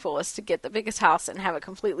lot of people is to get the biggest house and have it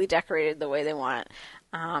completely decorated the way they want it,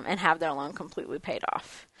 and have their loan completely paid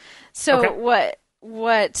off. So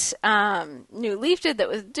what New Leaf did that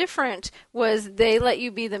was different was they let you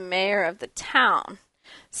be the mayor of the town.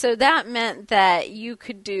 So that meant that you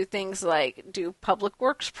could do things like do public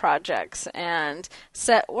works projects and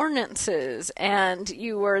set ordinances, and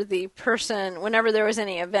you were the person whenever there was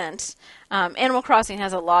any event. Animal Crossing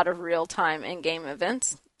has a lot of real-time in-game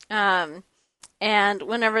events, and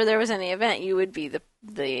whenever there was any event, you would be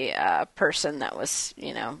the person that was,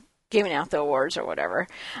 giving out the awards or whatever.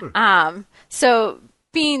 So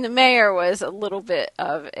being the mayor was a little bit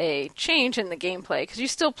of a change in the gameplay, because you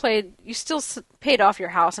still paid off your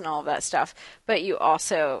house and all of that stuff, but you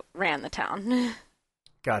also ran the town.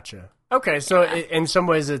 Gotcha. Okay, so in some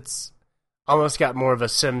ways it's almost got more of a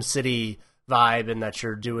SimCity vibe in that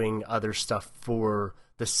you're doing other stuff for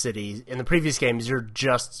the city. In the previous games, you're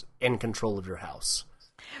just in control of your house.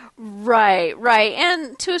 Right.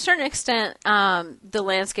 And to a certain extent, the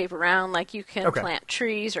landscape around, like you can plant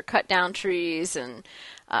trees or cut down trees and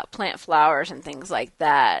plant flowers and things like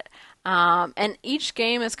that. And each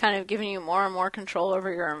game is kind of giving you more and more control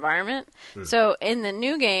over your environment. So in the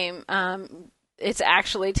new game, it's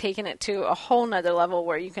actually taken it to a whole nother level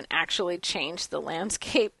where you can actually change the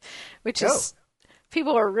landscape, which is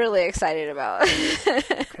people are really excited about.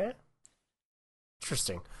 Okay.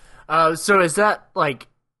 Interesting. So is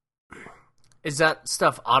that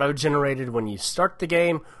stuff auto-generated when you start the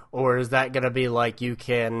game, or is that going to be like you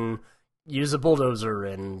can use a bulldozer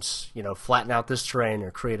and, flatten out this terrain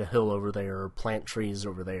or create a hill over there or plant trees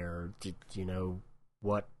over there? Do you know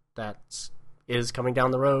what that is coming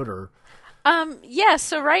down the road, or? Yeah,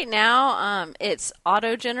 so right now it's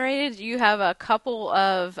auto-generated. You have a couple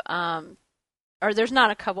of or there's not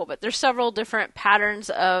a couple, but there's several different patterns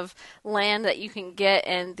of land that you can get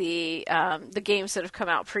in the games that have come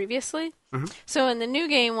out previously. Mm-hmm. So in the new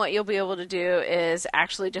game, what you'll be able to do is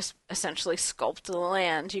actually just essentially sculpt the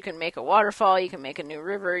land. You can make a waterfall, you can make a new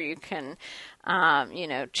river, you can,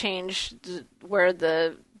 change where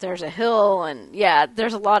there's a hill, and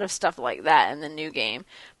there's a lot of stuff like that in the new game,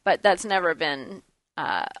 but that's never been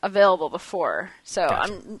available before. So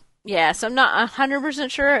Gotcha. So I'm not 100%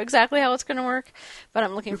 sure exactly how it's going to work, but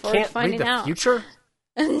I'm looking forward to finding out. You can't read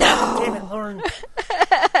the future? No. Damn it, Lauren.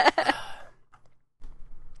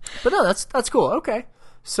 But no, that's cool. Okay,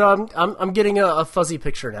 so I'm getting a fuzzy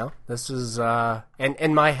picture now. This is and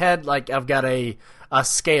in my head, like I've got a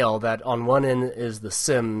scale that on one end is The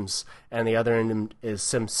Sims and the other end is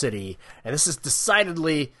Sim City, and this is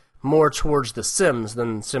decidedly more towards The Sims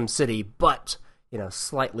than Sim City, but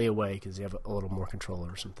slightly away because you have a little more control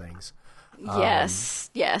over some things.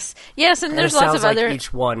 Yes, and there's it lots sounds of like other.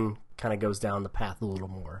 Each one kind of goes down the path a little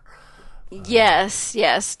more. Yes,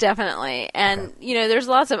 definitely. And, there's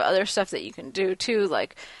lots of other stuff that you can do, too,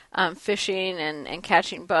 like fishing and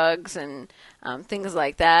catching bugs and things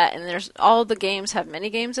like that. And all the games have mini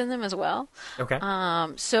games in them as well. Okay.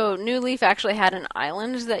 So New Leaf actually had an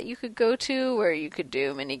island that you could go to where you could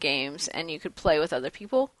do mini games and you could play with other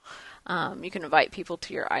people. You can invite people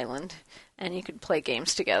to your island and you could play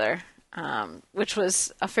games together, which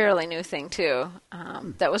was a fairly new thing, too.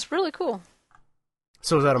 That was really cool.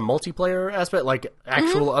 So is that a multiplayer aspect, like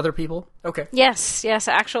actual other people? Okay. Yes,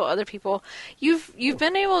 actual other people. You've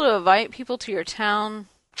been able to invite people to your town,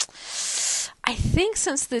 I think,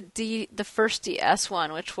 since the first DS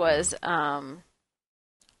one, which was I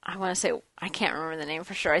want to say, I can't remember the name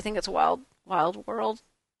for sure. I think it's Wild World,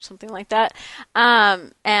 something like that.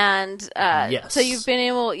 Yes. So you've been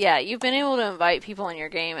able to invite people in your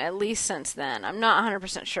game at least since then. I'm not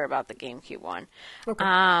 100% sure about the GameCube one. Okay.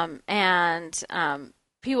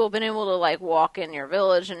 People have been able to walk in your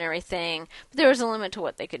village and everything, but there was a limit to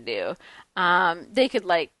what they could do. They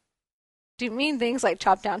could do mean things like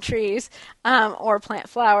chop down trees, or plant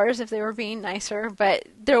flowers if they were being nicer, but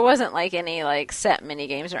there wasn't any set mini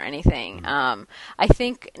games or anything. I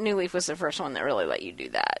think New Leaf was the first one that really let you do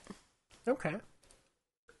that. Okay.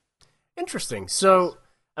 Interesting. So,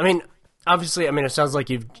 obviously, it sounds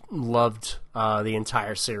like you've loved the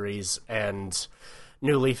entire series, and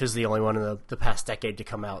New Leaf is the only one in the past decade to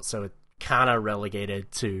come out, so it kind of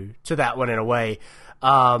relegated to that one in a way.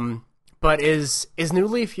 But is New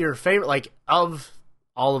Leaf your favorite? Of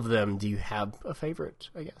all of them, do you have a favorite,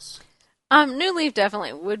 I guess? New Leaf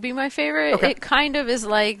definitely would be my favorite. Okay. It kind of is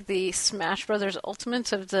like the Smash Brothers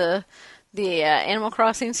Ultimate of the Animal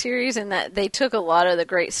Crossing series, in that they took a lot of the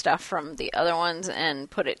great stuff from the other ones and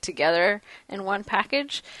put it together in one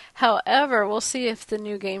package. However, we'll see if the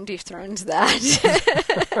new game dethrones that.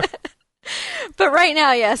 But right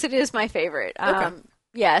now, yes, it is my favorite. Okay.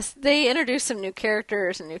 Yes, they introduced some new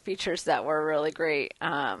characters and new features that were really great,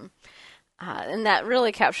 and that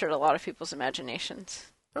really captured a lot of people's imaginations.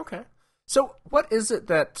 Okay. So what is it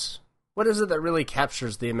that really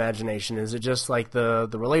captures the imagination? Is it just the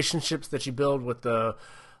relationships that you build with the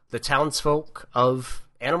townsfolk of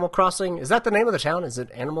Animal Crossing? Is that the name of the town? Is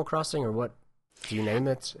it Animal Crossing, or what do you name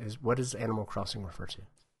it? What does Animal Crossing refer to?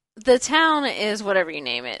 The town is whatever you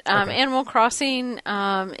name it. Okay. Animal Crossing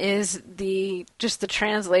is just the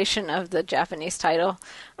translation of the Japanese title,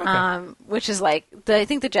 which is I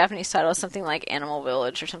think the Japanese title is something like Animal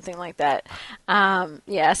Village or something like that.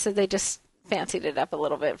 So they just fancied it up a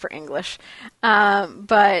little bit for English. I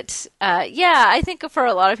think for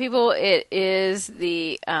a lot of people it is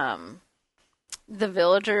the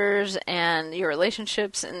villagers and your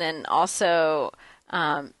relationships, and then also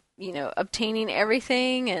obtaining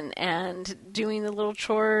everything and doing the little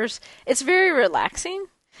chores. It's very relaxing.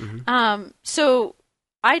 Mm-hmm. So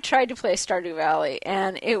I tried to play Stardew Valley,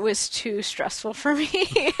 and it was too stressful for me.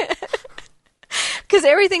 Because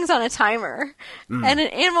everything's on a timer. And an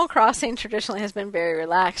Animal Crossing traditionally has been very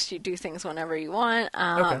relaxed. You do things whenever you want.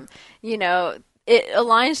 It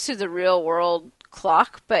aligns to the real world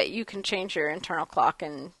clock, but you can change your internal clock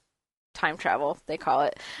and time travel, they call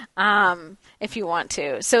it, if you want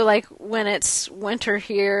to. So when it's winter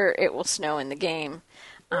here, it will snow in the game.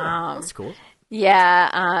 That's cool.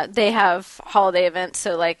 Yeah, they have holiday events.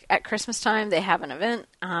 So at Christmas time, they have an event.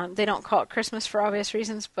 They don't call it Christmas for obvious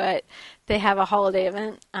reasons, but they have a holiday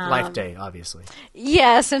event. Life Day, obviously.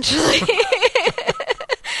 Yeah, essentially.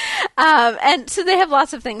 And so they have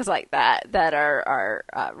lots of things like that are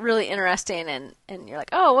really interesting, and you're like,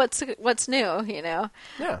 oh, what's new, you know?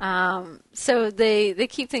 Yeah. So they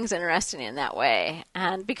keep things interesting in that way,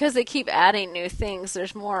 and because they keep adding new things,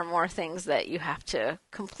 there's more and more things that you have to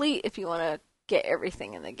complete if you want to get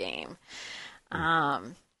everything in the game.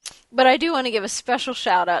 But I do want to give a special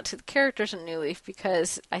shout out to the characters in New Leaf,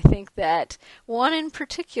 because I think that one in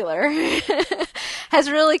particular has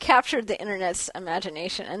really captured the internet's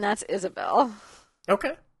imagination, and that's Isabelle.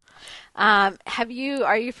 Okay. Are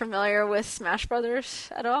you familiar with Smash Brothers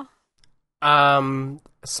at all?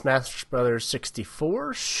 Smash Brothers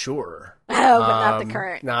 64, sure. Oh, but not the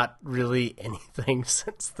current. Not really anything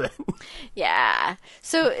since then. Yeah.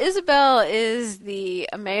 So Isabelle is the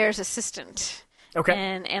mayor's assistant. Okay.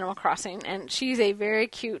 In Animal Crossing, and she's a very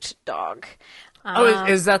cute dog.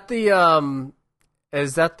 Is that the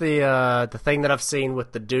thing that I've seen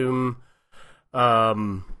with the Doom?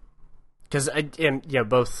 Because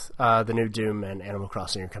both the new Doom and Animal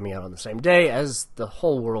Crossing are coming out on the same day, as the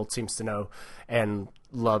whole world seems to know and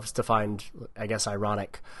loves to find, I guess,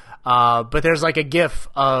 ironic. But there's like a GIF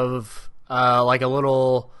of like a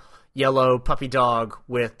little yellow puppy dog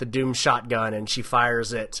with the Doom shotgun, and she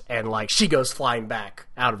fires it, and like she goes flying back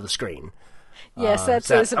out of the screen. Yes, that's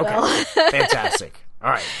Isabelle. Okay. Fantastic. All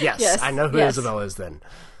right. Yes, I know who Isabelle is then.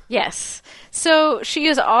 Yes. So she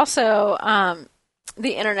is also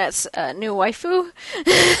the internet's new waifu.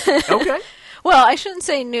 Okay. Well, I shouldn't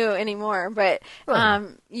say new anymore, but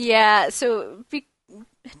yeah. So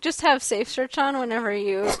just have safe search on whenever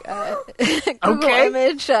you Google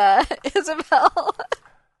image Isabelle.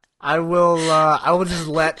 I will just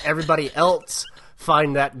let everybody else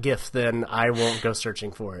find that GIF. Then I won't go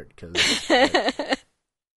searching for it because.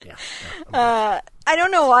 Yeah. I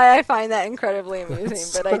don't know why I find that incredibly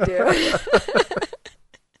amusing, but I do.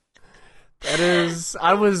 That is,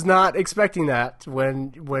 I was not expecting that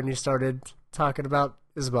when you started talking about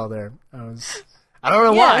Isabelle there. I don't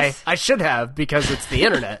know why. I should have, because it's the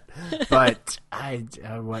internet, but I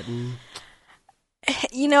wasn't.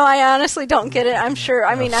 You know, I honestly don't get it. I'm sure.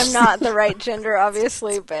 I mean, I'm not the right gender,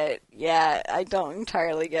 obviously, but yeah, I don't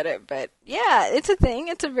entirely get it. But yeah, it's a thing.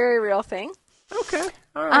 It's a very real thing. Okay.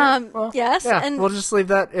 All right. Well, yes. Yeah, and we'll just leave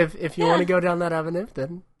that. If you want to go down that avenue,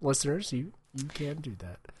 then listeners, you can do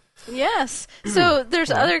that. Yes. So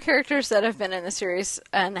there's other characters that have been in the series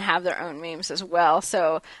and have their own memes as well.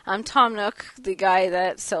 So Tom Nook, the guy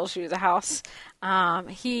that sells you the house, a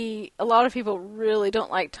lot of people really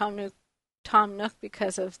don't like Tom Nook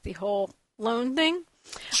because of the whole loan thing.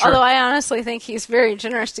 Sure. Although I honestly think he's very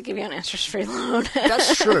generous to give you an interest-free loan.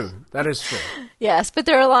 That's true. That is true. Yes, but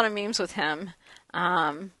there are a lot of memes with him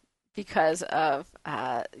because of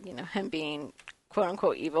him being quote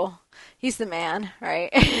unquote evil. He's the man, right?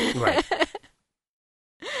 Right.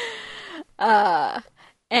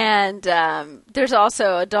 And there's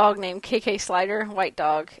also a dog named KK Slider, white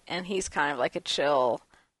dog, and he's kind of like a chill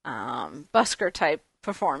busker type,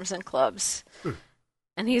 performs in clubs.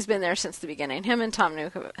 And he's been there since the beginning. Him and Tom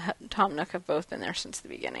Nook have both been there since the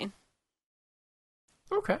beginning.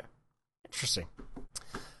 Okay. Interesting.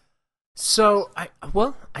 So, I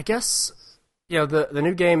guess, the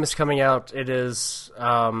new game is coming out. It is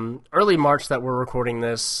early March that we're recording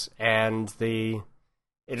this, and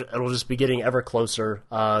it'll just be getting ever closer.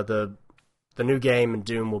 The new game and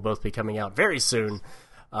Doom will both be coming out very soon.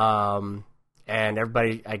 And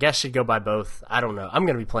everybody, I guess, should go buy both. I don't know. I'm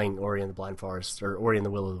going to be playing Ori and the Blind Forest, or Ori and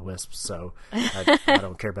the Will of the Wisps, so I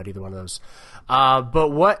don't care about either one of those.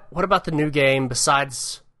 But what about the new game,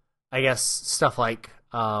 besides, I guess, stuff like,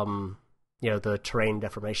 the terrain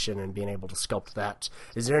deformation and being able to sculpt that?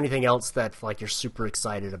 Is there anything else that, like, you're super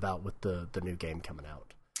excited about with the new game coming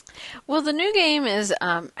out? Well, the new game is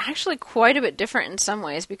actually quite a bit different in some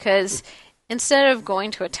ways, because instead of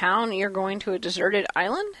going to a town, you're going to a deserted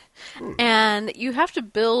island, and you have to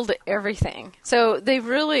build everything. So they've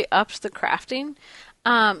really upped the crafting.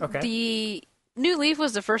 The New Leaf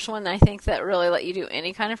was the first one, I think, that really let you do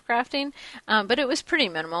any kind of crafting, but it was pretty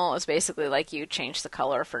minimal. It was basically like you change the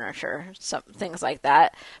color of furniture, some things like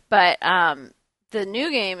that. But the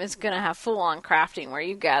new game is going to have full-on crafting, where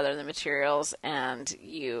you gather the materials and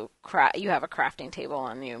you have a crafting table,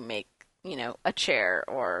 and you make, a chair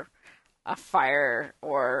or a fire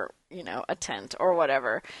or, a tent or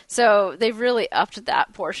whatever. So they've really upped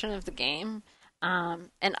that portion of the game.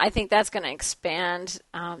 And I think that's going to expand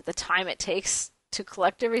the time it takes to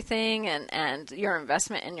collect everything and your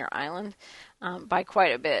investment in your island by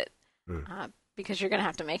quite a bit, because you're going to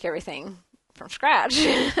have to make everything from scratch.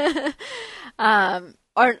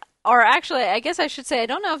 or actually, I guess I should say, I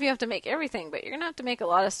don't know if you have to make everything, but you're going to have to make a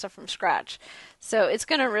lot of stuff from scratch. So it's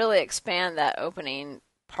going to really expand that opening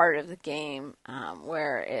part of the game,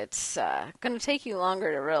 where it's going to take you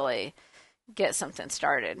longer to really get something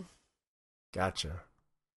started. Gotcha.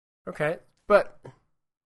 Okay, but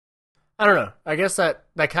I don't know. I guess that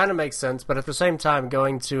kind of makes sense, but at the same time,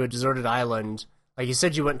 going to a deserted island, like you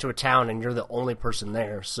said, you went to a town and you're the only person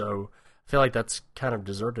there, so I feel like that's kind of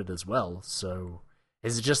deserted as well. So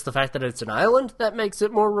is it just the fact that it's an island that makes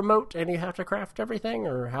it more remote and you have to craft everything,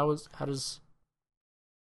 or how does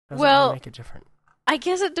that make it different? I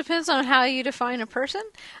guess it depends on how you define a person.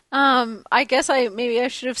 I guess maybe I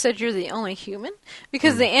should have said you're the only human,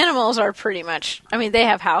 because the animals are pretty much, I mean, they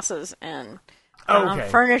have houses and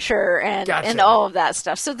furniture and all of that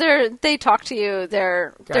stuff. So they talk to you.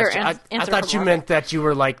 I thought you meant that you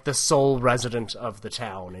were like the sole resident of the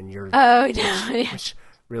town, and you're which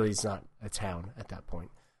really is not a town at that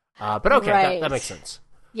point. But okay, right. That makes sense.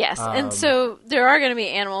 Yes, and so there are going to be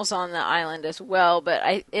animals on the island as well,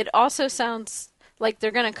 but it also sounds like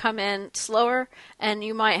they're going to come in slower, and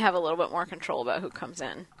you might have a little bit more control about who comes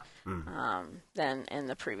in than in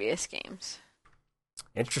the previous games.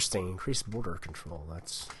 Interesting. Increased border control.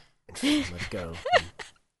 That's interesting. Let's go.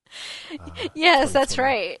 Yes, that's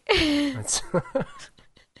right.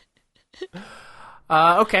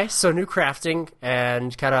 Okay, so new crafting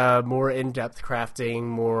and kind of more in-depth crafting,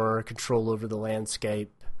 more control over the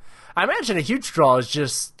landscape. I imagine a huge draw is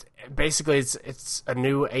just basically it's a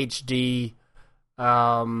new HD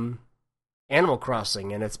Animal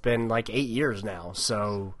Crossing, and it's been like 8 years now.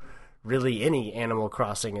 So really, any Animal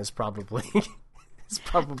Crossing is probably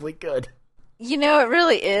good. You know, it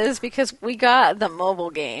really is, because we got the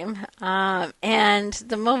mobile game, and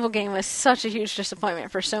the mobile game was such a huge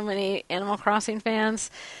disappointment for so many Animal Crossing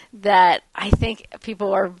fans that I think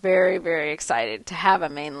people are very, very excited to have a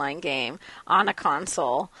mainline game on a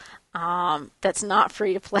console that's not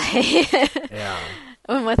free to play. Yeah.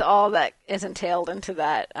 And with all that is entailed into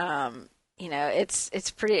that,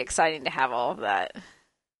 it's pretty exciting to have all of that.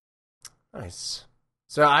 Nice.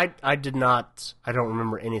 So I don't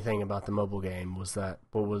remember anything about the mobile game. Besides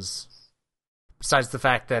the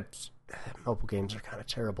fact that mobile games are kind of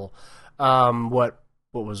terrible, what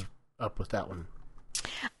was up with that one?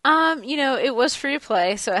 It was free to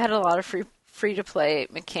play, so it had a lot of free to play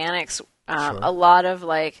mechanics, Sure. A lot of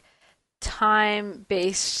like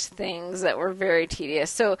time-based things that were very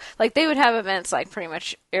tedious. So, like, they would have events, like, pretty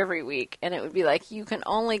much every week, and it would be like, you can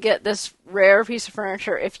only get this rare piece of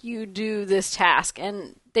furniture if you do this task,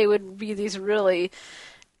 and they would be these really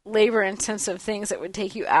labor-intensive things that would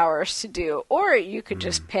take you hours to do, or you could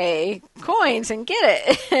just pay coins and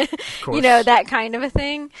get it. That kind of a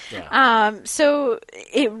thing. Yeah. So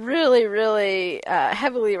it really, really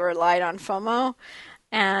heavily relied on FOMO,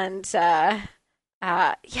 and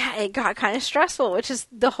it got kind of stressful, which is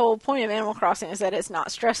the whole point of Animal Crossing, is that it's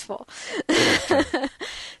not stressful.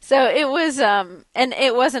 So it was, and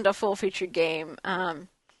it wasn't a full-featured game.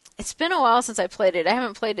 It's been a while since I played it. I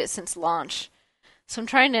haven't played it since launch. So I'm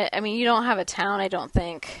trying to, you don't have a town, I don't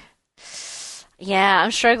think. Yeah,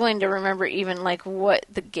 I'm struggling to remember even, like, what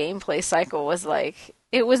the gameplay cycle was like.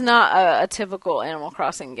 It was not a typical Animal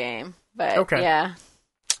Crossing game, but okay. Yeah.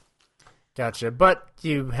 Gotcha, but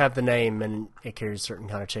you have the name, and it carries certain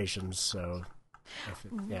connotations, so I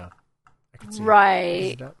can see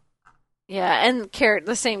right. Yeah, and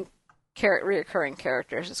the same reoccurring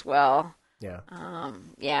characters as well. Yeah.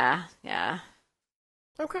 Yeah.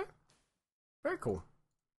 Okay. Very cool.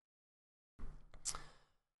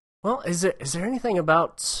 Well, is there anything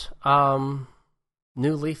about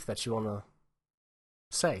New Leaf that you want to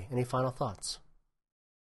say? Any final thoughts?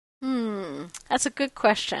 That's a good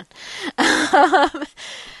question. If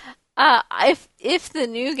the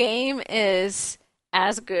new game is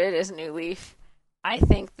as good as New Leaf, I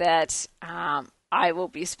think that I will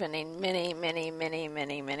be spending many, many, many,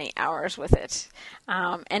 many, many hours with it.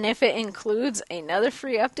 And if it includes another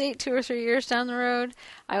free update 2 or 3 years down the road,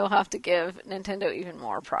 I will have to give Nintendo even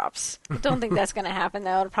more props. I don't think that's going to happen,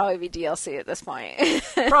 though. It'll probably be DLC at this point.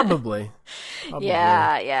 Probably.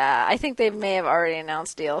 Yeah. I think they may have already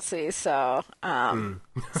announced DLC, so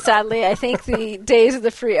sadly, I think the days of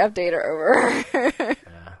the free update are over.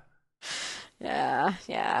 Yeah.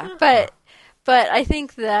 But I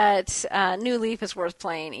think that New Leaf is worth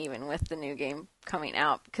playing even with the new game coming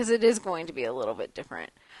out, because it is going to be a little bit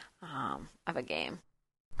different of a game.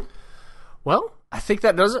 Well, I think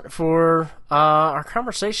that does it for our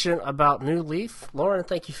conversation about New Leaf. Lauren,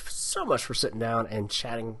 thank you so much for sitting down and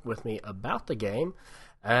chatting with me about the game.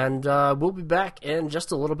 And we'll be back in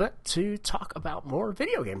just a little bit to talk about more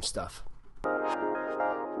video game stuff.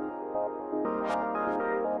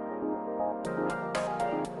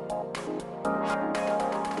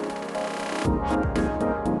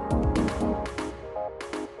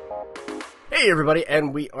 Hey everybody,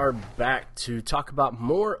 and we are back to talk about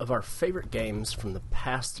more of our favorite games from the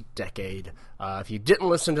past decade. If you didn't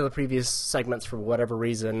listen to the previous segments for whatever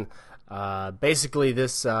reason, basically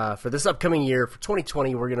this for this upcoming year, for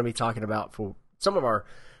 2020, we're going to be talking about for some of our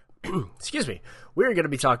excuse me, we're going to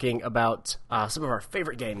be talking about some of our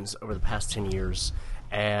favorite games over the past 10 years,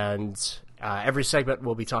 and every segment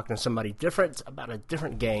we'll be talking to somebody different about a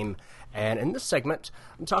different game, and in this segment,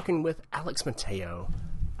 I'm talking with Alex Mateo.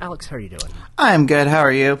 Alex, how are you doing? I'm good. How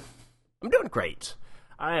are you? I'm doing great.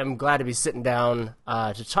 I am glad to be sitting down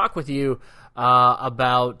to talk with you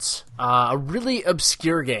about a really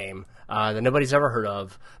obscure game that nobody's ever heard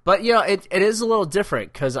of. But, you know, it is a little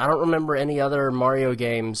different because I don't remember any other Mario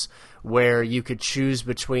games where you could choose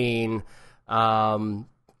between, you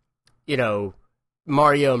know,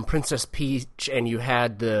 Mario and Princess Peach, and you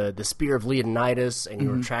had the Spear of Leonidas, and you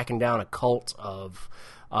were tracking down a cult of...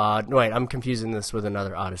 no, wait, I'm confusing this with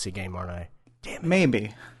another Odyssey game, aren't I? Damn it.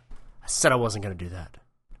 Maybe. I said I wasn't going to do that.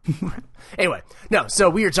 Anyway, no, so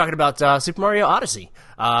we are talking about Super Mario Odyssey.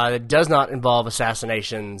 It does not involve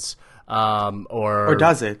assassinations, or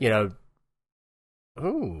does it? You know,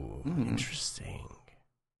 ooh, interesting.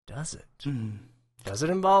 Does it? Does it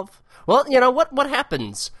involve? Well, you know, what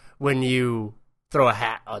happens when you throw a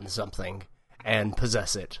hat on something and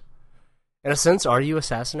possess it? In a sense, are you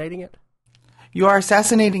assassinating it? You are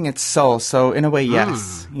assassinating its soul, so in a way,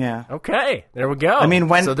 yes. Yeah. Okay, there we go. I mean,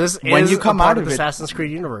 when you come out of the it, Assassin's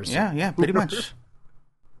Creed universe. Yeah, pretty much.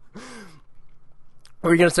 What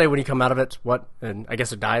were you going to say when you come out of it? What? And I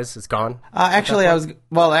guess it dies? It's gone? Actually,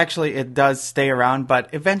 it does stay around, but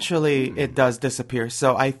eventually it does disappear.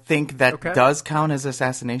 So I think that does count as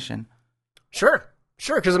assassination. Sure,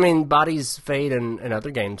 because, I mean, bodies fade in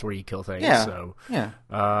other games where you kill things. Yeah, so,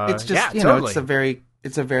 it's just, totally.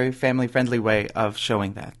 It's a very family-friendly way of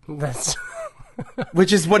showing that. That's...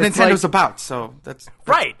 Which is what Nintendo's about, so that's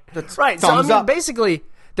right. That's right. So, I mean, up. basically...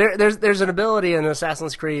 There's an ability in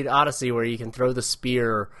Assassin's Creed Odyssey where you can throw the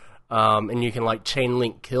spear, and you can like chain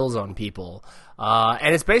link kills on people,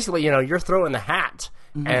 and it's basically, you know, you're throwing the hat,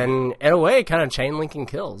 and in a way, kind of chain linking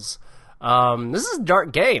kills. This is a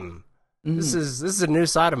dark game. This is a new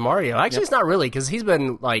side of Mario. Actually, it's not really, because he's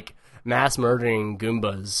been like mass murdering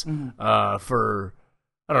Goombas for,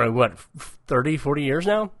 I don't know, what, 30, 40 years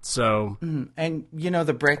now? So, and you know,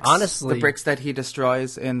 the bricks, honestly, the bricks that he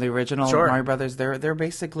destroys in the original Mario Brothers, they're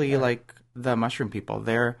basically like the mushroom people.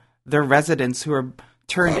 They're residents who are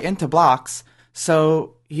turned into blocks.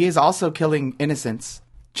 So he is also killing innocents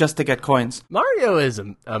just to get coins. Mario is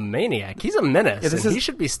a maniac. He's a menace. He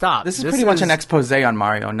should be stopped. This is pretty much an expose on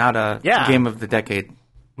Mario, not a game of the decade.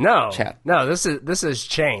 No, chat. No, this has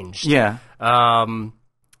changed. Yeah.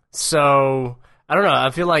 So I don't know. I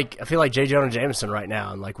feel like J. Jonah Jameson right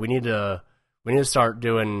now, and like we need to start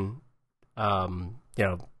doing, you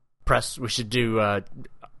know, press. We should do,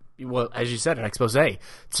 well, as you said, an expose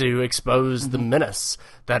to expose the menace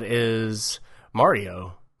that is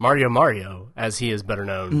Mario, as he is better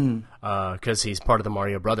known, because he's part of the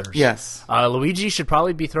Mario Brothers. Yes. Luigi should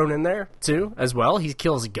probably be thrown in there too, as well. He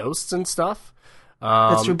kills ghosts and stuff.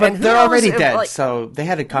 That's true, but they're already dead, so they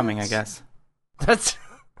had it coming, I guess. That's.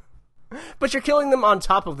 But you're killing them on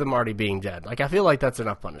top of them already being dead. Like, I feel like that's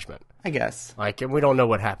enough punishment. I guess. Like, and we don't know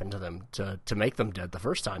what happened to them to make them dead the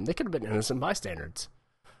first time. They could have been innocent bystanders.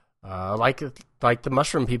 Like the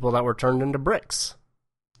mushroom people that were turned into bricks.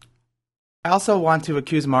 I also want to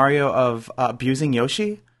accuse Mario of abusing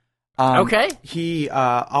Yoshi. Okay. He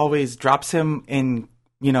always drops him in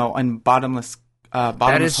bottomless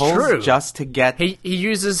that is holes true. Just to get he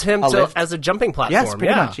uses him as a jumping platform. Yes,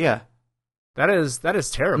 pretty much, yeah. That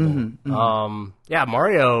is terrible. Yeah,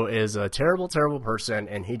 Mario is a terrible, terrible person,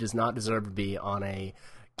 and he does not deserve to be on a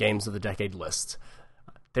Games of the Decade list.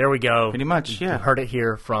 There we go. Pretty much, yeah. You heard it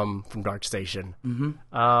here from Dark Station.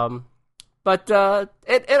 But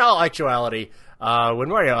in all actuality, when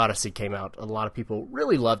Mario Odyssey came out, a lot of people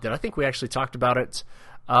really loved it. I think we actually talked about it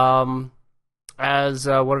as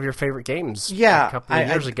one of your favorite games a couple of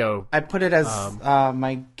years ago. I put it as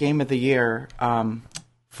my game of the year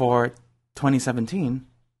for 2017.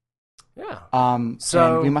 Yeah.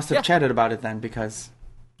 So and we must have chatted about it then, because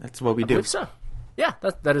that's what we do. I believe so. Yeah,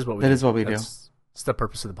 that is what we do. That is what we do. It's the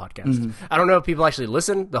purpose of the podcast. I don't know if people actually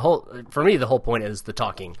listen. For me, the whole point is the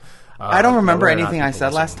talking. I don't remember anything I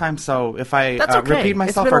said last time, so if I repeat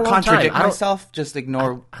myself or contradict myself, just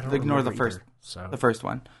ignore the first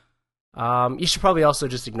one. You should probably also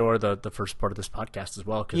just ignore the first part of this podcast as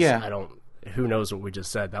well, because who knows what we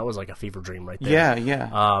just said. That was like a fever dream right there.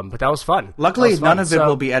 Yeah. But that was fun. Luckily, none of it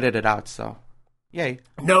will be edited out, so. Yay.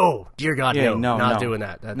 No, dear God, Yay, no, not doing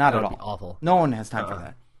that. Not that at would all. be awful. No one has time for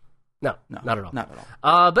that. No, not at all. Not at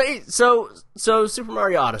all. So Super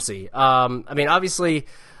Mario Odyssey. I mean, obviously,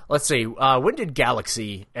 let's see. When did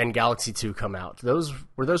Galaxy and Galaxy 2 come out?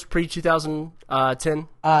 Were those pre 2010?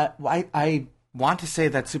 I want to say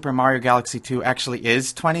that Super Mario Galaxy 2 actually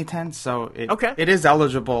is 2010, so it is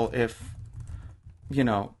eligible if,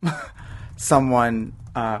 someone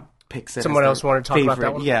picks it. Someone else wanted to talk favorite. about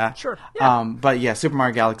that one? Yeah. Sure. Yeah. But yeah, Super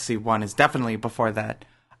Mario Galaxy 1 is definitely before that.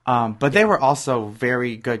 But they were also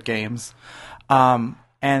very good games. And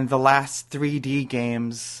the last 3D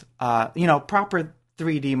games, proper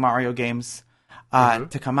 3D Mario games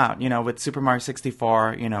to come out, with Super Mario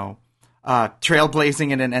 64,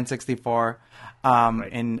 trailblazing in an N64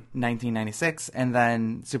 in 1996, and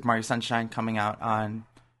then Super Mario Sunshine coming out on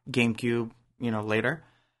GameCube, later.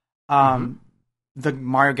 The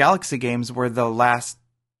Mario Galaxy games were the last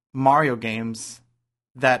Mario games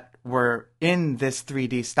that were in this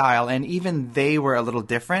 3D style, and even they were a little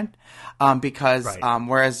different because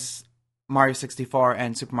whereas Mario 64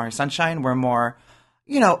 and Super Mario Sunshine were more,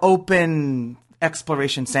 open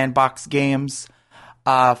exploration sandbox games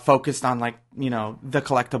focused on the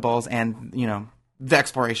collectibles and, the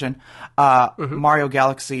exploration. Mario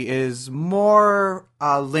Galaxy is more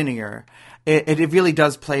linear. It really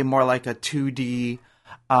does play more like a 2D,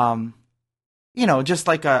 just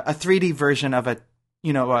like a 3D version of a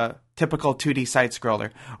typical 2D side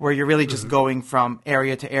scroller, where you're really just going from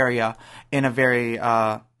area to area in a very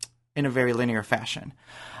linear fashion.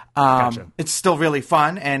 Gotcha. It's still really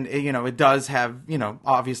fun, and it does have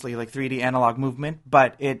obviously like 3D analog movement,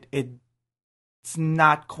 but it's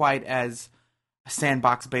not quite as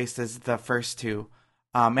sandbox based as the first two.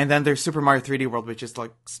 And then there's Super Mario 3D World, which is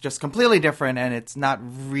like just completely different, and it's not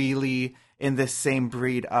really in this same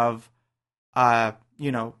breed of 3D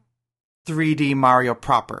Mario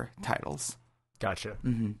proper titles. Gotcha.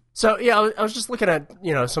 Mm-hmm. So yeah, I was just looking at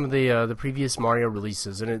some of the previous Mario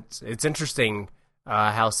releases, and it's interesting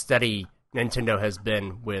how steady Nintendo has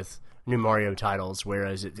been with new Mario titles,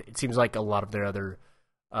 whereas it seems like a lot of their other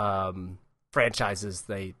franchises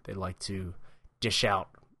they like to dish out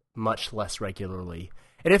much less regularly.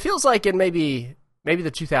 And it feels like in maybe the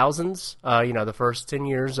 2000s, the first 10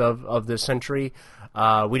 years of this century,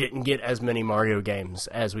 we didn't get as many Mario games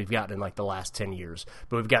as we've gotten in like the last 10 years.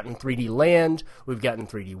 But we've gotten 3D Land, we've gotten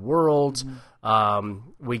 3D World,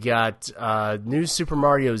 we got new Super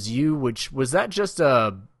Mario's U, which was that just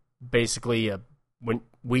basically a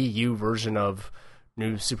Wii U version of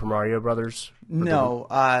new Super Mario Brothers? No,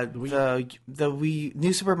 the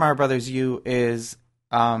new Super Mario Brothers U is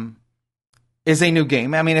a new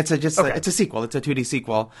game. I mean, it's a sequel. It's a 2D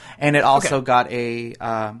sequel, and it also got a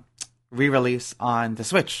re-release on the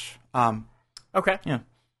Switch. Okay. Yeah.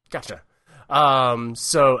 Gotcha.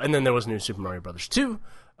 So, and then there was new Super Mario Brothers 2.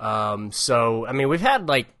 So, I mean, we've had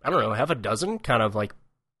half a dozen kind of like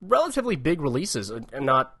relatively big releases, and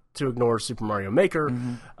not to ignore Super Mario Maker.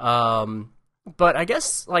 But I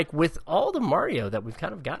guess like with all the Mario that we've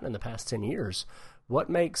kind of gotten in the past 10 years, what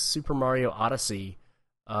makes Super Mario Odyssey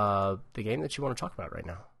the game that you want to talk about right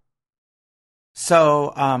now?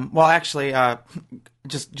 So,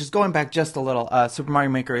 just going back just a little, Super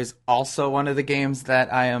Mario Maker is also one of the games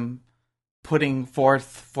that I am putting forth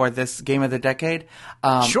for this game of the decade.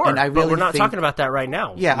 Sure, and but we're not talking about that right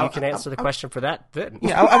now. Yeah, you can answer the question for that then.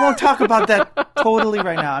 Yeah, I won't talk about that totally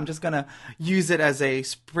right now. I'm just going to use it as a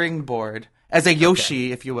springboard, as a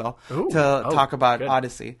Yoshi, if you will, to talk about good.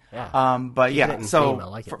 Odyssey. Yeah. But yeah, so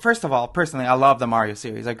like first of all, personally, I love the Mario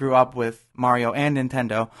series. I grew up with Mario and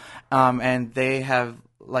Nintendo, and they have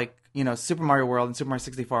Super Mario World and Super Mario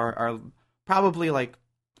 64 are probably like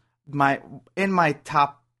my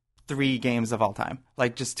top 3 games of all time.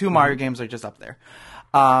 Like just 2 Mario games are just up there.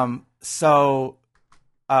 So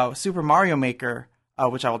Super Mario Maker,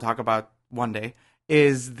 which I will talk about one day,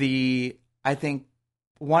 is I think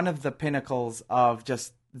one of the pinnacles of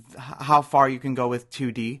just how far you can go with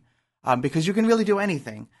 2D, because you can really do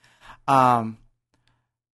anything. And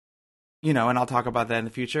I'll talk about that in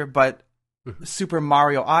the future, but Super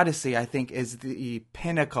Mario Odyssey, I think, is the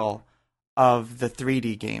pinnacle of the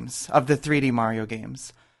 3D games, of the 3D Mario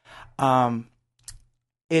games.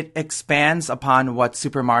 It expands upon what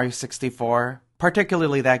Super Mario 64,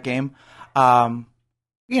 particularly that game,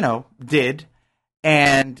 did,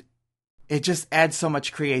 and it just adds so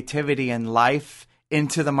much creativity and life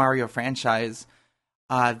into the Mario franchise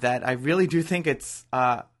that I really do think it's,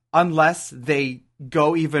 unless they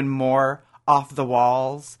go even more off the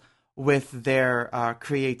walls with their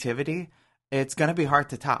creativity, it's going to be hard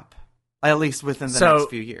to top, at least within the next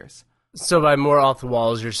few years. So by more off the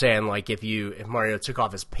walls, you're saying like if Mario took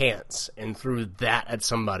off his pants and threw that at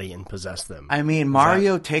somebody and possessed them. I mean,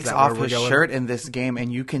 Mario takes off his shirt in this game,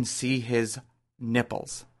 and you can see his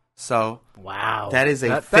nipples. So wow, that is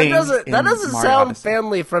a thing. That doesn't sound Odyssey.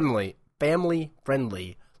 family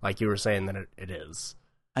friendly, like you were saying that it is.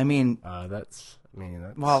 I mean, that's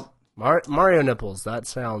well, Mario nipples. That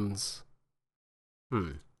sounds.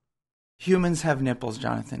 Humans have nipples,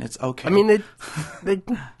 Jonathan. It's okay. I mean,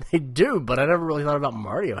 they do, but I never really thought about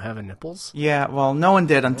Mario having nipples. Yeah, well, no one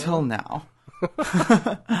did until now.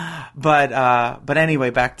 But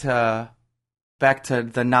anyway, back to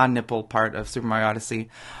the non-nipple part of Super Mario Odyssey.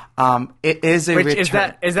 It is a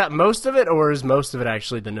return. Is that most of it, or is most of it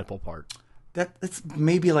actually the nipple part? It's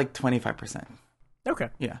maybe like 25%. Okay.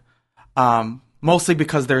 Yeah. Mostly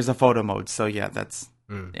because there's a photo mode, so yeah, that's.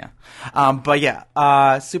 Yeah. But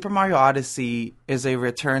yeah, Super Mario Odyssey is a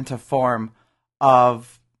return to form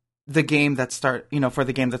of the game that for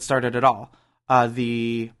the game that started it all.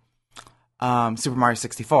 The Super Mario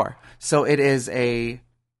 64. So it is a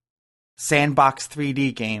sandbox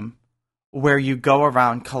 3D game where you go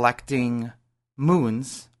around collecting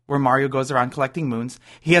moons, where Mario goes around collecting moons.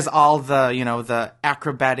 He has all the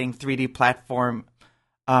acrobating 3D platform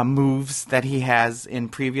moves that he has in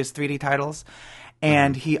previous 3D titles.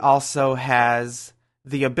 And he also has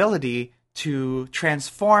the ability to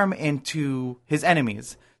transform into his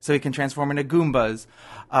enemies. So he can transform into Goombas,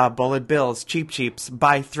 Bullet Bills, Cheep Cheeps,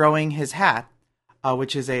 by throwing his hat,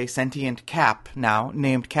 which is a sentient cap now,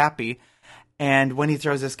 named Cappy. And when he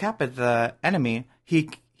throws his cap at the enemy,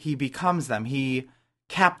 he becomes them. He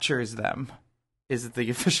captures them, is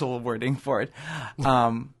the official wording for it.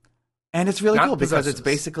 And it's really cool because it's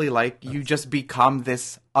basically like you just become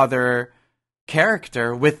this other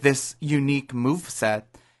character with this unique moveset,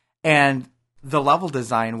 and the level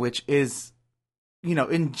design, which is,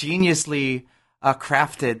 ingeniously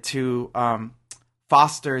crafted to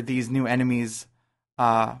foster these new enemies'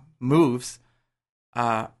 moves.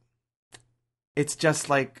 It's just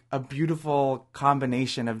like a beautiful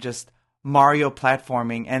combination of just Mario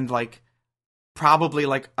platforming and like probably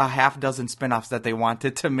like a half dozen spin-offs that they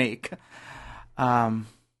wanted to make.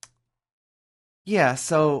 Yeah,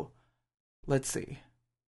 so let's see.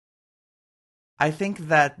 I think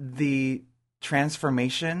that the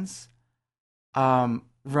transformations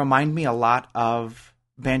remind me a lot of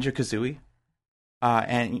Banjo-Kazooie,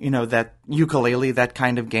 and that ukulele, that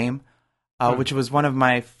kind of game, which was one of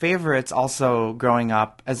my favorites also growing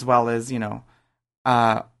up, as well as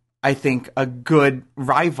I think a good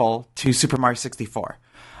rival to Super Mario 64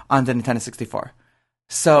 on the Nintendo 64.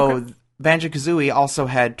 So. Okay. Banjo-Kazooie also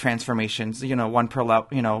had transformations, one per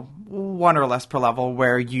level, one or less per level,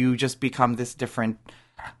 where you just become this different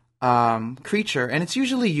creature, and it's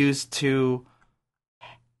usually used to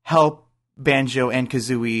help Banjo and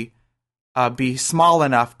Kazooie be small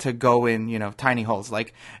enough to go in, tiny holes.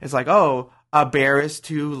 Like it's like, oh, a bear is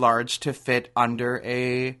too large to fit under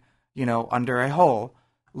a hole.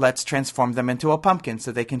 Let's transform them into a pumpkin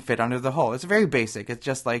so they can fit under the hole. It's very basic. It's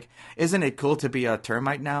just like, isn't it cool to be a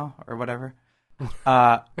termite now or whatever?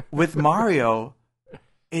 With Mario,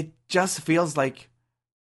 it just feels like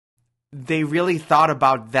they really thought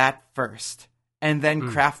about that first and then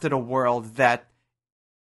crafted a world that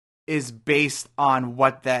is based on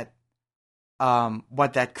what that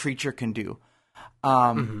creature can do.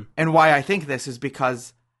 And why I think this is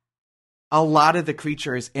because a lot of the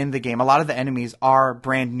creatures in the game, a lot of the enemies are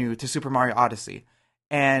brand new to Super Mario Odyssey.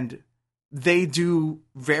 And they do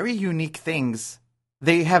very unique things.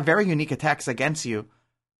 They have very unique attacks against you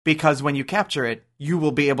because when you capture it, you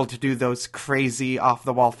will be able to do those crazy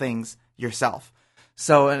off-the-wall things yourself.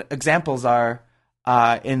 So examples are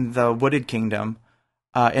in the Wooded Kingdom,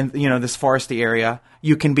 in this foresty area,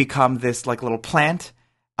 you can become this like little plant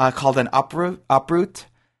called an uproot.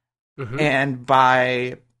 And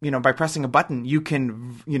by pressing a button, you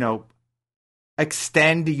can,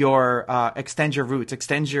 extend your roots,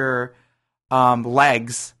 extend your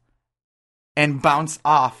legs, and bounce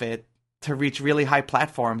off it to reach really high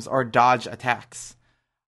platforms or dodge attacks.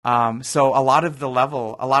 So a lot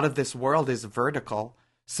of this world is vertical,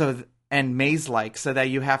 and maze-like, so that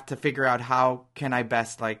you have to figure out how can I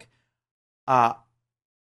best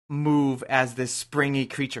move as this springy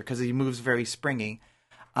creature, because he moves very springy.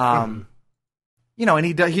 And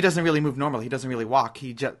he doesn't really move normally. He doesn't really walk.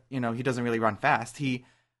 He doesn't really run fast. He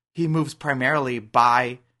moves primarily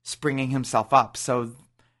by springing himself up. So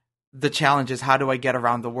the challenge is, how do I get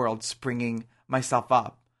around the world springing myself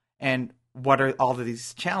up? And what are all of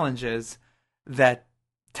these challenges that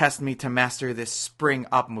test me to master this spring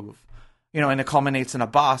up move? And it culminates in a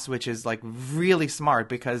boss, which is like really smart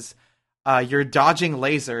because you're dodging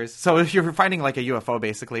lasers. So if you're fighting like a UFO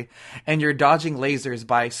basically, and you're dodging lasers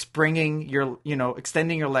by springing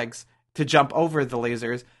extending your legs to jump over the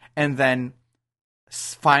lasers, and then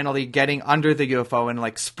finally getting under the UFO and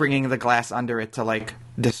like springing the glass under it to like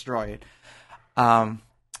destroy it. And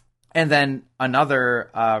then another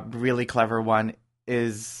really clever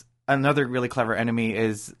enemy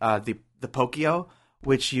is the Pokio,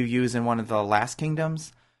 which you use in one of the last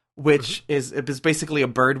kingdoms, which is basically a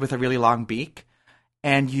bird with a really long beak,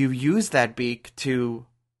 and you use that beak to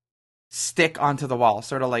stick onto the wall,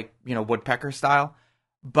 sort of like woodpecker style,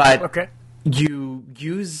 but you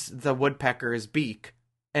use the woodpecker's beak,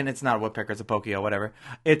 and it's not a woodpecker, it's a Pokio, whatever.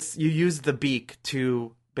 You use the beak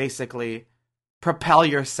to basically propel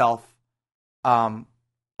yourself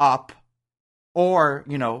up or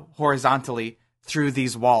horizontally through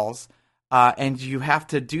these walls, and you have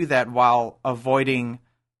to do that while avoiding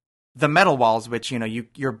the metal walls, which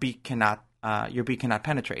your beak cannot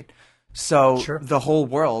penetrate. So the whole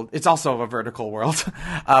world, it's also a vertical world,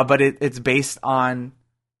 but it's based on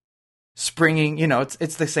springing.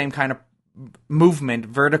 It's the same kind of movement,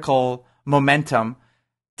 vertical momentum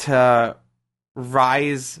to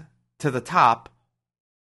rise to the top,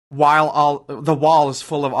 while all the wall is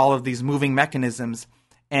full of all of these moving mechanisms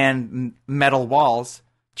and metal walls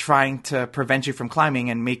trying to prevent you from climbing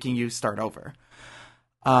and making you start over.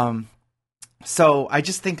 So I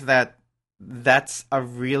just think that that's a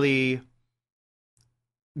really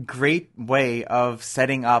great way of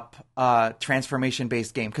setting up a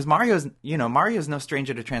transformation-based game, because Mario's no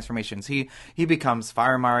stranger to transformations. He becomes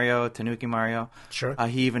Fire Mario, Tanuki Mario. Sure.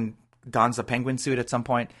 He even dons a penguin suit at some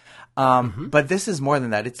point. But this is more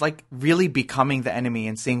than that. It's like really becoming the enemy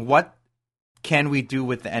and seeing what can we do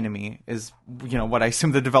with the enemy is what I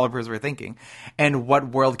assume the developers were thinking, and what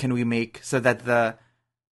world can we make so that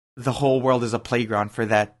the whole world is a playground for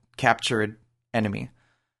that captured enemy.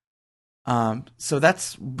 So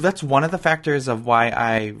that's one of the factors of why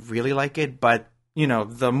I really like it. But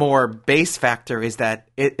the more base factor is that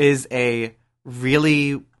it is a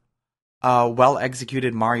really well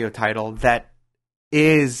executed Mario title that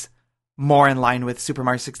is more in line with Super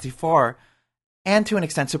Mario 64 and to an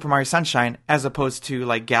extent Super Mario Sunshine, as opposed to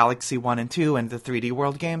like Galaxy 1 and 2 and the 3D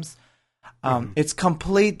World games. It's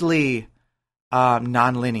completely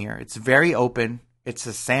non-linear. It's very open. It's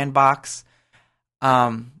a sandbox.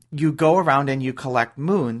 You go around and you collect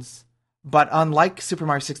moons, but unlike Super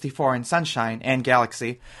Mario 64 and Sunshine and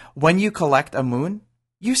Galaxy, when you collect a moon,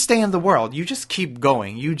 you stay in the world. You just keep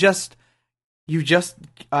going. You just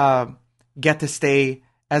get to stay,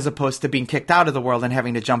 as opposed to being kicked out of the world and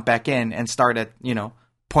having to jump back in and start at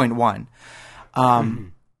point one.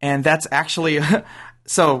 And that's actually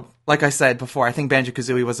so. Like I said before, I think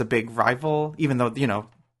Banjo-Kazooie was a big rival, even though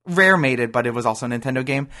Rare made it, but it was also a Nintendo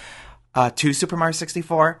game. To Super Mario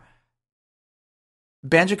 64,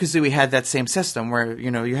 Banjo-Kazooie had that same system where,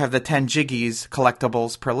 you have the 10 Jiggies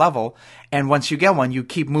collectibles per level, and once you get one, you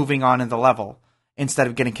keep moving on in the level instead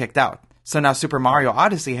of getting kicked out. So now Super Mario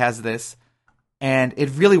Odyssey has this, and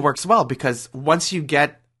it really works well, because once you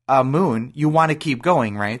get a moon, you want to keep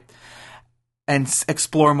going, right? And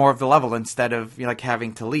explore more of the level instead of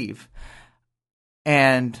having to leave.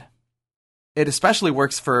 And it especially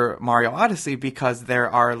works for Mario Odyssey because there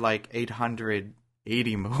are like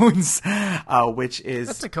 880 moons, which is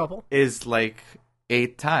that's a couple. Is like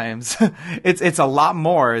 8 times. It's a lot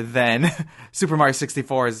more than Super Mario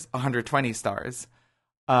 64's 120 stars.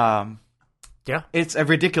 Yeah, it's a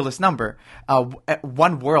ridiculous number.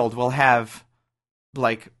 One world will have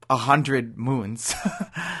like 100 moons.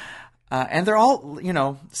 And they're all,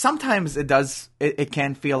 sometimes it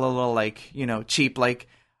can feel a little like, cheap. Like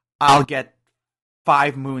I'll get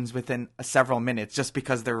 5 moons within several minutes just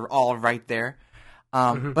because they're all right there.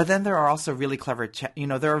 But then there are also really clever,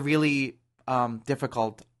 there are really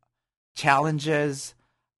difficult challenges,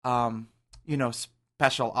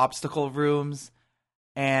 special obstacle rooms,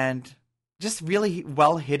 and just really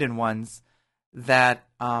well hidden ones that,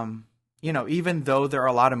 even though there are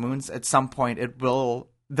a lot of moons, at some point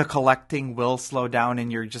the collecting will slow down, and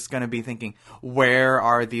you're just going to be thinking, where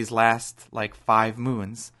are these last, 5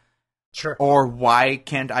 moons? Sure. Or why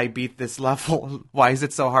can't I beat this level? Why is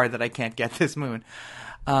it so hard that I can't get this moon?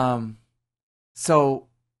 So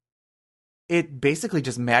it basically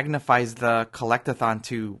just magnifies the collectathon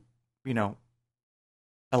to,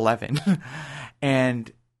 11. And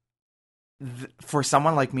for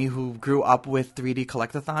someone like me who grew up with 3D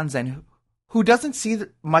collectathons and who doesn't see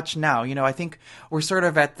much now. I think we're sort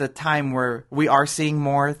of at the time where we are seeing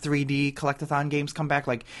more 3D collectathon games come back,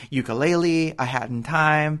 like Yooka-Laylee, A Hat in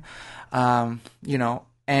Time,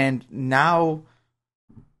 and now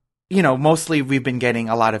mostly we've been getting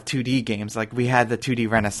a lot of 2D games. Like we had the 2D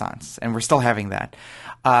Renaissance, and we're still having that.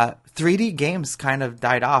 3D games kind of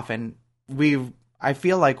died off, and I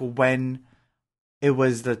feel like when it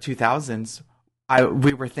was the 2000s,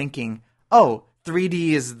 we were thinking, oh,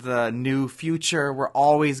 3D is the new future. We're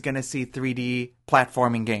always going to see 3D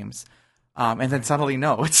platforming games. And then suddenly,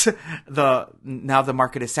 no, now the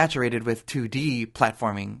market is saturated with 2D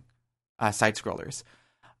platforming side scrollers.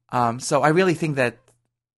 So I really think that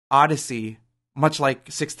Odyssey, much like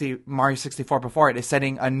Mario 64 before it, is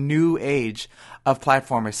setting a new age of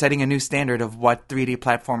platformers, setting a new standard of what 3D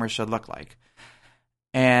platformers should look like.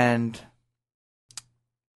 And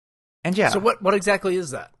yeah. So what exactly is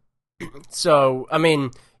that? So, I mean,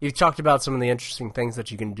 you've talked about some of the interesting things that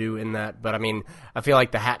you can do in that, but I mean, I feel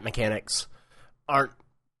like the hat mechanics aren't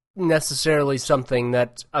necessarily something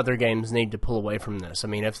that other games need to pull away from this. I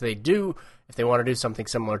mean, if they want to do something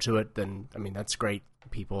similar to it, then, I mean, that's great.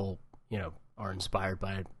 People, are inspired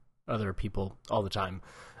by other people all the time.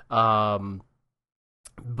 But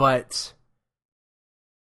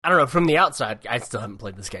I don't know, from the outside, I still haven't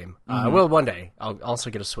played this game. I will one day. I'll also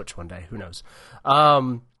get a Switch one day. Who knows?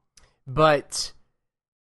 But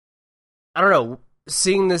I don't know.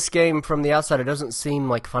 Seeing this game from the outside, it doesn't seem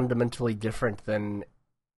like fundamentally different than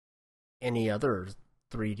any other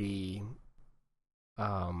 3D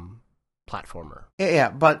platformer. Yeah,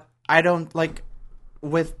 but I don't like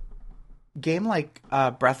with game like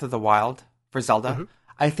Breath of the Wild for Zelda. Mm-hmm.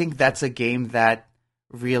 I think that's a game that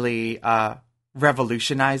really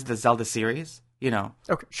revolutionized the Zelda series.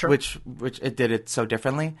 Okay, sure. Which it did it so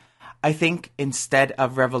differently. I think instead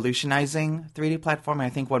of revolutionizing 3D platforming, I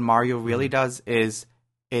think what Mario really does is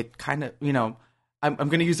it kind of, I'm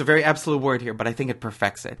going to use a very absolute word here, but I think it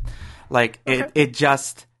perfects it. Like, okay. it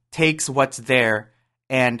just takes what's there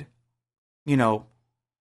and,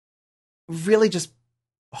 really just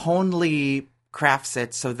honely crafts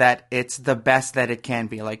it so that it's the best that it can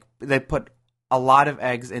be. Like, they put a lot of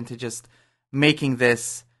eggs into just making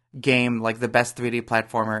this game like the best 3D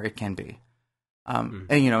platformer it can be.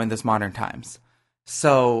 And, in this modern times.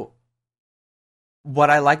 So what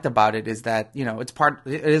I liked about it is that, it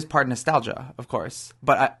is part nostalgia, of course.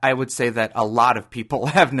 But I would say that a lot of people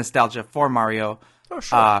have nostalgia for Mario. Oh,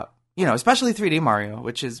 sure. Especially 3D Mario,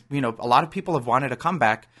 which is, a lot of people have wanted a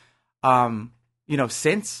comeback,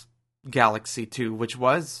 since Galaxy 2, which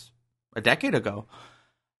was a decade ago.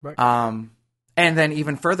 Right. And then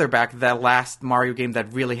even further back, the last Mario game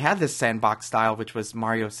that really had this sandbox style, which was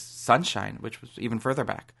Mario Sunshine, which was even further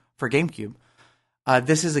back for GameCube.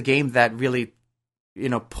 This is a game that really,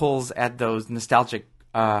 pulls at those nostalgic,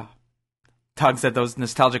 tugs at those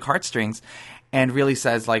nostalgic heartstrings and really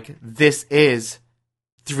says, like, this is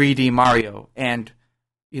 3D Mario. And,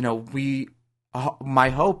 my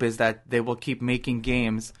hope is that they will keep making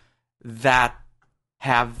games that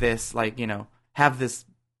have this, have this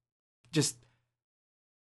just,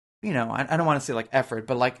 I don't want to say like effort,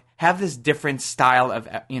 but like have this different style of,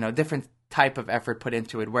 different type of effort put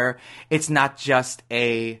into it where it's not just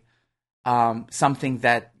a, something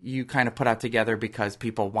that you kind of put out together because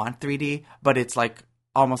people want 3D, but it's like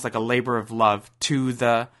almost like a labor of love to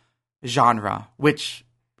the genre, which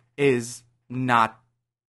is not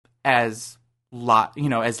as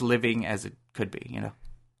as living as it could be,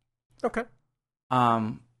 Okay.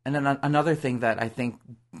 And then another thing that I think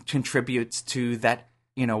contributes to that,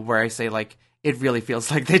 where I say like it really feels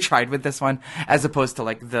like they tried with this one, as opposed to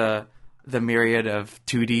like the myriad of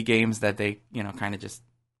 2D games that they kind of just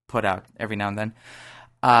put out every now and then.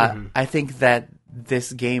 I think that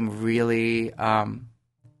this game really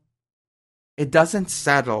it doesn't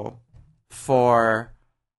settle for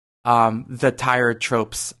the tired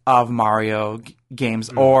tropes of Mario games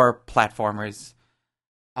or platformers.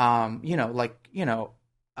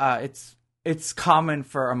 It's common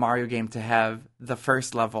for a Mario game to have the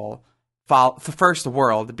first level, the first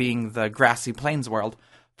world being the grassy plains world,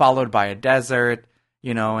 followed by a desert,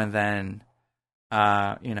 and then,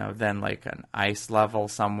 then like an ice level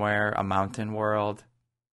somewhere, a mountain world,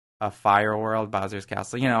 a fire world, Bowser's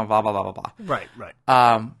Castle, blah, blah, blah, blah, blah. Right.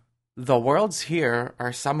 The worlds here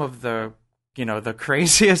are some of the, the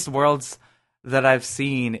craziest worlds that I've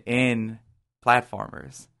seen in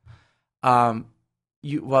platformers.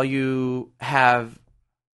 You have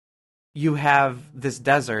this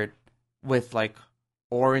desert with like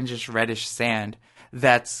orangish reddish sand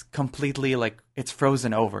that's completely like it's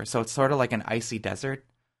frozen over, so it's sort of like an icy desert.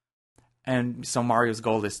 And so Mario's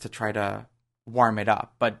goal is to try to warm it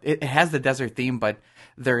up, but it has the desert theme, but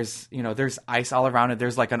there's ice all around it.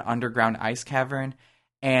 There's like an underground ice cavern,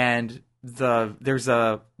 and there's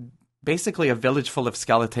a basically a village full of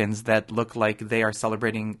skeletons that look like they are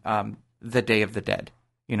celebrating the Day of the Dead,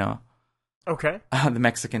 you know. Okay. The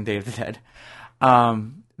Mexican Day of the Dead.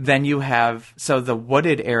 Then you have, so the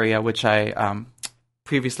wooded area, which I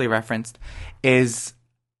previously referenced, it's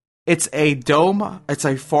a dome, it's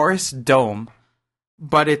a forest dome,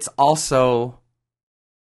 but it's also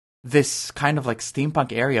this kind of like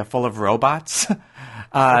steampunk area full of robots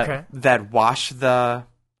that wash the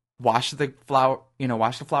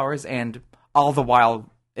flowers, and all the while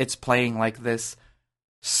it's playing like this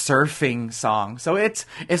surfing song. So it's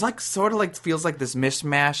like sort of like feels like this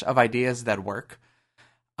mishmash of ideas that work.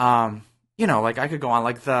 Like I could go on,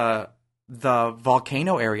 like the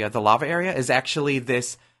volcano area, the lava area is actually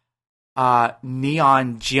this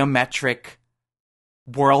neon geometric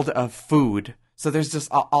world of food. So there's just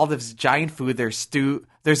all this giant food.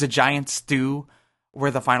 There's a giant stew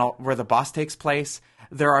where the boss takes place.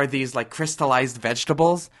 There are these like crystallized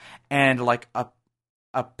vegetables and like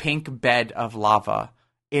a pink bed of lava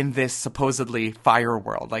in this supposedly fire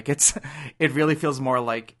world. Like it really feels more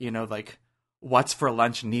like, like what's for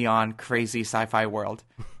lunch neon crazy sci-fi world.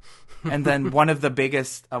 And then one of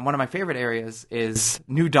my favorite areas is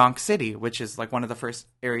New Donk City, which is like one of the first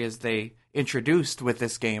areas they introduced with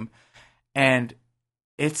this game. And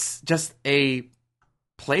it's just a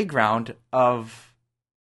playground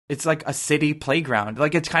it's like a city playground.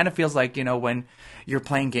 Like it kind of feels like, when you're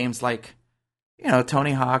playing games like,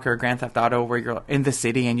 Tony Hawk or Grand Theft Auto, where you're in the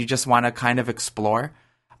city and you just want to kind of explore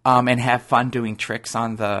and have fun doing tricks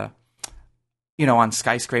on on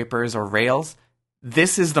skyscrapers or rails.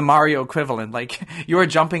 This is the Mario equivalent. Like you are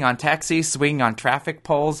jumping on taxis, swinging on traffic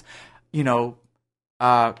poles,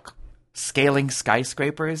 scaling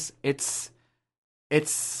skyscrapers. It's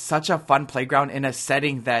such a fun playground in a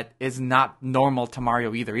setting that is not normal to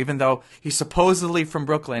Mario either. Even though he's supposedly from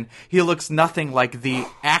Brooklyn, he looks nothing like the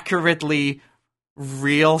accurately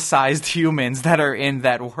real-sized humans that are in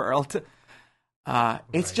that world.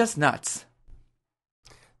 It's just nuts.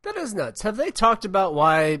 That is nuts. Have they talked about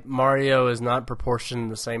why Mario is not proportioned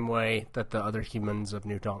the same way that the other humans of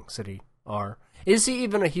New Donk City are? Is he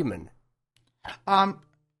even a human?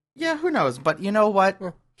 Yeah, who knows? But you know what?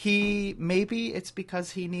 Maybe it's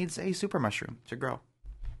because he needs a super mushroom to grow.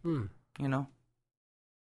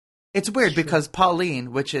 It's weird because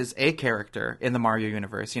Pauline, which is a character in the Mario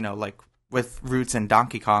universe, like with roots in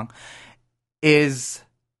Donkey Kong, is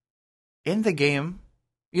in the game,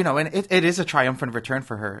 and it is a triumphant return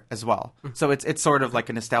for her as well. So it's sort of like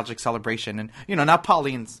a nostalgic celebration. And, now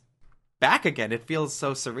Pauline's back again. It feels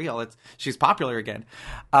so surreal. She's popular again.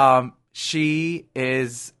 She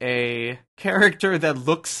is a character that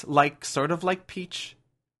looks sort of like Peach,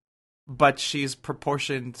 but she's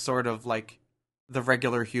proportioned sort of like the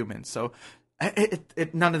regular human. So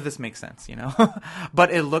none of this makes sense,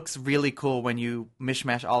 but it looks really cool when you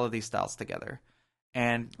mishmash all of these styles together.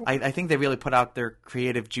 And I think they really put out their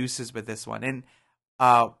creative juices with this one. And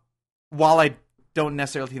while I don't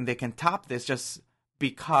necessarily think they can top this just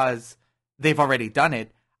because they've already done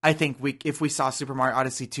it, I think if we saw Super Mario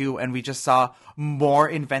Odyssey 2 and we just saw more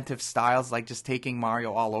inventive styles, like just taking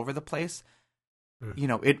Mario all over the place,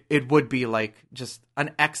 it would be like just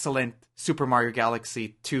an excellent Super Mario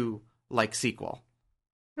Galaxy 2 like sequel.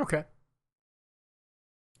 Okay.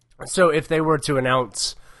 So if they were to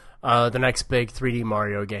announce the next big 3D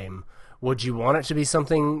Mario game, would you want it to be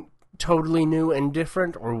something totally new and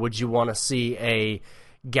different, or would you want to see a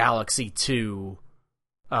Galaxy 2,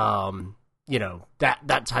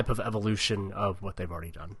 that type of evolution of what they've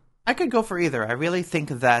already done? I could go for either. I really think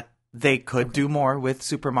that they could do more with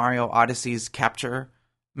Super Mario Odyssey's capture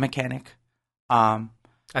mechanic.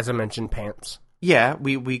 As I mentioned, pants. Yeah,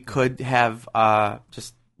 we could have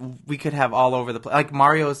we could have all over the place. Like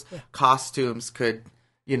Mario's costumes could,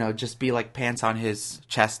 just be like pants on his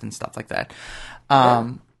chest and stuff like that.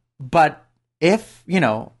 But if,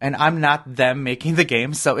 and I'm not them making the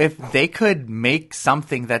game, so if they could make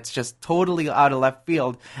something that's just totally out of left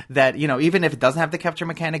field, that, even if it doesn't have the capture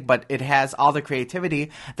mechanic, but it has all the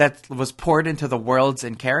creativity that was poured into the worlds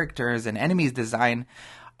and characters and enemies design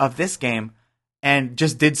of this game, and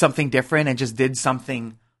just did something different and just did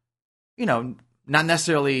something, not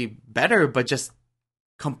necessarily better, but just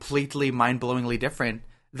completely mind-blowingly different,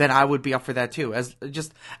 then I would be up for that too. As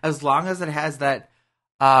long as it has that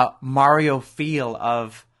Mario feel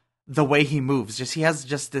of the way he moves. He has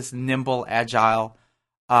just this nimble, agile,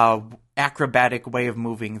 acrobatic way of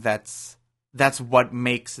moving. That's what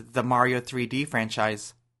makes the Mario 3D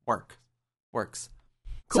franchise works.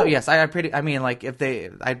 Cool. So yes, I'd play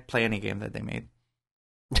any game that they made.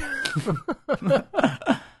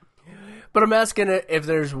 But I'm asking if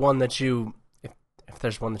there's one that if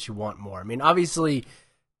there's one that you want more. I mean, obviously,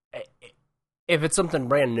 if it's something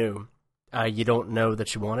brand new, you don't know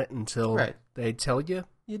that you want it until they tell you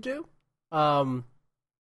do.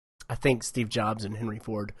 I think Steve Jobs and Henry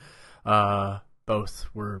Ford both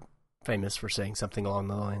were famous for saying something along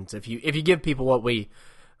the lines: if you give people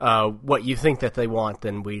what you think that they want,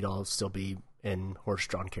 then we'd all still be in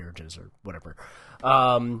horse-drawn carriages or whatever.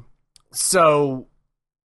 So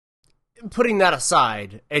putting that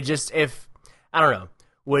aside, I don't know,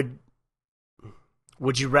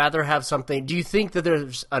 would you rather have something? Do you think that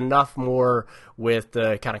there's enough more with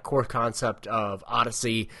the kind of core concept of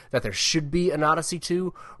Odyssey that there should be an Odyssey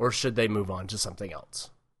 2, or should they move on to something else?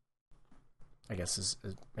 I guess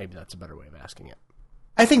maybe that's a better way of asking it.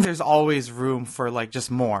 I think there's always room for like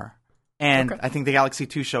just more. And I think the Galaxy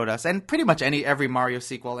 2 showed us, and pretty much every Mario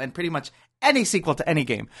sequel, and pretty much any sequel to any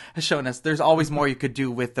game has shown us there's always more you could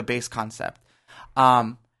do with the base concept.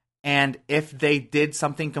 And if they did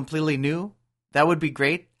something completely new, that would be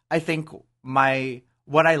great. I think I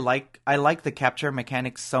like the capture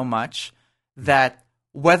mechanics so much that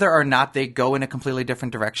whether or not they go in a completely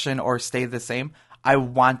different direction or stay the same, I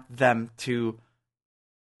want them to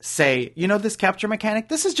say, this capture mechanic,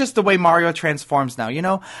 this is just the way Mario transforms now. You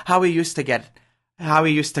know how he used to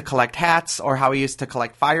collect hats, or how he used to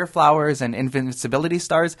collect fire flowers and invincibility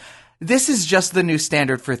stars. This is just the new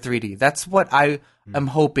standard for 3D. That's what I am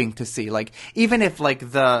hoping to see. Like, even if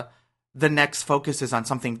like the next focus is on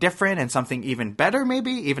something different and something even better,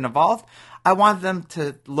 maybe even evolved, I want them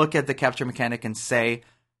to look at the capture mechanic and say,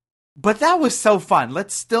 but that was so fun.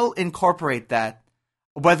 Let's still incorporate that,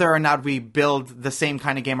 whether or not we build the same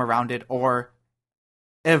kind of game around it or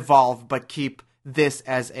evolve, but keep this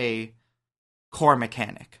as a core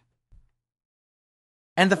mechanic.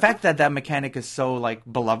 And the fact that that mechanic is so like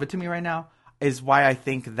beloved to me right now is why I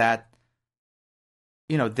think that,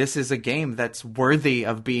 this is a game that's worthy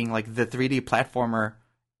of being like the 3D platformer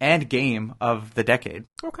and game of the decade.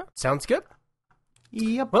 Okay. Sounds good.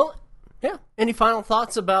 Yep. Well, yeah. Any final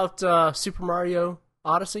thoughts about Super Mario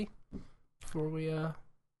Odyssey before we move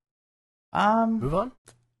on?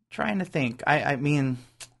 Trying to think. I mean,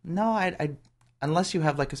 no, I unless you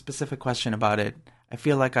have like a specific question about it, I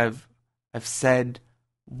feel like I've said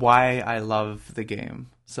why I love the game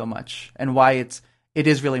so much and why it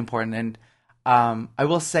is really important. And I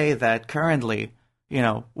will say that currently,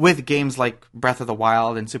 with games like Breath of the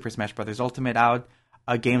Wild and Super Smash Bros. Ultimate out,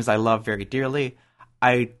 games I love very dearly,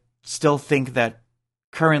 I still think that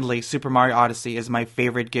currently Super Mario Odyssey is my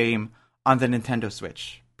favorite game on the Nintendo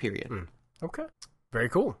Switch, period. Okay. Very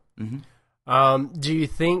cool. Mm-hmm. Do you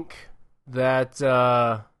think that...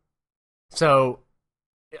 so,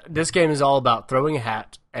 this game is all about throwing a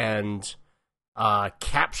hat and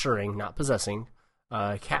capturing, not possessing,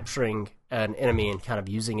 capturing an enemy and kind of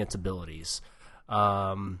using its abilities.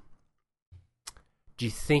 Do you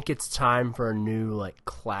think it's time for a new, like,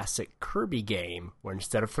 classic Kirby game where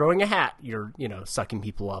instead of throwing a hat, you're, sucking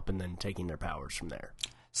people up and then taking their powers from there?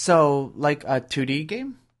 So, like a 2D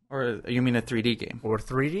game? Or you mean a 3D game? Or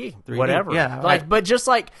 3D. Whatever. Yeah. But just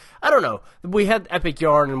like, I don't know. We had Epic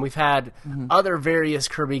Yarn and we've had other various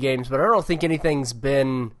Kirby games, but I don't think anything's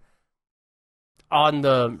been on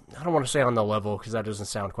the, I don't want to say on the level because that doesn't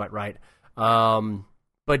sound quite right.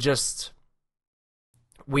 But just,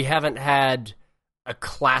 we haven't had a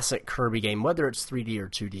classic Kirby game, whether it's 3D or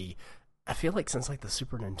 2D, I feel like since like the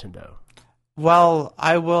Super Nintendo. Well,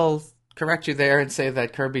 I will correct you there and say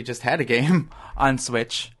that Kirby just had a game on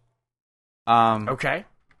Switch. Okay.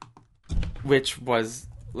 Which was,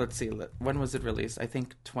 let's see, when was it released? I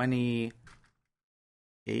think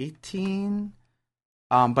 2018.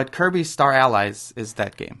 But Kirby Star Allies is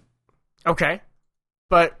that game. Okay.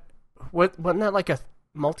 But wasn't that like a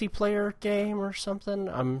multiplayer game or something?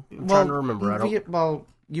 I'm trying to remember. Well,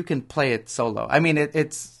 you can play it solo. I mean,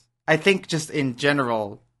 it's. I think just in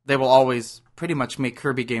general, they will always pretty much make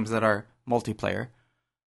Kirby games that are multiplayer.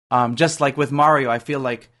 Just like with Mario, I feel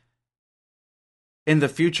like in the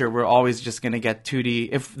future we're always just going to get 2D.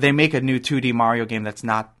 If they make a new 2D Mario game that's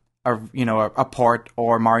not a port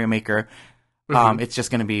or Mario Maker, it's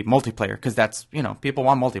just going to be multiplayer because that's people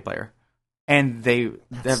want multiplayer, and they're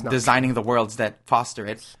designing the worlds that foster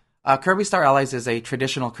it. Kirby Star Allies is a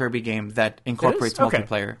traditional Kirby game that incorporates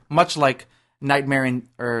multiplayer, much like Return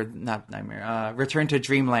to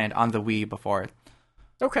Dreamland on the Wii before it.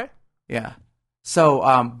 Okay. Yeah. So,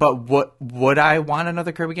 but would I want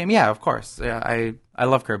another Kirby game? Yeah, of course. Yeah, I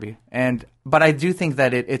love Kirby, but I do think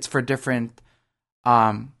that it's for different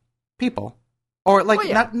people, or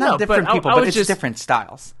like not different people, but it's just different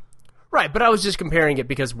styles. Right, but I was just comparing it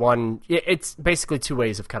because one, it's basically two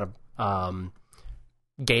ways of kind of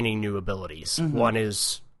gaining new abilities. One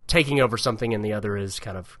is taking over something, and the other is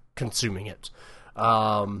kind of consuming it.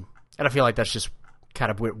 And I feel like that's just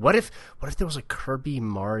kind of weird. What if there was a Kirby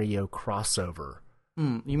Mario crossover?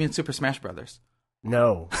 You mean Super Smash Brothers?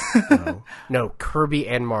 No, Kirby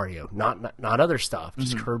and Mario, not other stuff,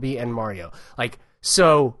 just Kirby and Mario. Like,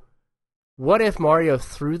 so what if Mario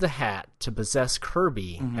threw the hat to possess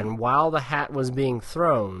Kirby, and while the hat was being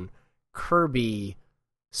thrown, Kirby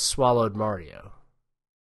swallowed Mario?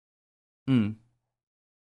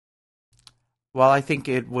 Well, I think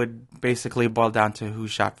it would basically boil down to who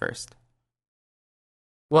shot first.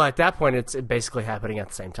 Well, at that point, it's basically happening at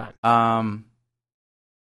the same time.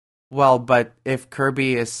 Well, but if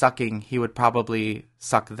Kirby is sucking, he would probably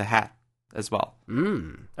suck the hat as well.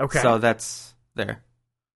 Okay. So that's there.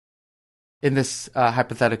 In this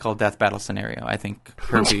hypothetical death battle scenario, I think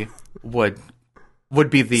Kirby would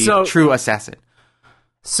be the true assassin.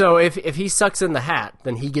 So if he sucks in the hat,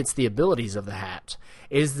 then he gets the abilities of the hat.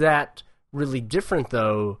 Is that really different,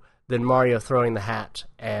 though, than Mario throwing the hat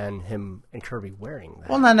and him and Kirby wearing that?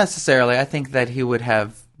 Well, not necessarily. I think that he would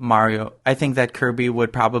have I think that Kirby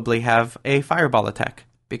would probably have a fireball attack,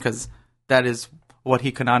 because that is what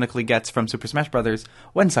he canonically gets from Super Smash Brothers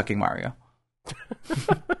when sucking Mario.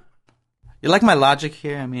 You like my logic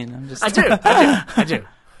here? I mean, I do.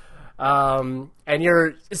 And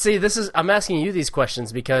I'm asking you these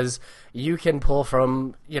questions because you can pull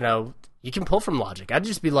from logic. I'd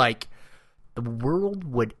just be like, the world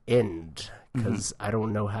would end, because I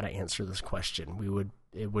don't know how to answer this question.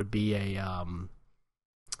 It would be a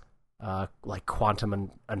like quantum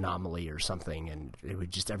anomaly or something, and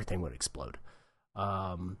everything would explode.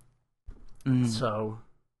 So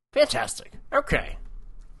fantastic. Okay.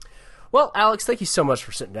 Well, Alex, thank you so much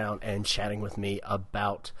for sitting down and chatting with me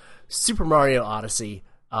about Super Mario Odyssey,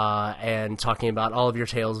 and talking about all of your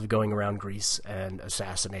tales of going around Greece and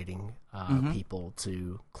assassinating people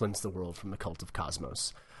to cleanse the world from the cult of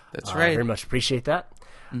Cosmos. That's right. I very much appreciate that.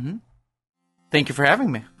 Thank you for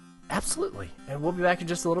having me. Absolutely. And we'll be back in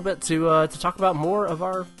just a little bit to talk about more of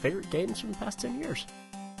our favorite games from the past 10 years.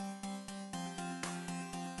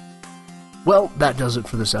 Well, that does it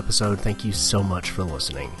for this episode. Thank you so much for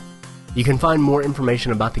listening. You can find more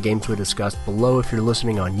information about the games we discussed below if you're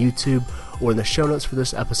listening on YouTube, or in the show notes for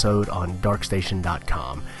this episode on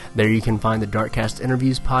darkstation.com. There you can find the DarkCast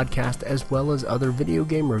Interviews podcast, as well as other video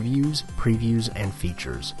game reviews, previews, and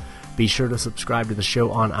features. Be sure to subscribe to the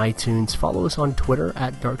show on iTunes, follow us on Twitter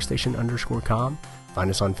at darkstation_com, find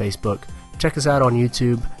us on Facebook, check us out on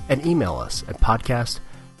YouTube, and email us at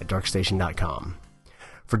podcast@darkstation.com.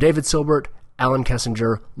 For David Silbert, Alan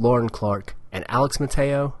Kessinger, Lauren Clark, and Alex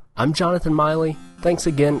Mateo, I'm Jonathan Miley. Thanks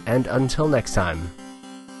again, and until next time,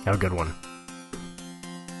 have a good one.